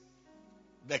curses.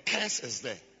 The curse is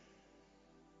there.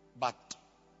 But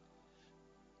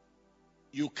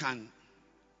you can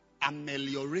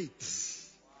ameliorate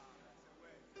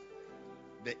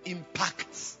the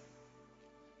impact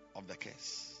of the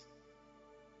curse.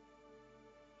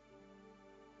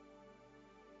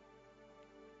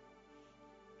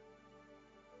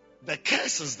 The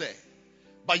curse is there.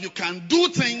 But you can do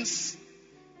things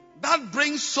that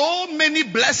bring so many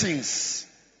blessings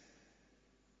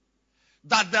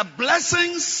that the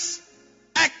blessings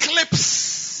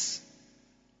eclipse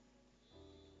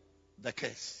the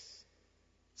curse.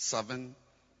 7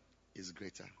 is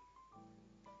greater.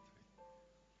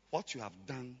 What you have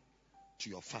done to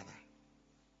your father.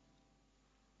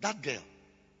 That girl,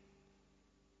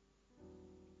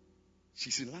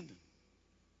 she's in London.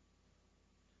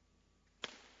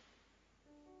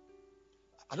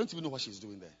 I don't even know what she's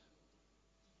doing there.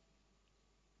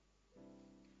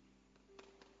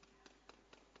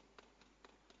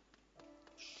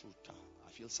 Shoot,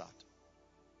 I feel sad.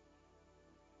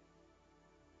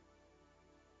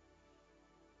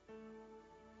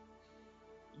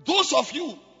 Those of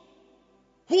you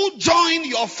who join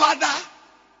your father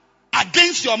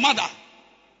against your mother,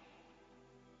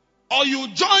 or you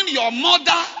join your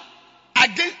mother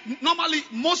against, normally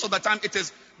most of the time it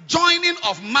is joining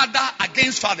of mother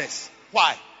against fathers.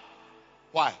 Why?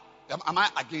 Am I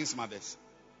against mothers?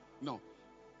 No.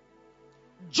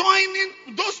 Joining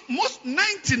those most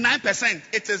 99%,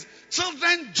 it is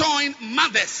children join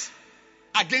mothers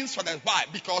against fathers. Why?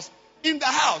 Because in the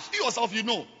house, you yourself, you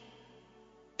know,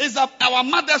 it's our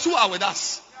mothers who are with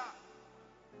us.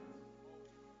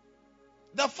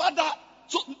 The father,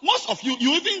 so most of you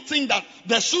even think that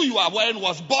the shoe you are wearing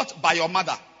was bought by your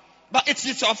mother. But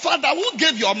it's your father who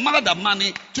gave your mother the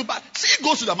money to buy. She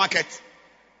goes to the market.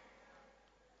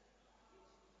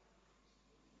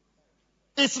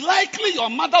 It's likely your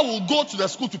mother will go to the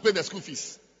school to pay the school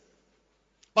fees.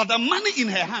 But the money in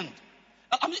her hand.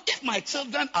 I mean, if my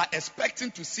children are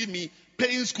expecting to see me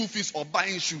paying school fees or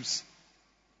buying shoes,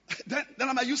 then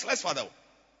I'm a useless father.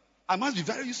 I must be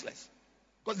very useless.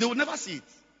 Because they will never see it.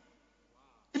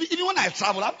 Even when I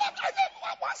travel, once in a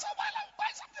while I will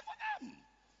buy something for them.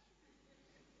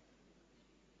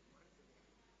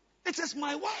 It is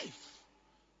my wife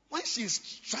when she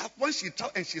travels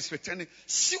and she's returning,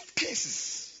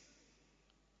 suitcases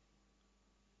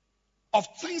of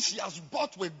things she has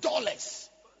bought with dollars,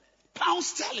 pounds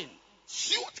sterling,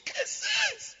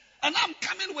 suitcases, and I'm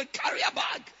coming with carrier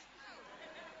bag.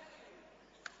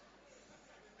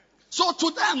 So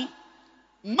to them,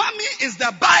 mommy is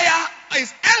the buyer,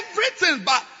 is everything,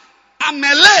 but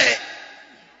Amele.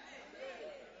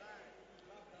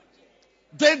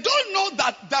 They don't know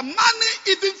that the money,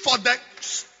 even for the,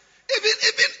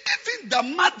 even the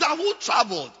mother who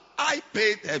traveled, I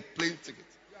paid her plane ticket.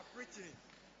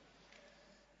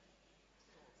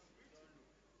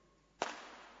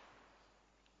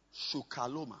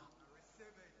 Shukaloma.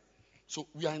 So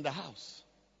we are in the house.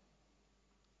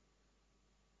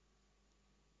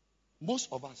 Most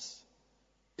of us,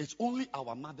 it's only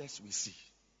our mothers we see,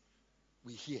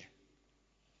 we hear.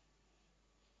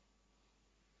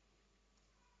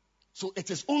 So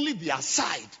it is only their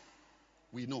side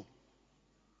we know.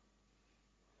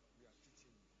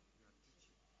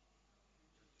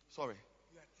 Sorry.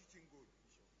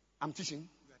 I'm teaching.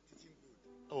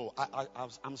 Oh,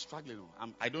 I'm struggling.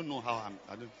 I don't know how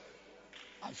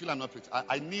I feel I'm not preaching.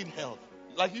 I need help.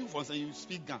 Like you, for instance, you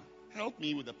speak Ghana. Help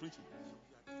me with the preaching.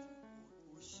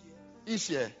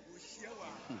 Easier.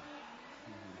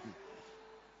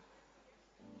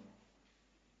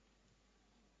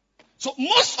 So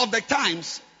most of the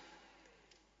times,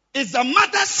 it's the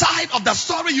mother's side of the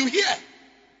story you hear.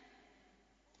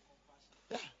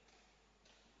 Yeah.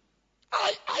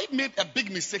 I made a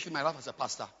big mistake in my life as a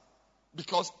pastor.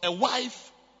 Because a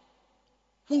wife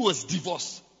who was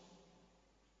divorced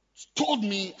told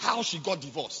me how she got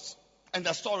divorced. And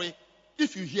the story,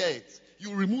 if you hear it,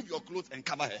 you remove your clothes and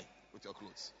cover her with your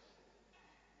clothes.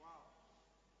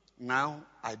 Now,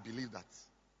 I believe that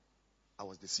I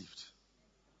was deceived.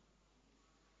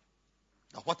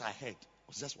 That what I heard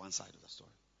was just one side of the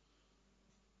story.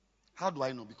 How do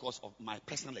I know? Because of my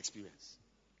personal experience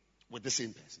with the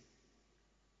same person.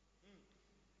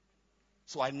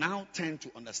 So I now tend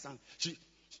to understand.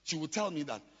 She would tell me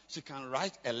that she can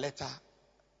write a letter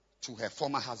to her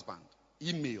former husband,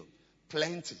 email,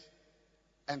 plenty.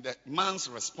 And the man's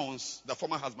response, the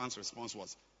former husband's response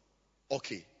was,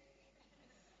 okay.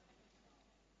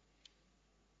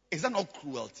 Is that not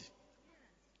cruelty?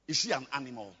 Is she an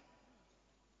animal?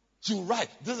 She will write,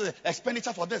 this is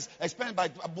expenditure for this,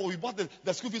 we bought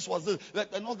the school fees was this,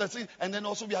 and all that thing, and then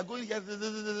also we are going here.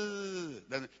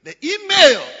 Then the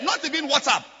email, not even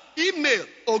WhatsApp, email,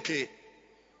 okay.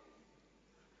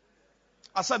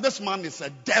 I said, this man is a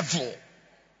devil.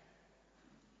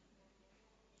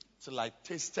 So like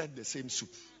tasted the same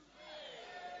soup.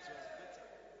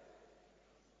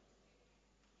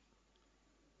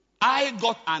 I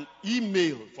got an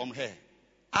email from her.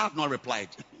 I have not replied.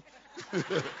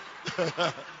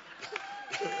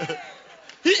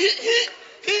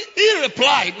 he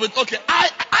replied with okay.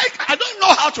 I don't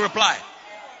know how to reply.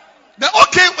 The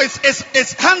okay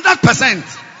is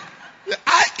 100%.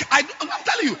 I'm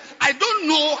telling you, I don't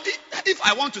know if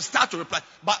I want to start to reply,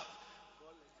 but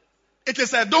it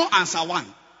is a don't answer one,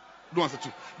 don't answer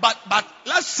two. But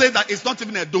let's say that it's not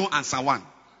even a don't answer one.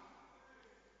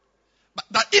 But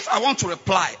that if I want to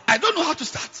reply, I don't know how to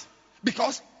start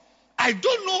because I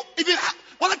don't know even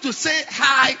whether to say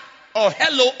hi or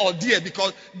hello or dear,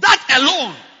 because that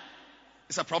alone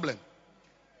is a problem.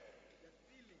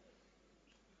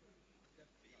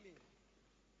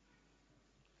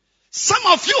 Some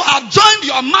of you have joined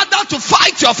your mother to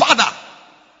fight your father.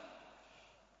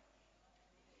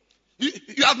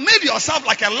 You have made yourself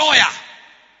like a lawyer.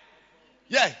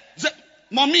 Yeah.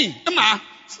 Mommy, Emma,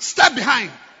 step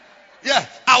behind. Yeah.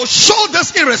 I'll show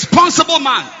this irresponsible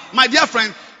man. My dear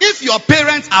friend, if your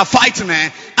parents are fighting,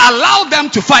 allow them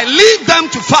to fight. Leave them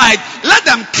to fight. Let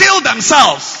them kill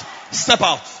themselves. Step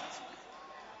out.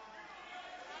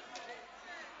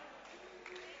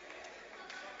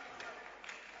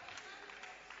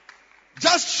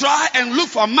 Just try and look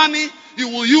for money you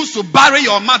will use to bury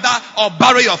your mother or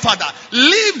bury your father.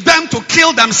 Leave them to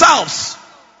kill themselves.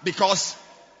 Because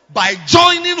by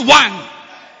joining one,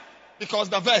 because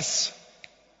the verse,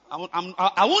 I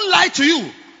won't lie to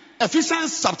you.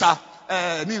 Ephesians chapter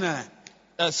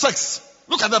 6.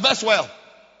 Look at the verse well.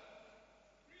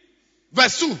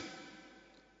 Verse 2.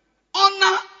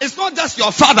 Honor is not just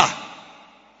your father.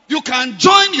 You can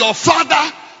join your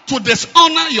father to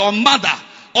dishonor your mother.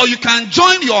 Or you can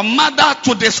join your mother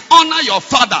to dishonor your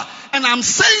father. And I'm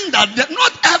saying that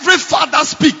not every father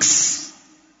speaks.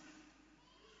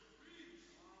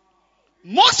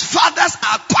 Most fathers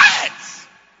are quiet.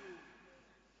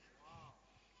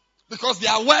 Because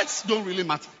their words don't really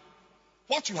matter.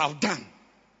 What you have done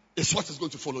is what is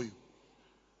going to follow you.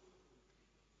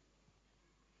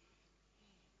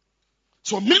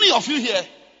 So many of you here,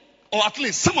 or at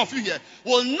least some of you here,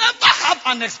 will never have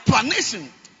an explanation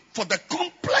for the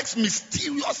complex,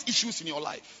 mysterious issues in your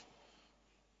life.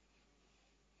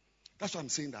 That's why I'm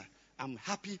saying that I'm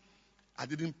happy I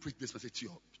didn't preach this message to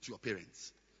your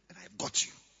parents. And I've got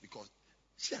you, because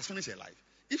she has finished her life.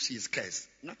 If she is cursed,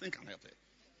 nothing can help her.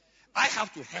 I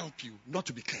have to help you not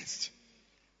to be cursed.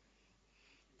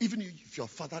 Even if your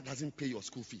father doesn't pay your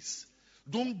school fees,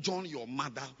 don't join your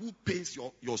mother who pays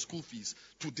your school fees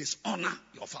to dishonor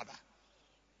your father.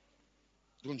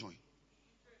 Don't join.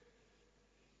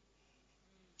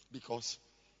 Because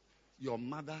your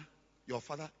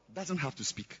father doesn't have to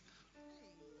speak.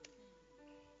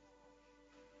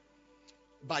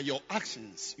 By your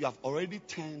actions, you have already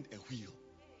turned a wheel.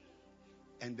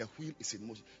 And the wheel is in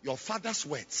motion. Your father's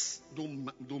words don't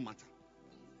matter.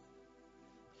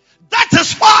 That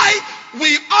is why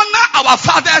we honor our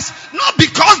fathers, not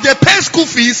because they pay school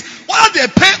fees, whether they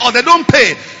pay or they don't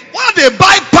pay, whether they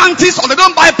buy panties or they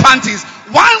don't buy panties.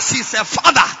 Once he's a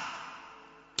father,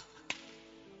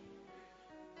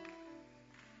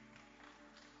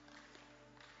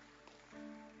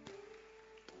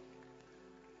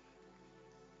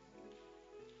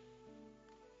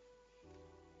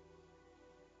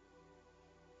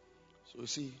 so you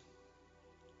see,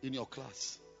 in your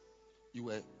class, you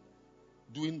were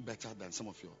doing better than some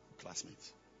of your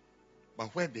classmates.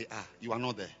 But where they are, you are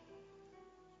not there.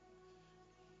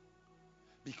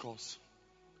 Because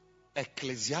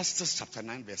Ecclesiastes chapter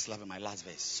 9 verse 11, my last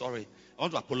verse. Sorry, I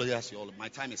want to apologize to you all. My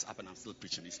time is up and I'm still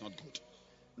preaching. It's not good.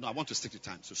 No, I want to stick to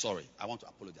time. So sorry, I want to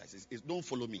apologize. Don't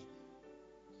follow me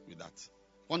with that.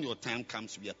 When your time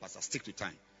comes to be a pastor, stick to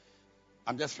time.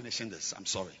 I'm just finishing this. I'm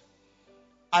sorry.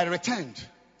 I returned.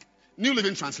 New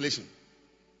Living Translation.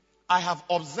 I have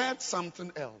observed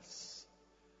something else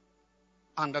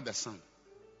under the sun.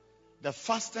 The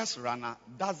fastest runner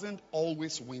doesn't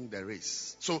always win the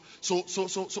race. So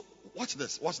watch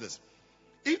this.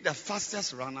 If the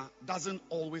fastest runner doesn't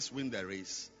always win the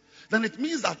race, then it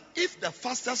means that if the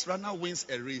fastest runner wins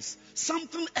a race,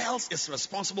 something else is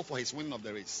responsible for his winning of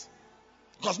the race.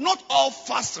 Because not all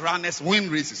fast runners win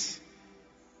races.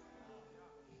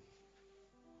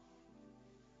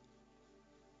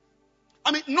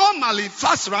 I mean, normally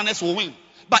fast runners will win.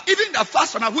 But even the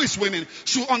fast runner who is winning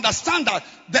should understand that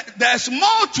there's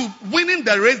more to winning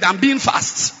the race than being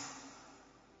fast.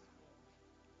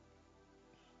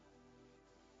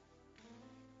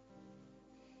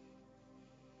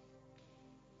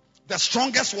 The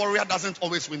strongest warrior doesn't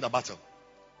always win the battle.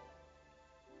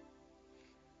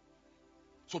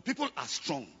 So people are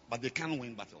strong, but they can't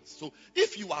win battles. So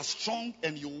if you are strong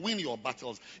and you win your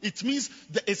battles, it means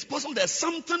that it's possible there's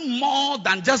something more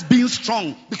than just being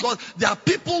strong. Because there are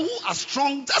people who are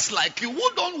strong just like you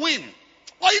who don't win.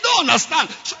 Well, you don't understand.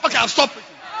 Okay, I'll stop.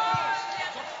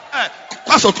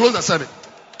 Pastor, close the service.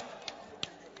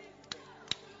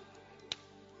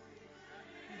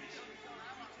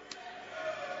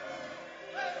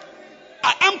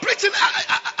 I'm preaching.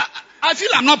 I feel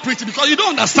I'm not preaching because you don't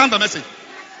understand the message.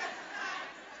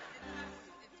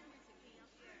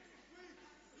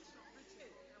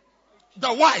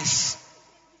 The wise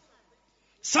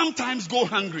sometimes go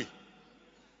hungry.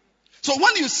 So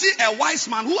when you see a wise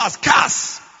man who has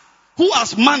cars, who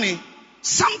has money,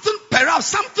 perhaps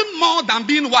something more than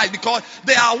being wise, because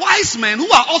there are wise men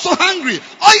who are also hungry.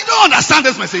 Oh, you don't understand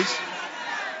this message?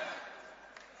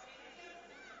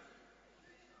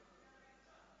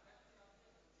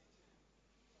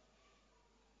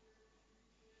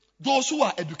 Those who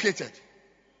are educated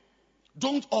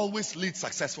don't always lead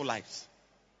successful lives.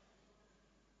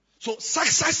 So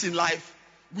success in life,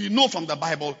 we know from the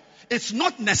Bible, it's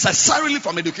not necessarily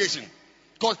from education.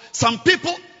 Because some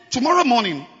people, tomorrow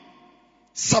morning,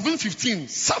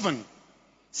 7:15,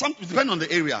 depending on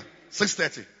the area,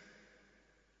 6:30,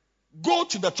 go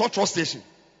to the trotro station.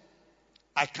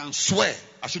 I can swear,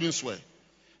 I shouldn't swear,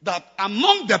 that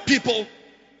among the people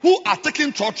who are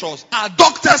taking trotros are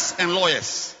doctors and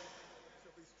lawyers.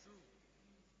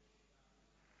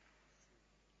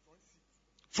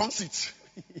 Front seat.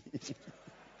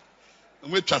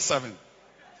 And wait just 7.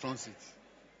 Front seat.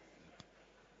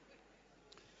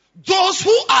 Those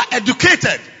who are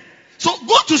educated. So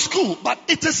go to school, but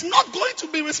it is not going to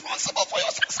be responsible for your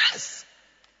success.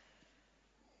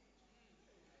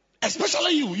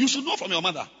 Especially you. You should know from your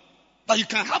mother that you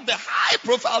can have the high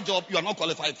profile job you are not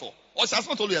qualified for. Or she has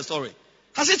not told you a story.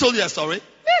 Has he told you a story?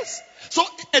 Yes. So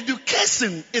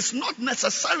education is not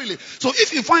necessarily. So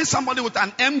if you find somebody with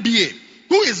an MBA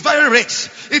who is very rich,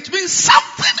 it means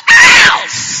something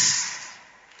else.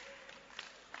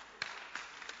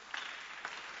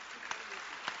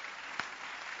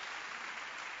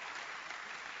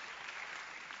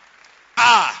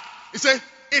 say,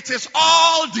 it is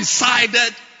all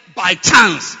decided by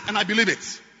chance. And I believe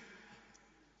it.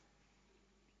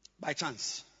 By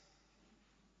chance.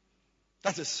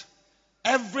 That is,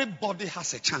 everybody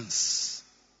has a chance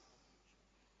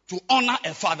to honor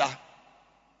a father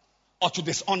or to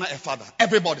dishonor a father.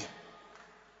 Everybody.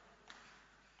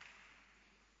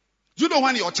 Do you know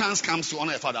when your chance comes to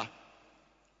honor a father?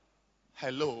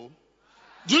 Hello?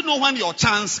 Do you know when your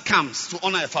chance comes to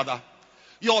honor a father?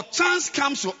 Your chance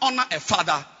comes to honor a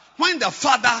father when the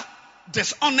father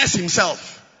dishonors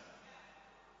himself.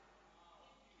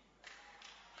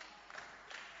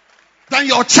 Then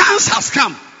your chance has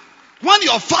come. When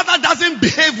your father doesn't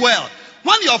behave well,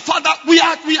 when your father, we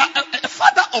are a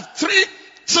father of 3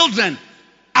 children,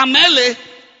 Amele,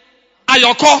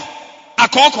 Ayoko,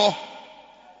 Akoko.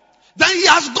 Then he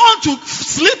has gone to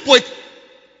sleep with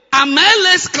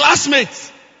Amele's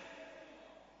classmates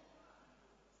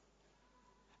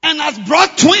and has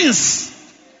brought twins.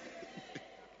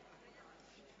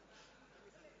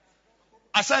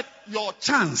 I said, your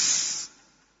chance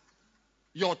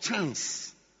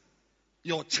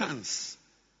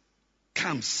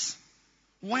comes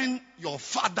when your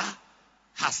father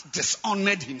has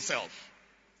dishonored himself.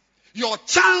 Your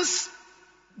chance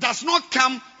does not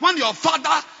come when your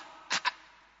father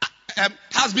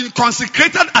has been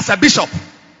consecrated as a bishop.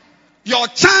 Your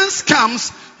chance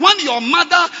comes when your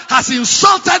mother has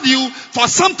insulted you for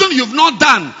something you've not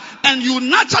done, and you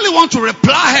naturally want to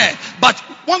reply her, but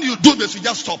when you do this, you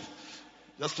just stop.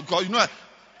 Just because,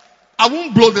 I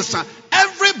won't blow this time.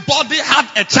 Everybody had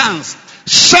a chance.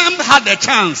 Shem had a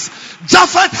chance.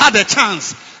 Japheth had a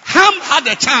chance. Ham had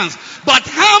a chance. But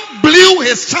Ham blew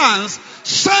his chance.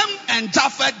 Shem and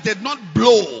Japheth did not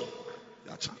blow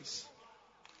their chance.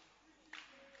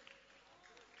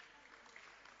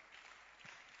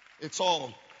 It's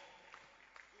all.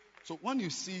 So when you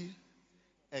see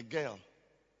a girl,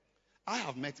 I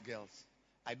have met girls,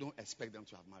 I don't expect them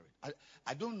to have married.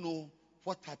 I don't know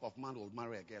what type of man will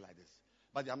marry a girl like this.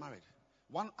 But they are married.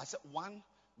 One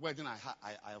wedding I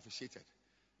officiated,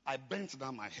 I bent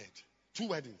down my head. 2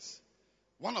 weddings.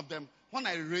 One of them, when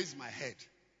I raised my head,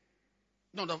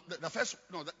 the first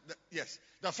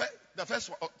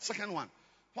one, second one,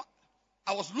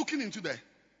 I was looking into the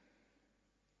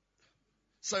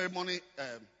ceremony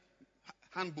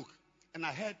handbook, and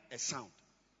I heard a sound.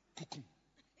 Kukum.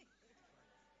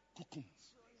 Kukum.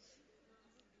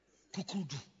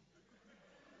 Kukudu.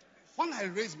 When I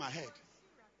raised my head,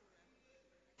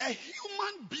 a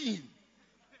human being,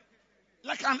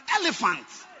 like an elephant,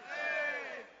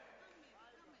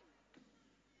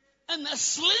 and a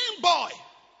slim boy.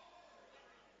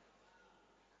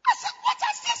 I said, what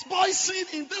has this boy seen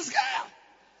in this girl?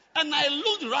 And I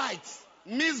looked right,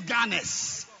 Miss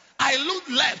Ganes. I looked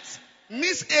left,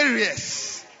 Miss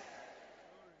Aries.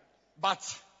 But,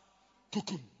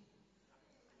 kukum.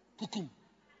 Kukum.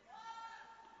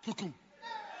 Kukum.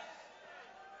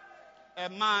 A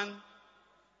man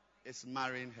is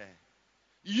marrying her.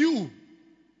 You,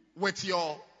 with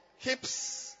your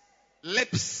hips,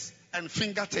 lips, and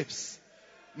fingertips,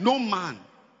 no man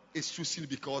is choosing,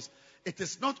 because it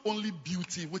is not only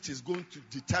beauty which is going to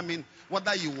determine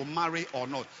whether you will marry or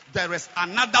not. There is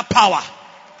another power.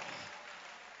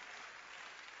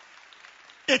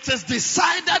 It is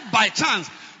decided by chance.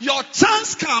 Your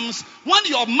chance comes when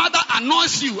your mother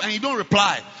annoys you and you don't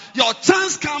reply. Your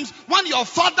chance comes when your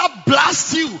father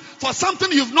blasts you for something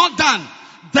you've not done.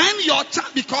 Then your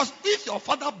chance, because if your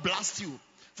father blasts you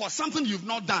for something you've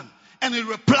not done and you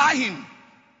reply him,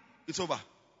 it's over.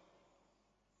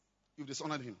 You've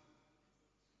dishonored him.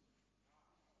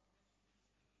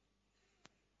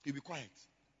 You'll be quiet.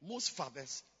 Most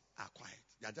fathers are quiet.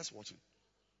 They are just watching.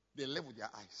 They live with their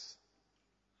eyes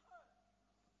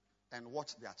and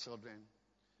watch their children.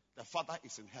 The father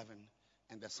is in heaven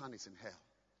and the son is in hell.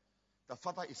 The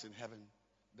father is in heaven,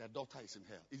 the daughter is in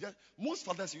hell. Most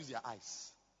fathers use their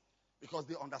eyes because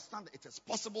they understand that it is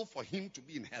possible for him to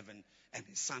be in heaven and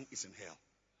his son is in hell.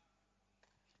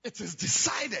 It is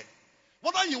decided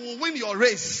whether you will win your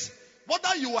race,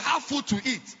 whether you will have food to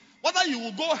eat, whether you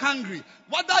will go hungry,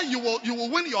 whether you will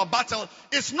win your battle.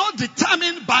 It's not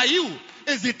determined by you.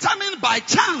 It's determined by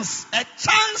chance. A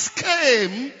chance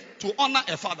came to honor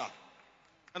a father.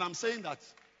 And I'm saying that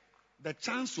the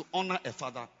chance to honor a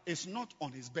father is not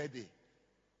on his birthday.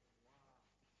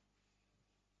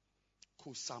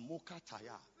 Kusamoka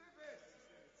taya.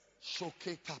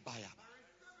 Shoke tabaya.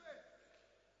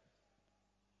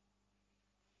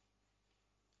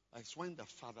 It's when the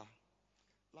father,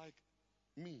 like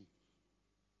me,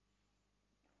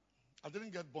 I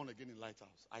didn't get born again in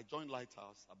Lighthouse. I joined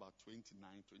Lighthouse about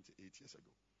 29, 28 years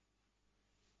ago.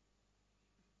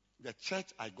 The church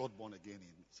I got born again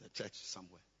in is a church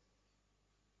somewhere.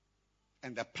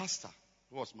 And the pastor,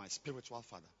 who was my spiritual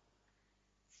father,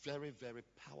 very, very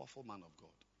powerful man of God.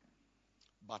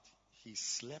 But he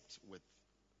slept with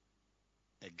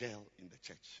a girl in the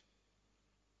church.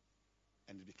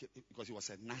 And it became, because he was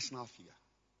a national figure.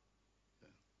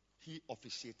 He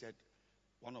officiated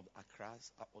one of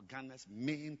Accra's or Ghana's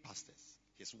main pastors.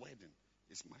 His wedding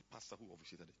is my pastor who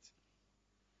officiated it.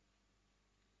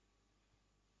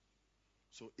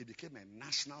 So it became a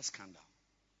national scandal.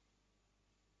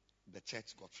 The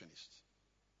church got finished.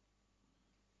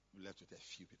 We left with a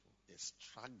few people. They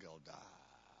struggled.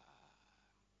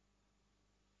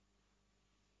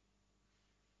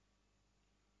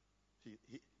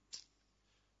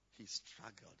 He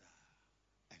struggled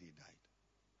and he died.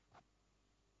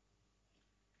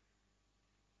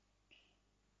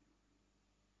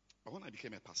 But when I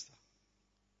became a pastor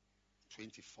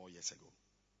 24 years ago,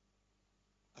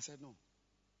 I said, no.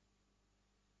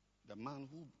 The man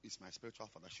who is my spiritual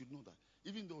father should know that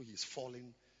even though he's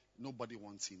falling, nobody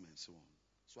wants him and so on.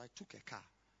 So I took a car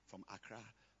from Accra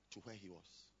to where he was.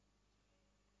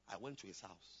 I went to his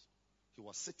house. He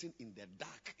was sitting in the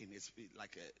dark in his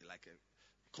like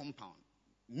a compound.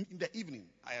 In the evening,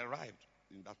 I arrived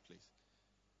in that place.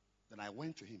 Then I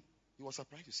went to him. He was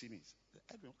surprised to see me. He said,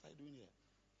 Edwin, what are you doing here?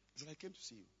 I said, I came to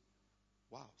see you.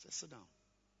 Wow. I said, sit down.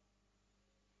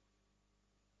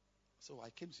 So I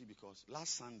came to see you because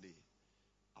last Sunday,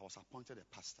 I was appointed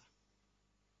a pastor.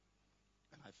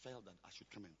 And I felt that I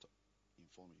should come and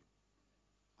inform you.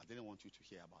 I didn't want you to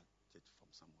hear about it from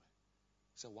somewhere.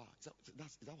 I said, wow,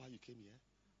 is that why you came here?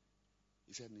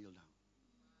 He said, kneel down.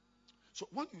 So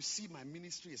when you see my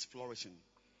ministry is flourishing,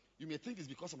 you may think it's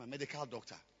because I'm a medical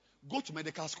doctor. Go to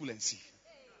medical school and see.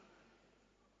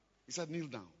 He said, kneel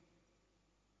down.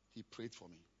 He prayed for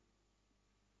me.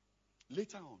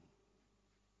 Later on,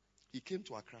 he came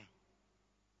to Accra.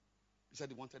 He said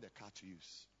he wanted a car to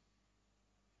use.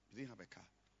 He didn't have a car.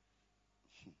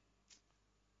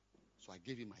 So I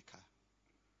gave him my car.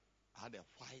 I had a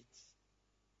white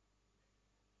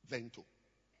Vento.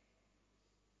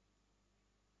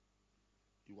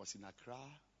 He was in Accra,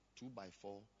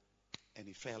 2x4, and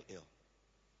he fell ill.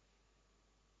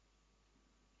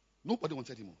 Nobody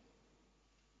wanted him.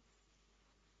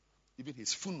 Even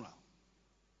his funeral,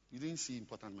 you didn't see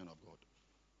important men of God.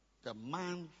 The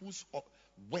man whose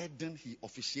wedding he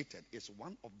officiated is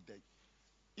one of the,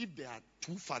 if there are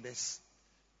two fathers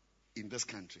in this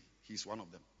country, he's one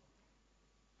of them.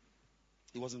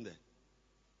 He wasn't there.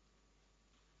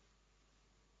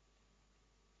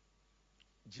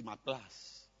 Jima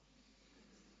Plus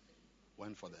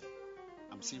went for that.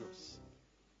 I'm serious.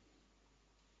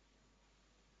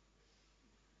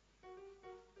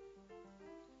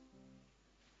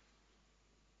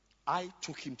 I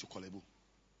took him to Kolebu.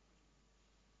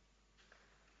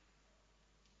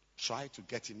 Tried to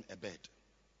get him a bed.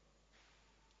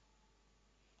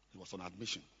 He was on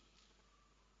admission.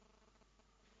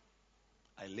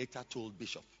 I later told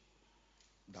Bishop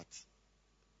that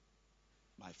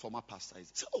my former pastor is.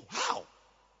 Said, oh, how?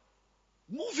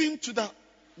 Move him to the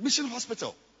mission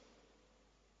hospital.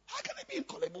 How can he be in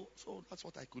Kolebu? So that's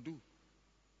what I could do.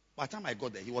 By the time I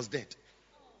got there, he was dead.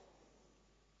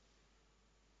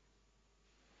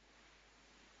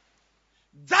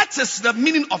 That is the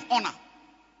meaning of honor.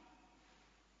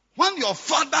 When your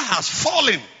father has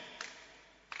fallen,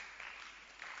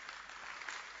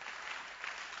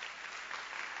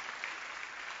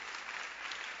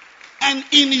 and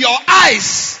in your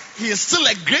eyes, he is still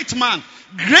a great man,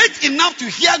 great enough to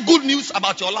hear good news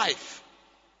about your life.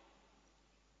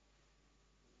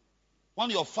 When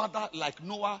your father, like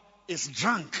Noah, is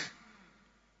drunk,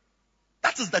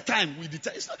 that is the time we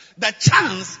determine. The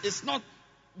chance is not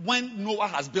when Noah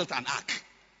has built an ark.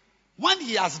 When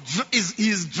he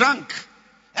is drunk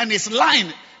and is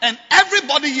lying, and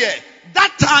everybody here,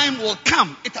 that time will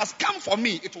come. It has come for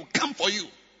me. It will come for you.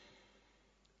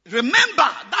 Remember,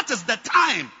 that is the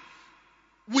time.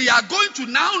 We are going to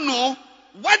now know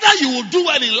whether you will do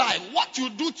well in life. What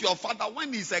you do to your father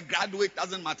when he's a graduate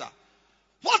doesn't matter.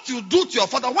 What you do to your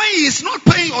father when he is not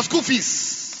paying your school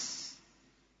fees.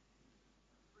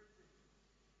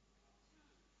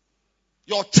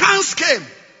 Your chance came.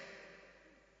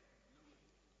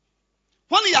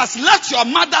 When he has left your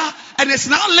mother and is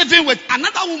now living with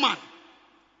another woman.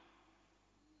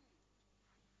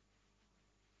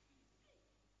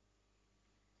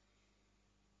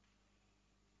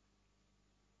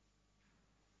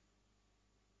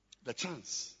 The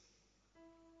chance.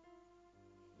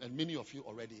 And many of you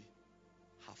already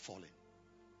have fallen.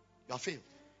 You have failed.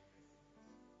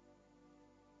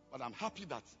 But I'm happy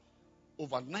that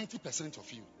over 90%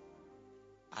 of you,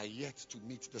 are yet to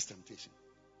meet this temptation.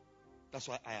 That's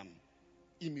why I am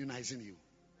immunizing you.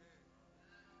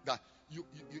 That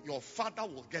your father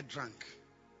will get drunk.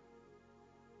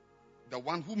 The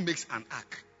one who makes an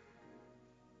ark.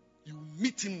 You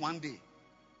meet him one day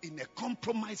in a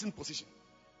compromising position.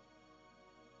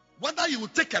 Whether you will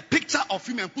take a picture of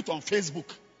him and put on Facebook,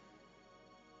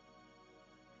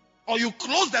 or you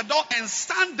close the door and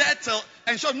stand there till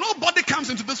ensure nobody comes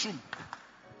into this room.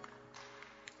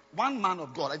 One man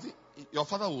of God, I think your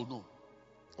father will know.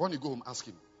 When you go home, ask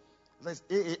him. There's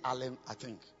A.A. Allen, I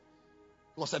think.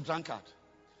 He was a drunkard.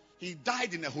 He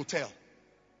died in a hotel.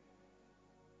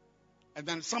 And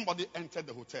then somebody entered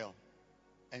the hotel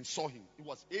and saw him.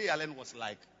 A.A. Allen was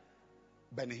like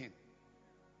Benny Hinn.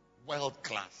 World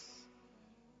class.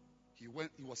 He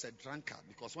was a drunkard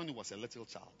because when he was a little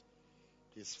child,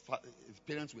 his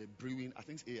parents were brewing, I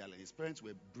think it's A.A. Allen, his parents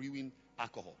were brewing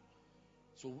alcohol.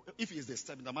 So if he is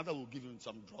disturbed, the mother will give him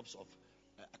some drops of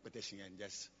akpeteshie and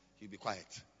just he'll be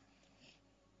quiet.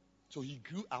 So he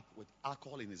grew up with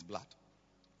alcohol in his blood.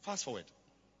 Fast forward,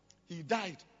 he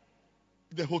died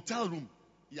in the hotel room.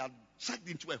 He had checked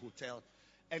into a hotel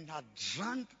and had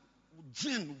drank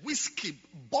gin, whiskey,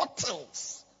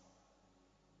 bottles.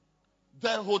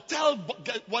 The hotel,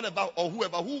 whatever or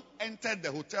whoever who entered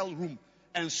the hotel room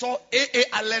and saw A.A.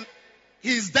 Allen,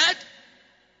 he's dead.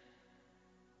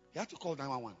 He had to call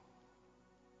 911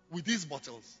 with these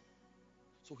bottles.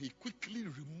 So he quickly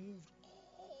removed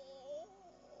all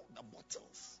the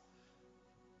bottles,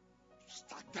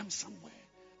 stacked them somewhere,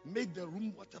 made the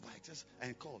room whatever it is,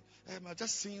 and called. I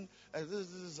just seen this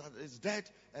is dead,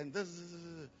 and this.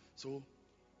 So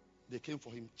they came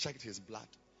for him, checked his blood,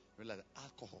 realized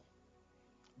alcohol,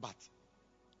 but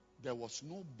there was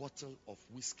no bottle of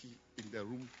whiskey in the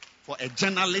room for a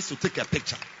journalist to take a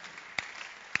picture.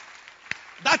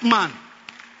 That man,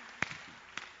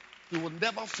 he will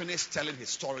never finish telling his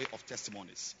story of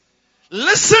testimonies.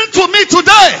 Listen to me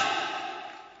today.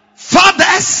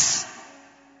 Fathers,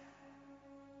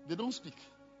 they don't speak.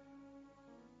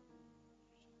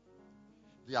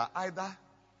 They are either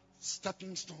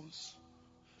stepping stones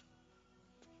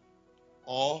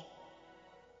or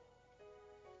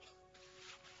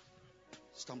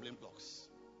stumbling blocks.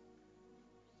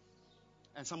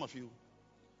 And some of you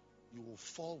will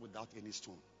fall without any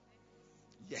stone.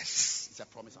 Yes, it's a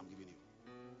promise I'm giving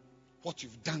you. What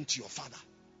you've done to your father,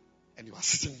 and you are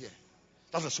sitting here.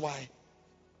 That is why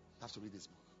I have to read this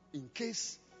book. In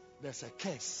case there's a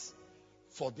curse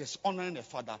for dishonoring a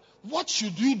father, what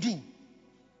should you do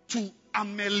to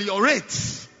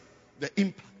ameliorate the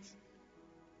impact?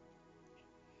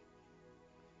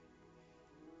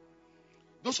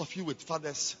 Those of you with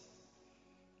fathers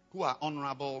who are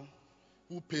honorable,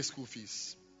 who pay school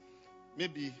fees,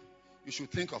 maybe you should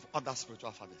think of other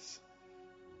spiritual fathers.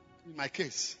 In my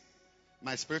case,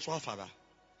 my spiritual father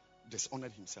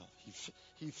dishonored himself.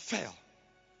 He fell.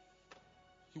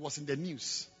 He was in the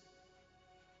news.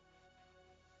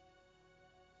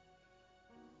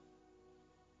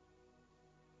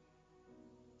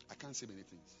 I can't say many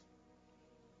things.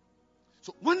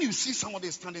 So when you see somebody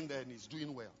standing there and he's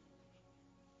doing well,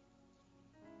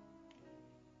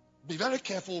 be very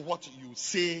careful what you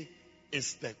say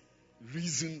is the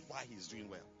reason why he's doing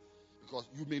well. Because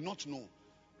you may not know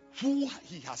who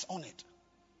he has honored.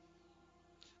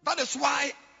 That is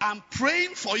why I'm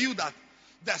praying for you that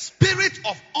the spirit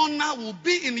of honor will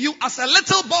be in you as a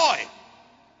little boy.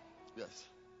 Yes.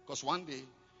 Because one day,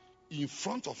 in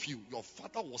front of you, your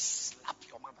father will slap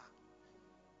your mother.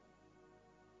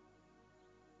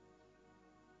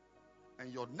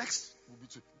 And your next will be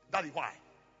to, Daddy, why?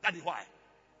 Daddy, why?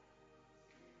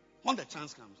 When the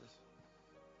chance comes,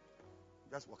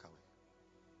 just walk away.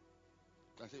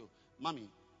 Can I say, Mommy,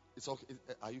 it's okay.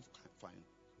 Are you fine?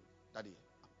 Daddy,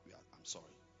 I'm sorry.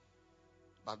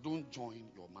 But don't join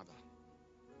your mother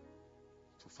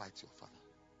to fight your father.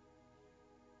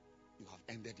 You have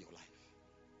ended your life.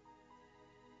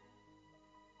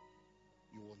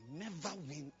 You will never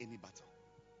win any battle.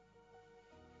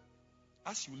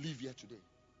 As you live here today,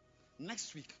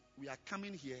 next week we are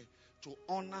coming here to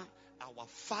honor our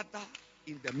father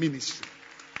in the ministry.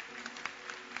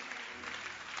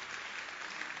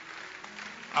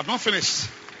 I've not finished.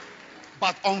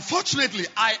 But unfortunately,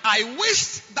 I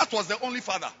wish that was the only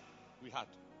father we had.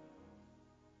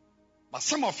 But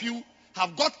some of you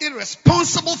have got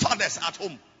irresponsible fathers at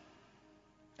home.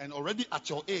 And already at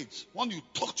your age, when you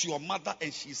talk to your mother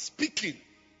and she's speaking,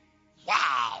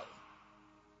 wow.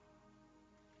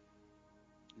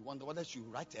 You wonder whether you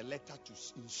should write a letter to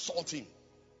insult him.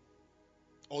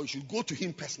 Or you should go to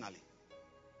him personally.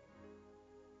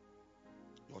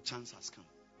 Your chance has come.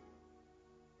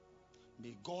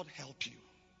 May God help you.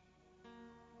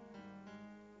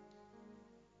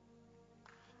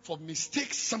 For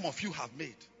mistakes some of you have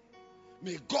made,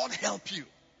 may God help you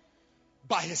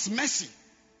by His mercy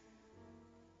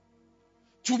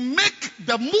to make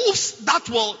the moves that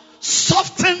will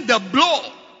soften the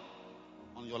blow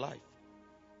on your life.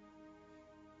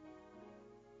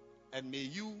 And may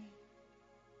you,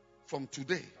 from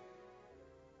today,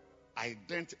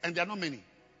 identify, and there are not many,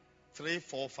 3,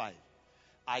 4, 5.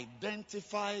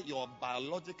 Identify your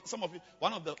biological. Some of you,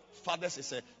 one of the fathers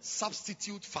is a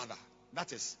substitute father.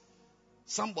 That is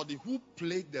somebody who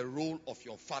played the role of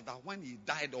your father when he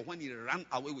died or when he ran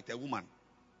away with a woman.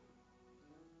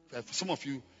 For some of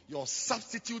you, your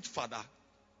substitute father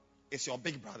is your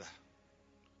big brother,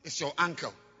 it's your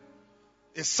uncle,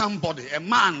 it's somebody, a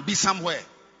man be somewhere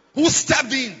who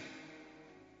stepped in.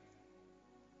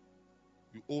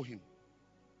 You owe him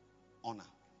honor.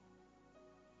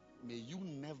 May you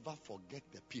never forget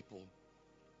the people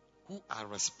who are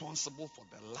responsible for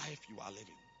the life you are living.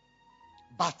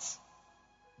 But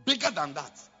bigger than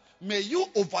that, may you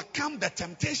overcome the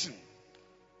temptation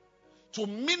to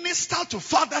minister to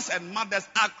fathers and mothers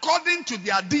according to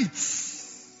their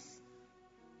deeds.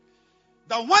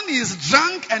 That when he is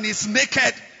drunk and is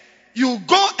naked, you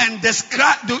go and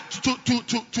describe to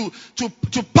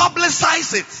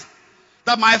publicize it.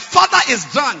 That my father is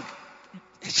drunk.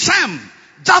 Shem,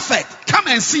 Japheth, come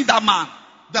and see that man.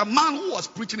 The man who was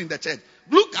preaching in the church.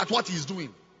 Look at what he's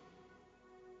doing.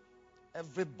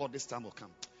 Everybody's time will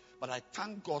come. But I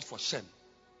thank God for Shem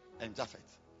and Japheth.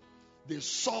 They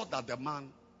saw that the man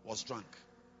was drunk.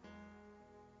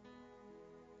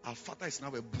 Our father is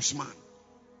now a bushman.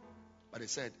 But he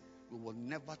said, we will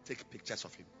never take pictures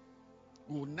of him.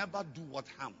 We will never do what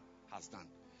Ham has done.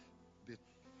 They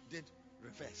did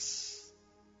reverse.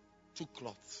 Took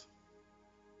cloth.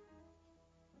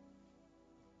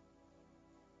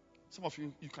 Some of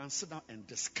you, you can sit down and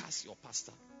discuss your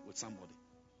pastor with somebody.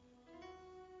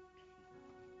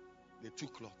 They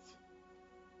took cloth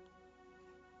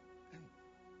and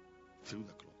threw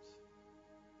the cloth.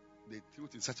 They threw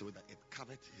it in such a way that it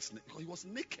covered his neck. Because he was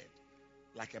naked,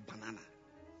 like a banana.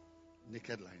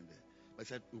 Naked lying there. But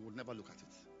he said, we will never look at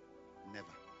it. Never.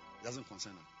 It doesn't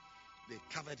concern us. They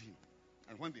covered him.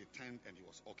 And when they turned and he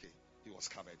was okay, he was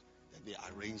covered. Then they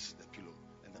arranged the pillow.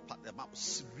 And the man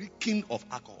was reeking of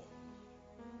alcohol.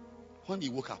 When he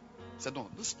woke up, he said, no,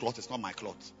 this cloth is not my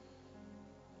cloth.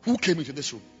 Who came into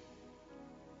this room?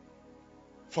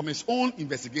 From his own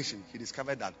investigation, he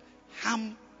discovered that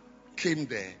Ham came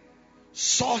there,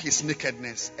 saw his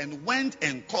nakedness, and went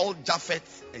and called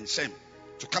Japheth and Shem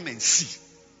to come and see.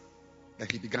 Then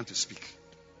he began to speak.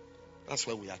 That's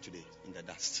where we are today, in the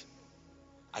dust.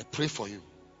 I pray for you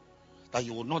that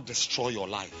you will not destroy your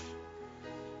life.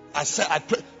 I said, I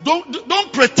pray.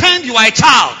 Don't pretend you are a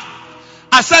child.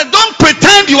 I said, don't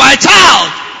pretend you are a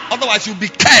child. Otherwise you'll be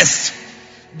cursed.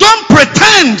 Don't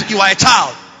pretend you are a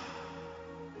child.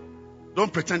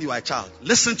 Don't pretend you are a child.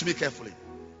 Listen to me carefully.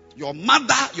 Your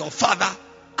mother, your father,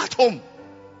 at home,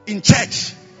 in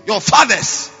church, your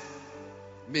fathers,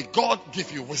 may God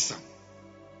give you wisdom.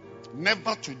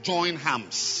 Never to join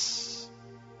Hams,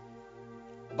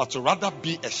 but to rather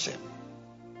be a Shem.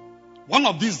 One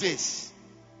of these days,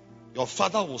 your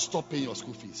father will stop paying your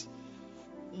school fees.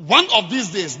 One of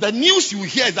these days, the news you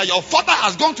hear is that your father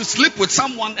has gone to sleep with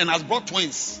someone and has brought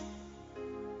twins.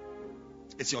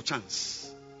 It's your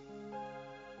chance.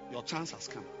 Your chance has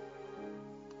come.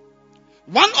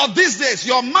 One of these days,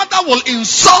 your mother will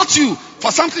insult you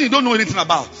for something you don't know anything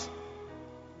about.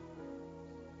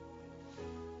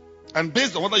 And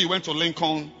based on whether you went to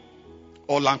Lincoln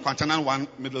or Lankwantanan 1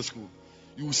 middle school,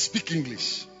 you will speak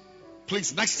English.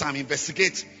 Please, next time,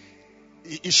 investigate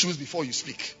issues before you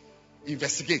speak.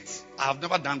 Investigate. I have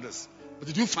never done this. But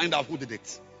did you find out who did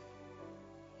it?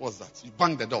 What's that? You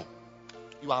banged the door.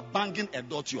 You are banging a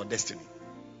door to your destiny.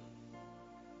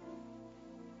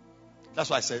 That's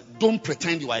why I said, don't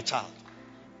pretend you are a child.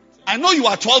 I know you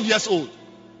are 12 years old.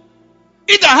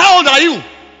 Either, how old are you?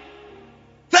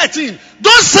 13.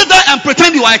 Don't sit there and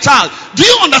pretend you are a child. Do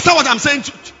you understand what I'm saying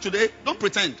today? Don't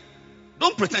pretend.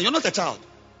 Don't pretend. You're not a child.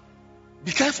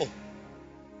 Be careful.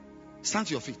 Stand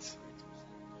to your feet.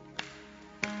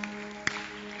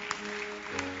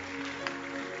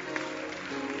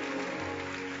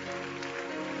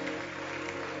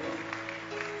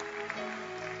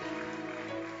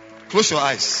 Close your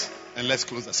eyes and let's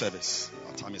close the service.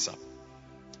 Our time is up.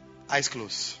 Eyes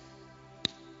closed.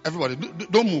 Everybody,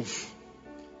 don't move.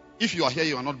 If you are here,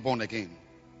 you are not born again.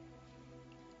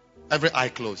 Every eye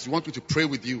closed. You want me to pray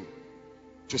with you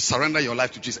to surrender your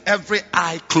life to Jesus. Every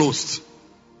eye closed.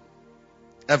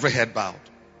 Every head bowed.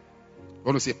 You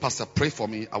want to say, Pastor, pray for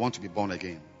me. I want to be born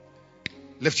again.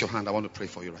 Lift your hand. I want to pray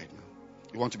for you right now.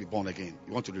 You want to be born again.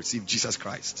 You want to receive Jesus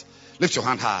Christ. Lift your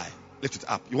hand high. Lift it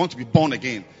up. You want to be born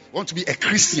again. You want to be a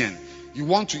Christian. You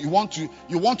want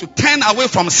to turn away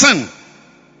from sin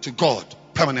to God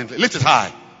permanently. Lift it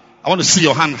high. I want to see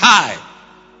your hand high.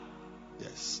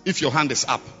 Yes. If your hand is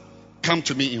up, come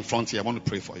to me in front here. I want to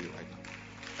pray for you right now.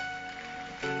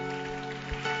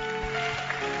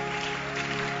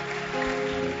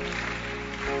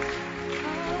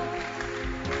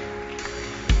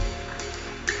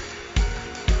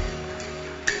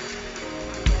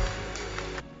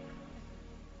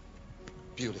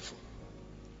 Beautiful.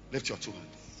 Lift your two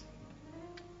hands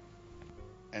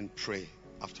and pray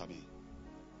after me.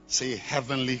 Say,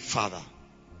 Heavenly Father,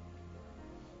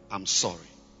 I'm sorry.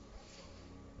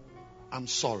 I'm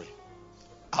sorry.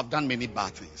 I've done many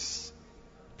bad things.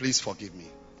 Please forgive me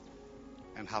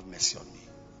and have mercy on me.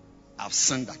 I've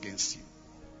sinned against you.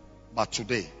 But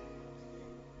today,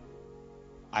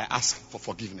 I ask for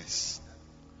forgiveness.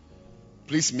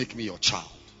 Please make me your child.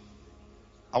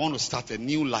 I want to start a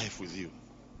new life with you.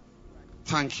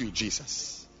 Thank you,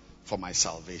 Jesus, for my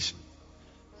salvation.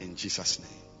 In Jesus'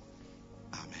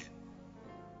 name, amen.